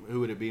be? Who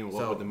would it be, and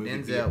what would the movie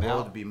Denzel, be about? what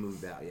would it be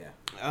moved about?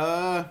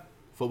 Yeah.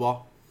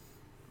 Football.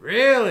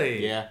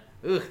 Really? Yeah.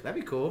 Ugh, that'd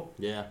be cool.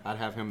 Yeah, I'd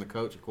have him the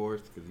coach, of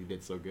course, because he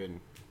did so good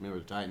in Remember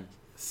the Titans.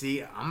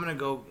 See, I'm gonna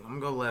go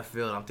left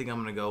field. I think I'm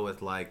gonna go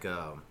with like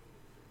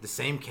the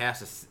same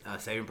cast as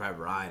Saving Private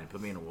Ryan and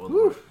put me in a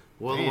World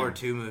War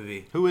II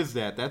movie. Who is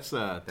that? That's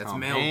Tom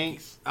Mel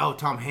Hanks. Oh,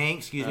 Tom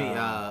Hanks. Excuse me.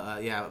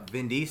 Yeah,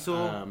 Vin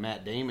Diesel,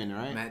 Matt Damon,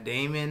 right? Matt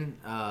Damon.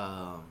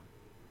 Man,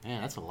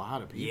 that's a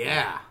lot of people.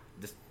 Yeah,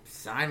 just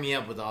sign me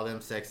up with all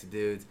them sexy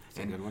dudes.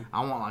 a good one. I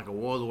want like a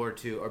World War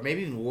II or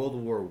maybe even World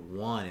War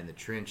I in the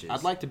trenches.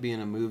 I'd like to be in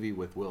a movie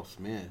with Will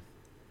Smith.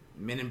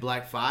 Men in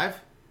Black 5.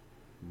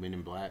 Men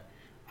in Black.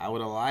 I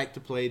would have liked to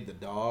play the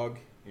dog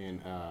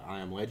in I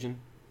Am Legend.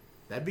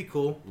 That'd be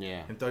cool.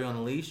 Yeah. Him throw you on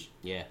a leash.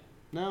 Yeah.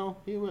 No,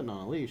 he wasn't on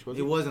a leash, was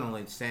he? It wasn't a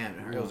leash. Sam.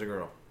 It was a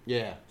girl.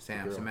 Yeah.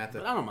 Sam, a girl. Samantha.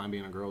 But I don't mind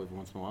being a girl every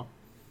once in a while.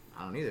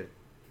 I don't either.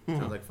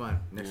 Sounds like fun.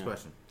 Next Yeah.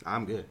 question.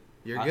 I'm good.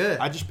 You're good.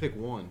 I just pick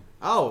one.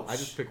 Oh, I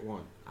just pick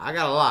one. I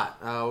got a lot.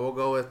 We'll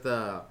go with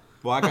Well,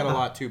 I got a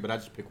lot too, but I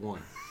just pick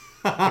one.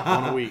 Pick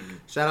one a week.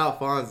 shout out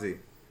Fonzie.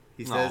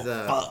 He says,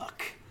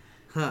 fuck.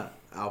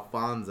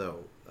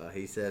 Alfonso.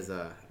 He says,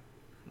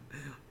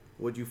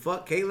 would you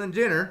fuck Caitlyn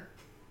Jenner?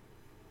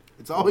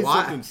 It's always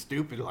Why? something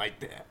stupid like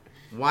that.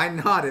 Why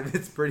not if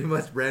it's pretty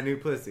much brand new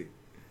pussy?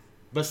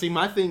 But see,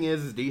 my thing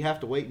is do you have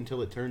to wait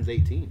until it turns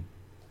 18?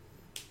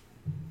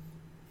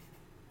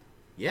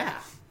 Yeah.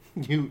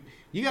 You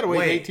gotta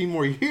wait 18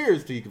 more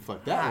years till you can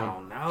fuck that I one.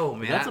 don't know,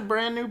 man. That's a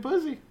brand new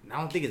pussy. I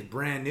don't think it's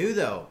brand new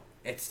though.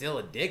 It's still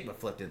a dick, but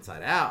flipped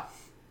inside out.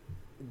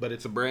 But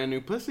it's a brand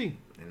new pussy.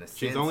 In a She's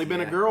sense, only been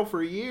a yeah. girl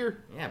for a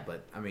year. Yeah,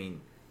 but I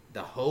mean,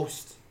 the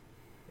host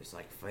is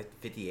like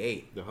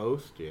 58, The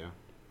host, yeah.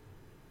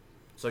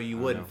 so you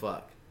I wouldn't know.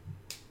 fuck.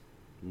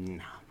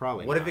 Nah,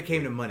 probably What not. if it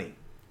came to money?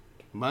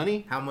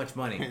 money? How much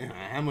money?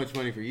 How much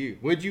money for you?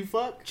 Would you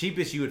fuck?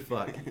 Cheapest you would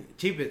fuck.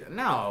 Cheapest,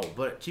 no,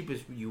 but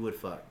cheapest you would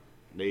fuck.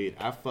 Dude,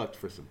 I fucked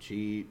for some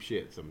cheap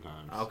shit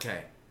sometimes.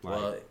 Okay, Like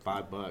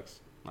well, $5.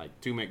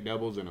 Like 2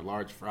 McDoubles and a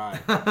large fry.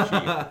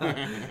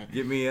 Cheap.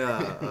 give me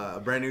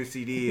a brand new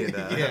CD and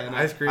and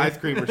ice cream. Ice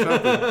cream or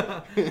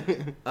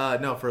something.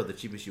 No, for the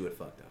cheapest you would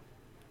fuck though,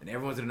 and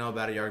everyone's gonna know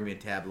about it. You're gonna be in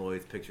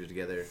tabloids, pictures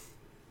together.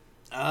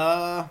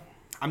 I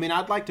mean,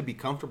 I'd like to be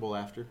comfortable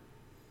after.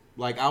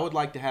 Like, I would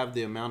like to have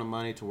the amount of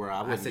money to where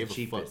I wouldn't said give a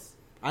cheapest. fuck.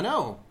 I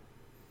know.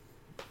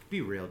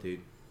 Be real,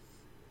 dude.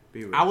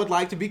 Be real. I would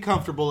like to be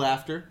comfortable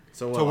after.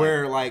 So to what,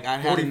 where, like, I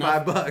had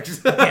enough.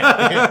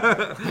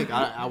 $45. Like,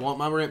 I want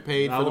my rent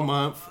paid for the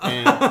month.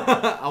 And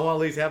I want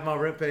at least have my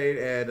rent paid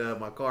and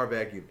my car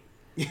vacuumed.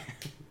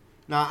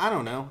 nah, I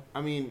don't know.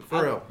 I mean,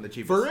 For real, the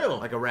cheapest. For real.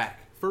 like a rack.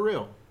 For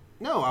real.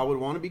 No, I would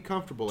want to be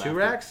comfortable. 2 after.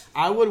 racks?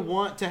 I would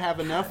want to have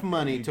enough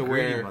money You to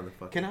greedy where.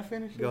 motherfucker. Can I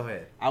finish? Go this?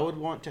 ahead. I would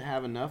want to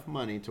have enough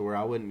money to where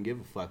I wouldn't give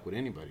a fuck what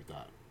anybody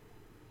thought.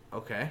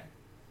 Okay.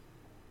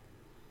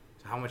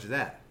 So how much is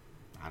that?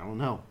 I don't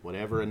know.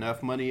 Whatever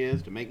enough money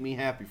is to make me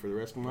happy for the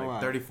rest of my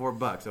Like life.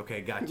 $34.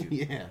 Okay, got you.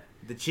 Yeah.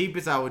 The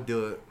cheapest I would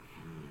do it.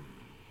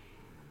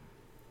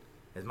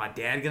 Is my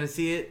dad gonna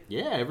see it?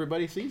 Yeah,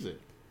 everybody sees it.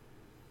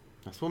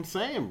 That's what I'm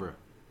saying, bro.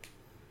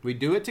 We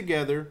do it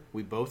together.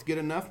 We both get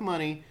enough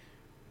money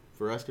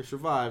for us to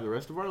survive the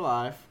rest of our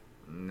life.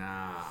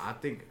 Nah, I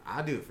think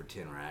I'll do it for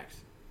 10 racks.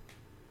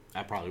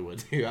 I probably would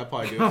too. I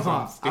probably do it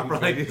I'll something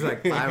probably stupid. do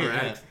like 5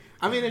 racks.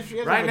 I mean, if she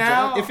has Right a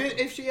now- vagina,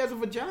 if she has a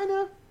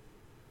vagina,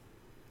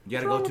 You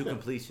gotta wrong go with to that?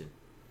 completion.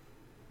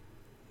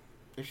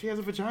 if she has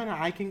a vagina,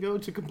 I can go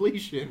to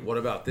completion. What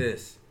about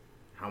this?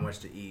 How much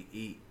to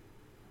eat?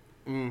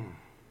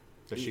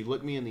 Does she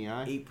look me in the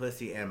eye? Eat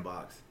pussy and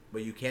box.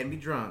 But you can be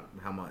drunk.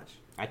 How much?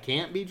 I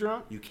can't be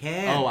drunk. You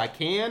can. Oh, I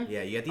can.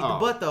 Yeah, you have to eat Oh. the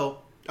butt though,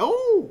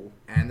 Oh.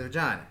 and the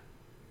vagina.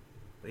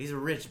 But he's a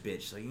rich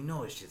bitch, so you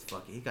know his shit's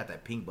fucking. He got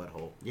that pink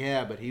butthole.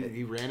 Yeah, but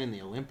he ran in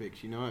the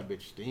Olympics. You know that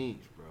bitch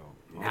stinks,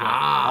 bro.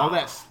 Nah. All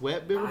that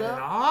sweat built Not up.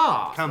 at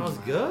all. Come Smells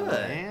on, good.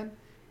 man.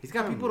 He's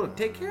got Come people to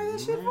take care of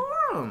that shit on,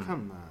 for him.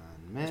 Come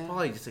on, man. It's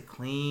probably just a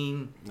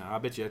clean, No, I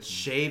bet you that's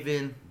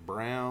shaven.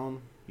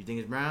 brown. You think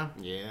it's brown?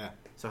 Yeah.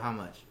 So how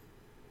much?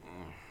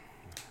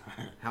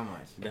 How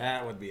much?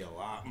 That would be a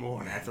lot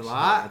more. That's a actually.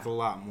 lot? That's a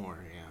lot more,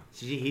 yeah.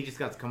 He just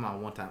got to come out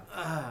one time.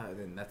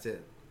 Then that's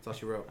it. That's all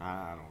she wrote.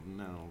 I don't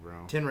know,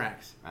 bro. 10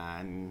 racks.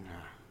 10.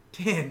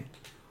 10.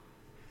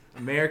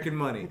 American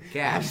money.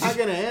 Cash. I'm not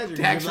gonna answer.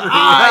 Tax you free.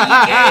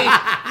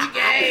 You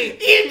gay.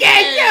 You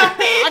gay,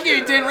 bitch. I'll give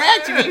you 10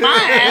 racks if you eat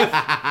my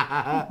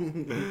ass.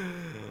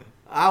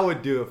 I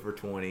would do it for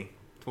 20.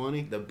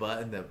 20. The butt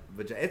and the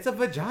vagina. It's a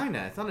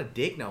vagina. It's not a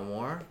dick no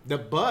more. The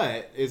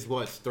butt is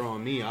what's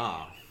throwing me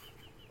off.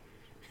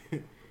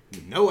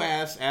 No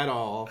ass at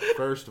all,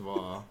 first of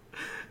all.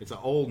 It's an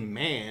old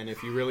man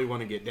if you really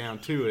want to get down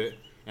to it.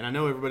 And I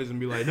know everybody's going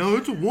to be like, no,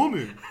 it's a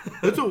woman.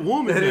 It's a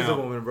woman That now. is a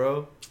woman,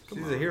 bro.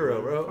 She's a hero,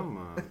 bro. Come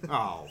on.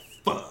 Oh,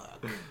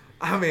 fuck.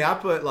 I mean, I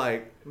put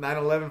like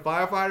 9/11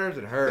 firefighters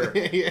and her.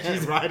 Yeah,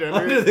 She's right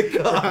under the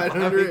cup. Right I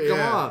mean, under it, come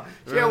yeah. on.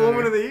 She Right got Woman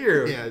under of the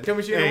Year. Yeah. Tell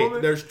me she ain't Hey, a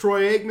woman. there's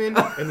Troy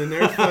Aikman, and then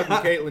there's fucking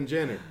Caitlyn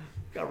Jenner.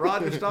 Got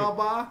Roger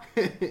Staubach.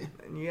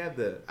 And you had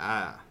the...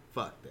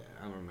 Fuck that.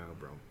 I don't know,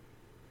 bro.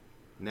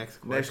 Next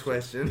question. Next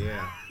question.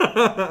 Yeah.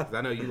 'Cause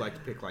I know you like to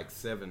pick like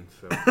 7,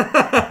 so.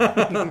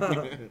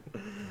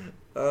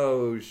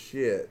 Oh,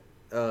 shit.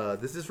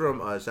 This is from,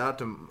 shout out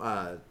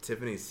to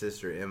Tiffany's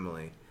sister,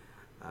 Emily.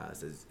 It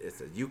says,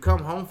 you come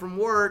home from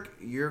work,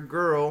 your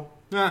girl,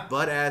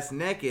 butt-ass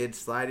naked,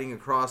 sliding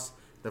across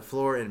the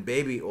floor in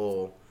baby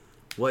oil.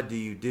 What do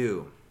you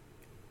do?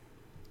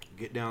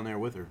 Get down there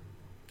with her.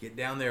 Get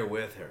down there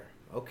with her.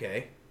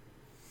 Okay.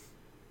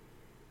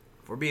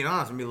 If we're being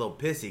honest, I'm gonna be a little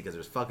pissy because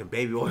there's fucking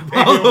baby oil.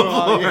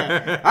 Oh,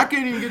 yeah. I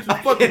can't even get to the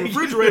fucking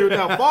refrigerator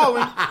without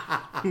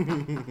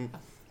falling.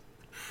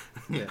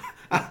 Yeah.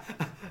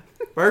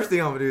 First thing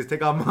I'm gonna do is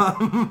take off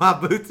my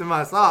boots and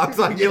my socks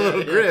so I can get a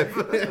little grip.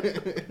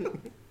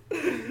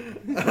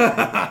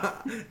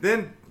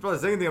 Then, probably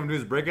the second thing I'm gonna do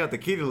is break out the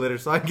kitty litter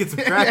so I can get some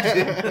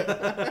traction.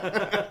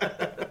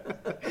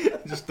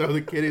 Just throw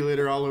the kitty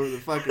litter all over the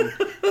fucking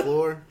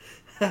floor.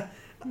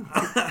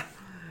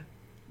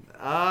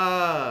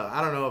 I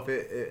don't know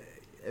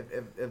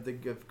if the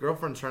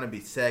girlfriend's trying to be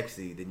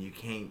sexy, then you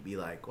can't be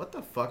like, "What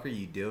the fuck are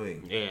you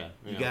doing?" Yeah.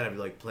 You gotta be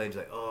like playing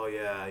like, "Oh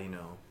yeah, you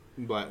know."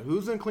 But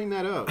who's gonna clean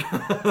that up?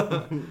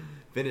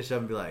 Finish up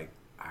and be like,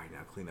 "All right, now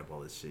clean up all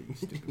this shit, you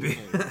stupid." Yeah,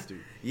 that's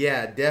stupid.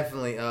 Yeah,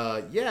 definitely.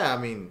 Yeah, I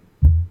mean,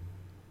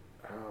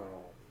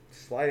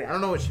 sliding. I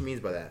don't know what she means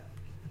by that.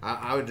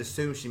 I would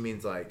assume she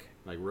means like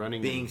like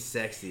running, being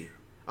sexy.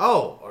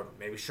 Oh, or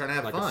maybe she's trying to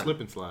have like fun. a slip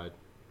and slide.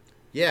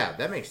 Yeah,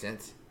 that makes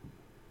sense.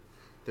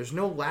 There's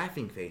no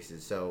laughing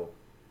faces, so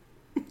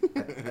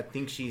I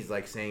think she's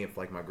like saying if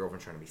like my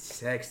girlfriend's trying to be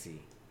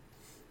sexy.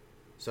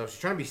 So if she's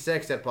trying to be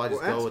sexy, I'd probably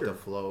just Well, go ask with her. the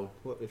flow.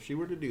 Well, if she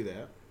were to do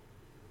that,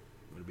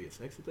 would it be a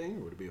sexy thing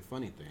or would it be a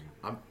funny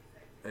thing?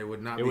 It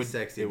would not It be would.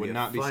 sexy. It It'd would be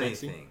not a be funny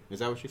sexy. thing. Is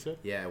that what she said?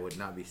 Yeah, it would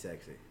not be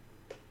sexy.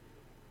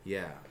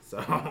 Yeah. So,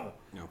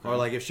 Okay. or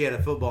like if she had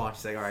a football and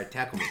she's like, "All right,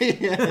 tackle me."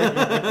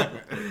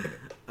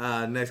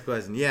 Next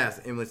question.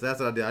 Yes, Emily. So that's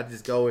what I'll do. I'd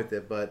just go with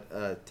it.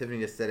 But Tiffany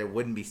just said it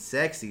wouldn't be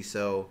sexy,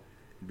 so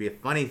it'd be a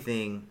funny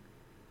thing.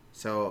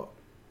 So,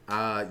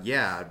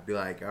 yeah, I'd be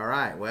like, "All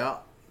right,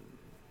 well,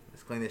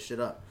 let's clean this shit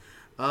up."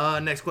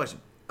 Next question.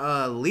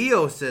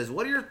 Leo says,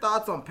 "What are your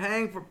thoughts on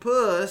paying for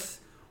puss?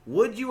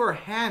 Would you or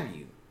have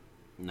you?"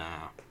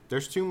 Nah,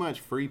 there's too much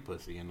free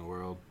pussy in the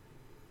world.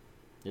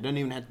 It doesn't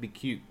even have to be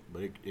cute,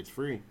 but it's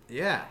free.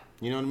 Yeah.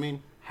 You know what I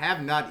mean?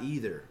 Have not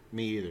either.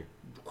 Me either.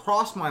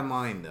 Crossed my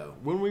mind though.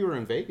 When we were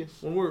in Vegas,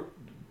 When we're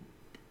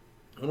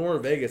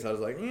in Vegas, I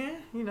was like,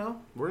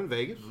 we're in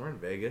Vegas. we're in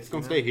Vegas. It's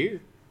gonna stay here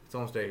It's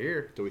gonna stay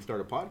here till we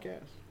start a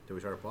podcast. till we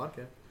start a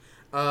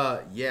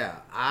podcast. Yeah,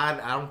 I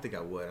don't think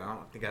I would. I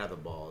don't think I have the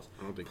balls.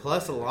 I don't think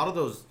Plus, I a would. lot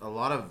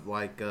of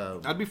like,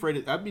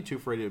 I'd be too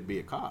afraid to be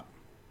a cop.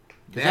 'Cause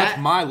That- that's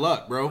my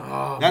luck, bro.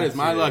 Oh, that me is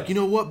my too. luck. You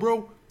know what,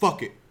 bro?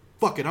 Fuck it.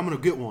 I'm gonna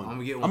get one. I'm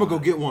gonna get I'm gonna go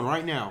one. get one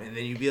right now. and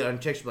then you'd be like, on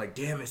text, like,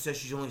 damn, it says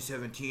she's only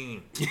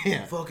 17.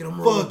 Yeah. Fucking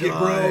I'm Fuck it,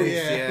 bro.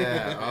 Yeah.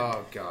 Yeah.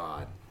 Oh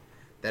god,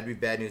 that'd be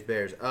bad news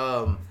bears.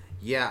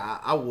 Yeah,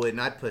 I wouldn't.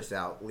 I'd push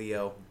out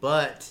Leo,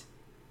 but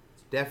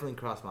it's definitely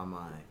crossed my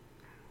mind.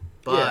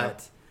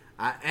 But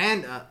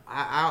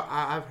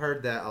I've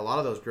heard that a lot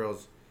of those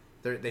girls,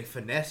 they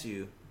finesse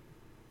you.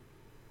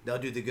 They'll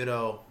do the good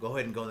old go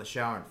ahead and go in the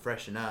shower and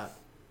freshen up,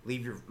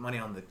 leave your money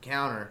on the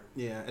counter.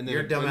 Yeah, and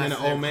Your then, dumb and then ass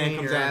an old is there man cleaning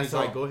comes your out and he's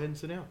asshole. like, "Go ahead and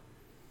sit down."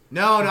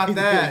 No, not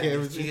that.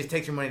 Yeah, She just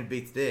takes your money and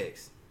beats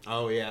dicks.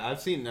 Oh yeah, I've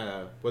seen.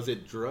 Was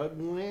it Drug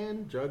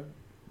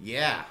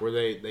Yeah, where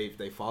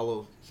they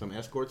follow some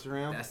escorts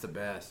around, that's the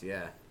best.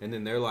 Yeah. and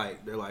then they're like,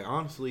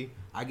 honestly,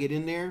 I get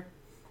in there,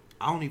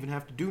 I don't even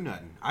have to do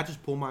nothing. I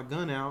just pull my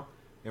gun out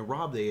and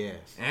rob their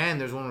ass. And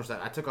there's one where it's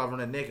like, I took off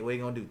running naked. What are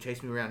you gonna do?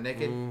 Chase me around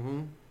naked?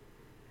 Mm-hmm.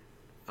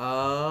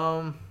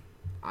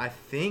 I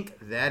think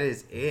that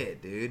is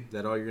it, dude. Is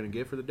that all you're gonna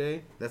get for the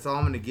day? That's all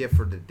I'm gonna get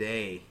for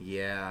today.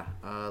 Yeah.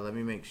 Let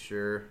me make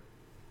sure.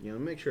 You know,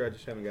 make sure I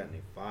just haven't got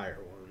any fire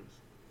ones.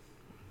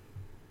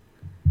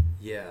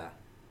 Yeah.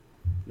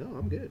 No,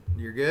 I'm good.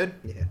 You're good.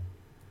 Yeah.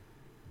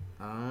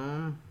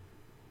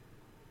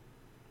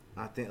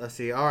 I think. Let's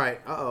see. All right.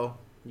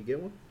 You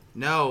get one?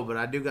 No, but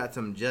I do got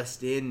some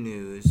just in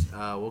news.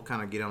 We'll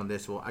kind of get on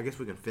this. Well, I guess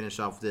we can finish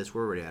off this.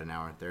 We're already at an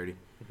hour and 30.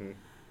 Mhm.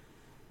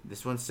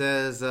 This one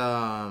says,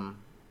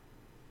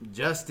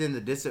 just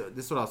in this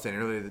is what I was saying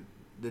earlier.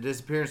 The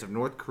disappearance of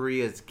North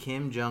Korea's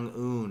Kim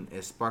Jong-un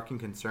is sparking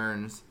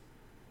concerns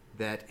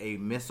that a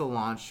missile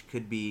launch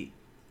could be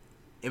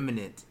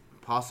imminent,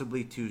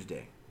 possibly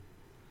Tuesday.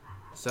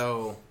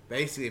 So,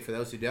 basically, for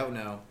those who don't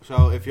know,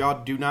 So if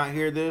y'all do not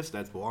hear this,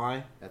 that's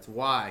why. that's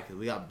why, because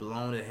we got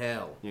blown to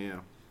hell. Yeah.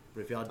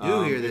 But if y'all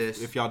do hear if-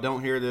 this, if y'all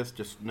don't hear this,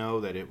 just know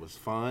that it was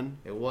fun.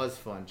 it was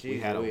fun. Jeez We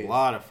had Louise. a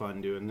lot of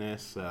fun doing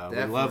this. We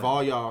Definitely. love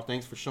all y'all.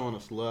 Thanks for showing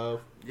us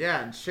love.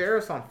 Yeah, and share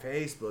us on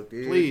Facebook,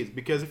 dude. Please,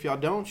 because if y'all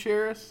don't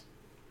share us,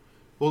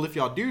 well, if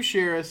y'all do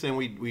share us and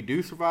we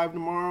do survive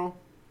tomorrow,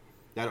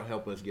 that'll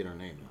help us get our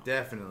name out.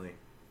 Definitely.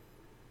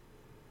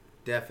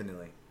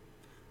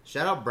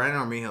 Shout out Brandon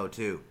Armijo,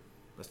 too.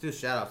 Let's do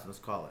shout outs and let's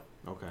call it.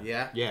 Okay.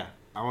 Yeah? Yeah.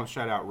 I want to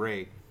shout out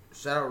Ray.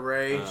 Shout out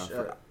Ray.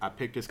 I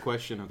picked this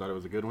question. I thought it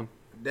was a good one.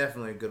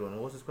 Definitely a good one.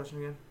 What was this question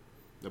again?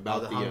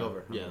 About the the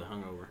hungover. Yeah, the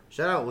hungover.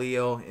 Shout out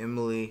Leo,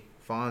 Emily,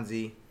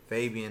 Fonzie,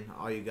 Fabian,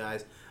 all you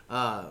guys.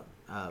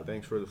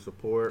 Thanks for the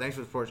support. Thanks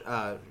for the support.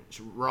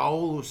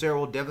 Raul, Lucero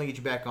will definitely get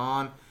you back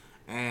on.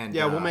 And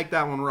Yeah, we'll make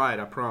that one right.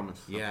 I promise.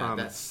 I Yeah,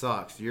 promise. that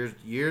sucks.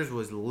 Yours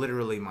was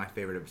literally my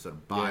favorite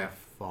episode by Yeah.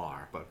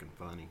 far. fucking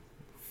funny.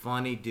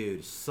 Funny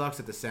dude. Sucks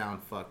that the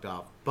sound fucked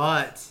off.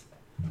 But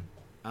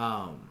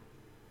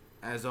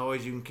as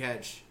always, you can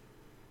catch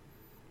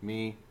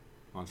Me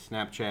on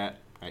Snapchat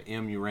at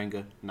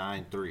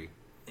murenga93.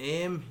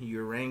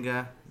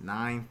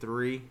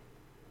 Uranga93.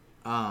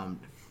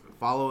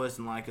 Follow us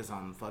and like us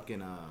on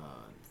fucking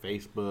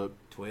Facebook,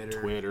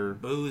 Twitter.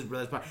 Booze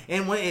Brothers Podcast.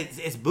 And when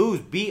it's Booze,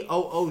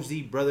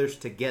 BOOZ Brothers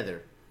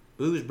Together.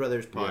 Booze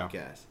Brothers Podcast.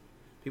 Yeah.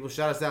 People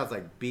shout us out. It's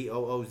like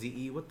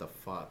BOOZE. What the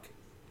fuck?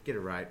 Get it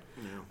right.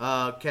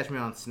 Yeah. Catch me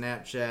on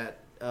Snapchat,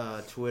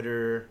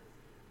 Twitter,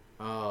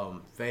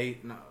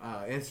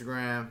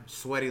 Instagram,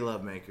 Sweaty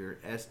Love Maker,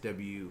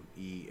 SWEATYLOVE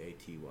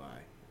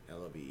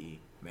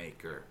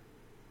Maker.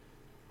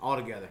 All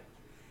together.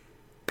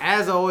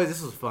 As always,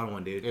 this was a fun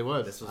one, dude. It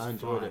was. This was I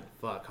enjoyed fun. it.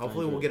 Fuck.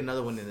 Hopefully, enjoyed we'll get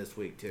another one in this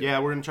week too. Yeah,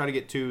 we're going to try to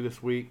get 2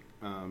 this week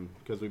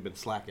because we've been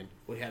slacking.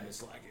 we have been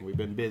slacking. We've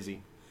been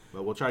busy.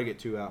 But we'll try to get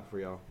 2 out for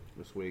y'all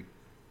this week.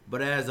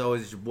 But as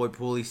always, it's your boy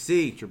Paulie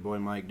C. It's your boy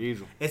Mike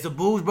Diesel. It's a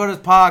Booze Brothers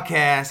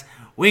podcast.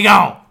 We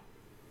gone.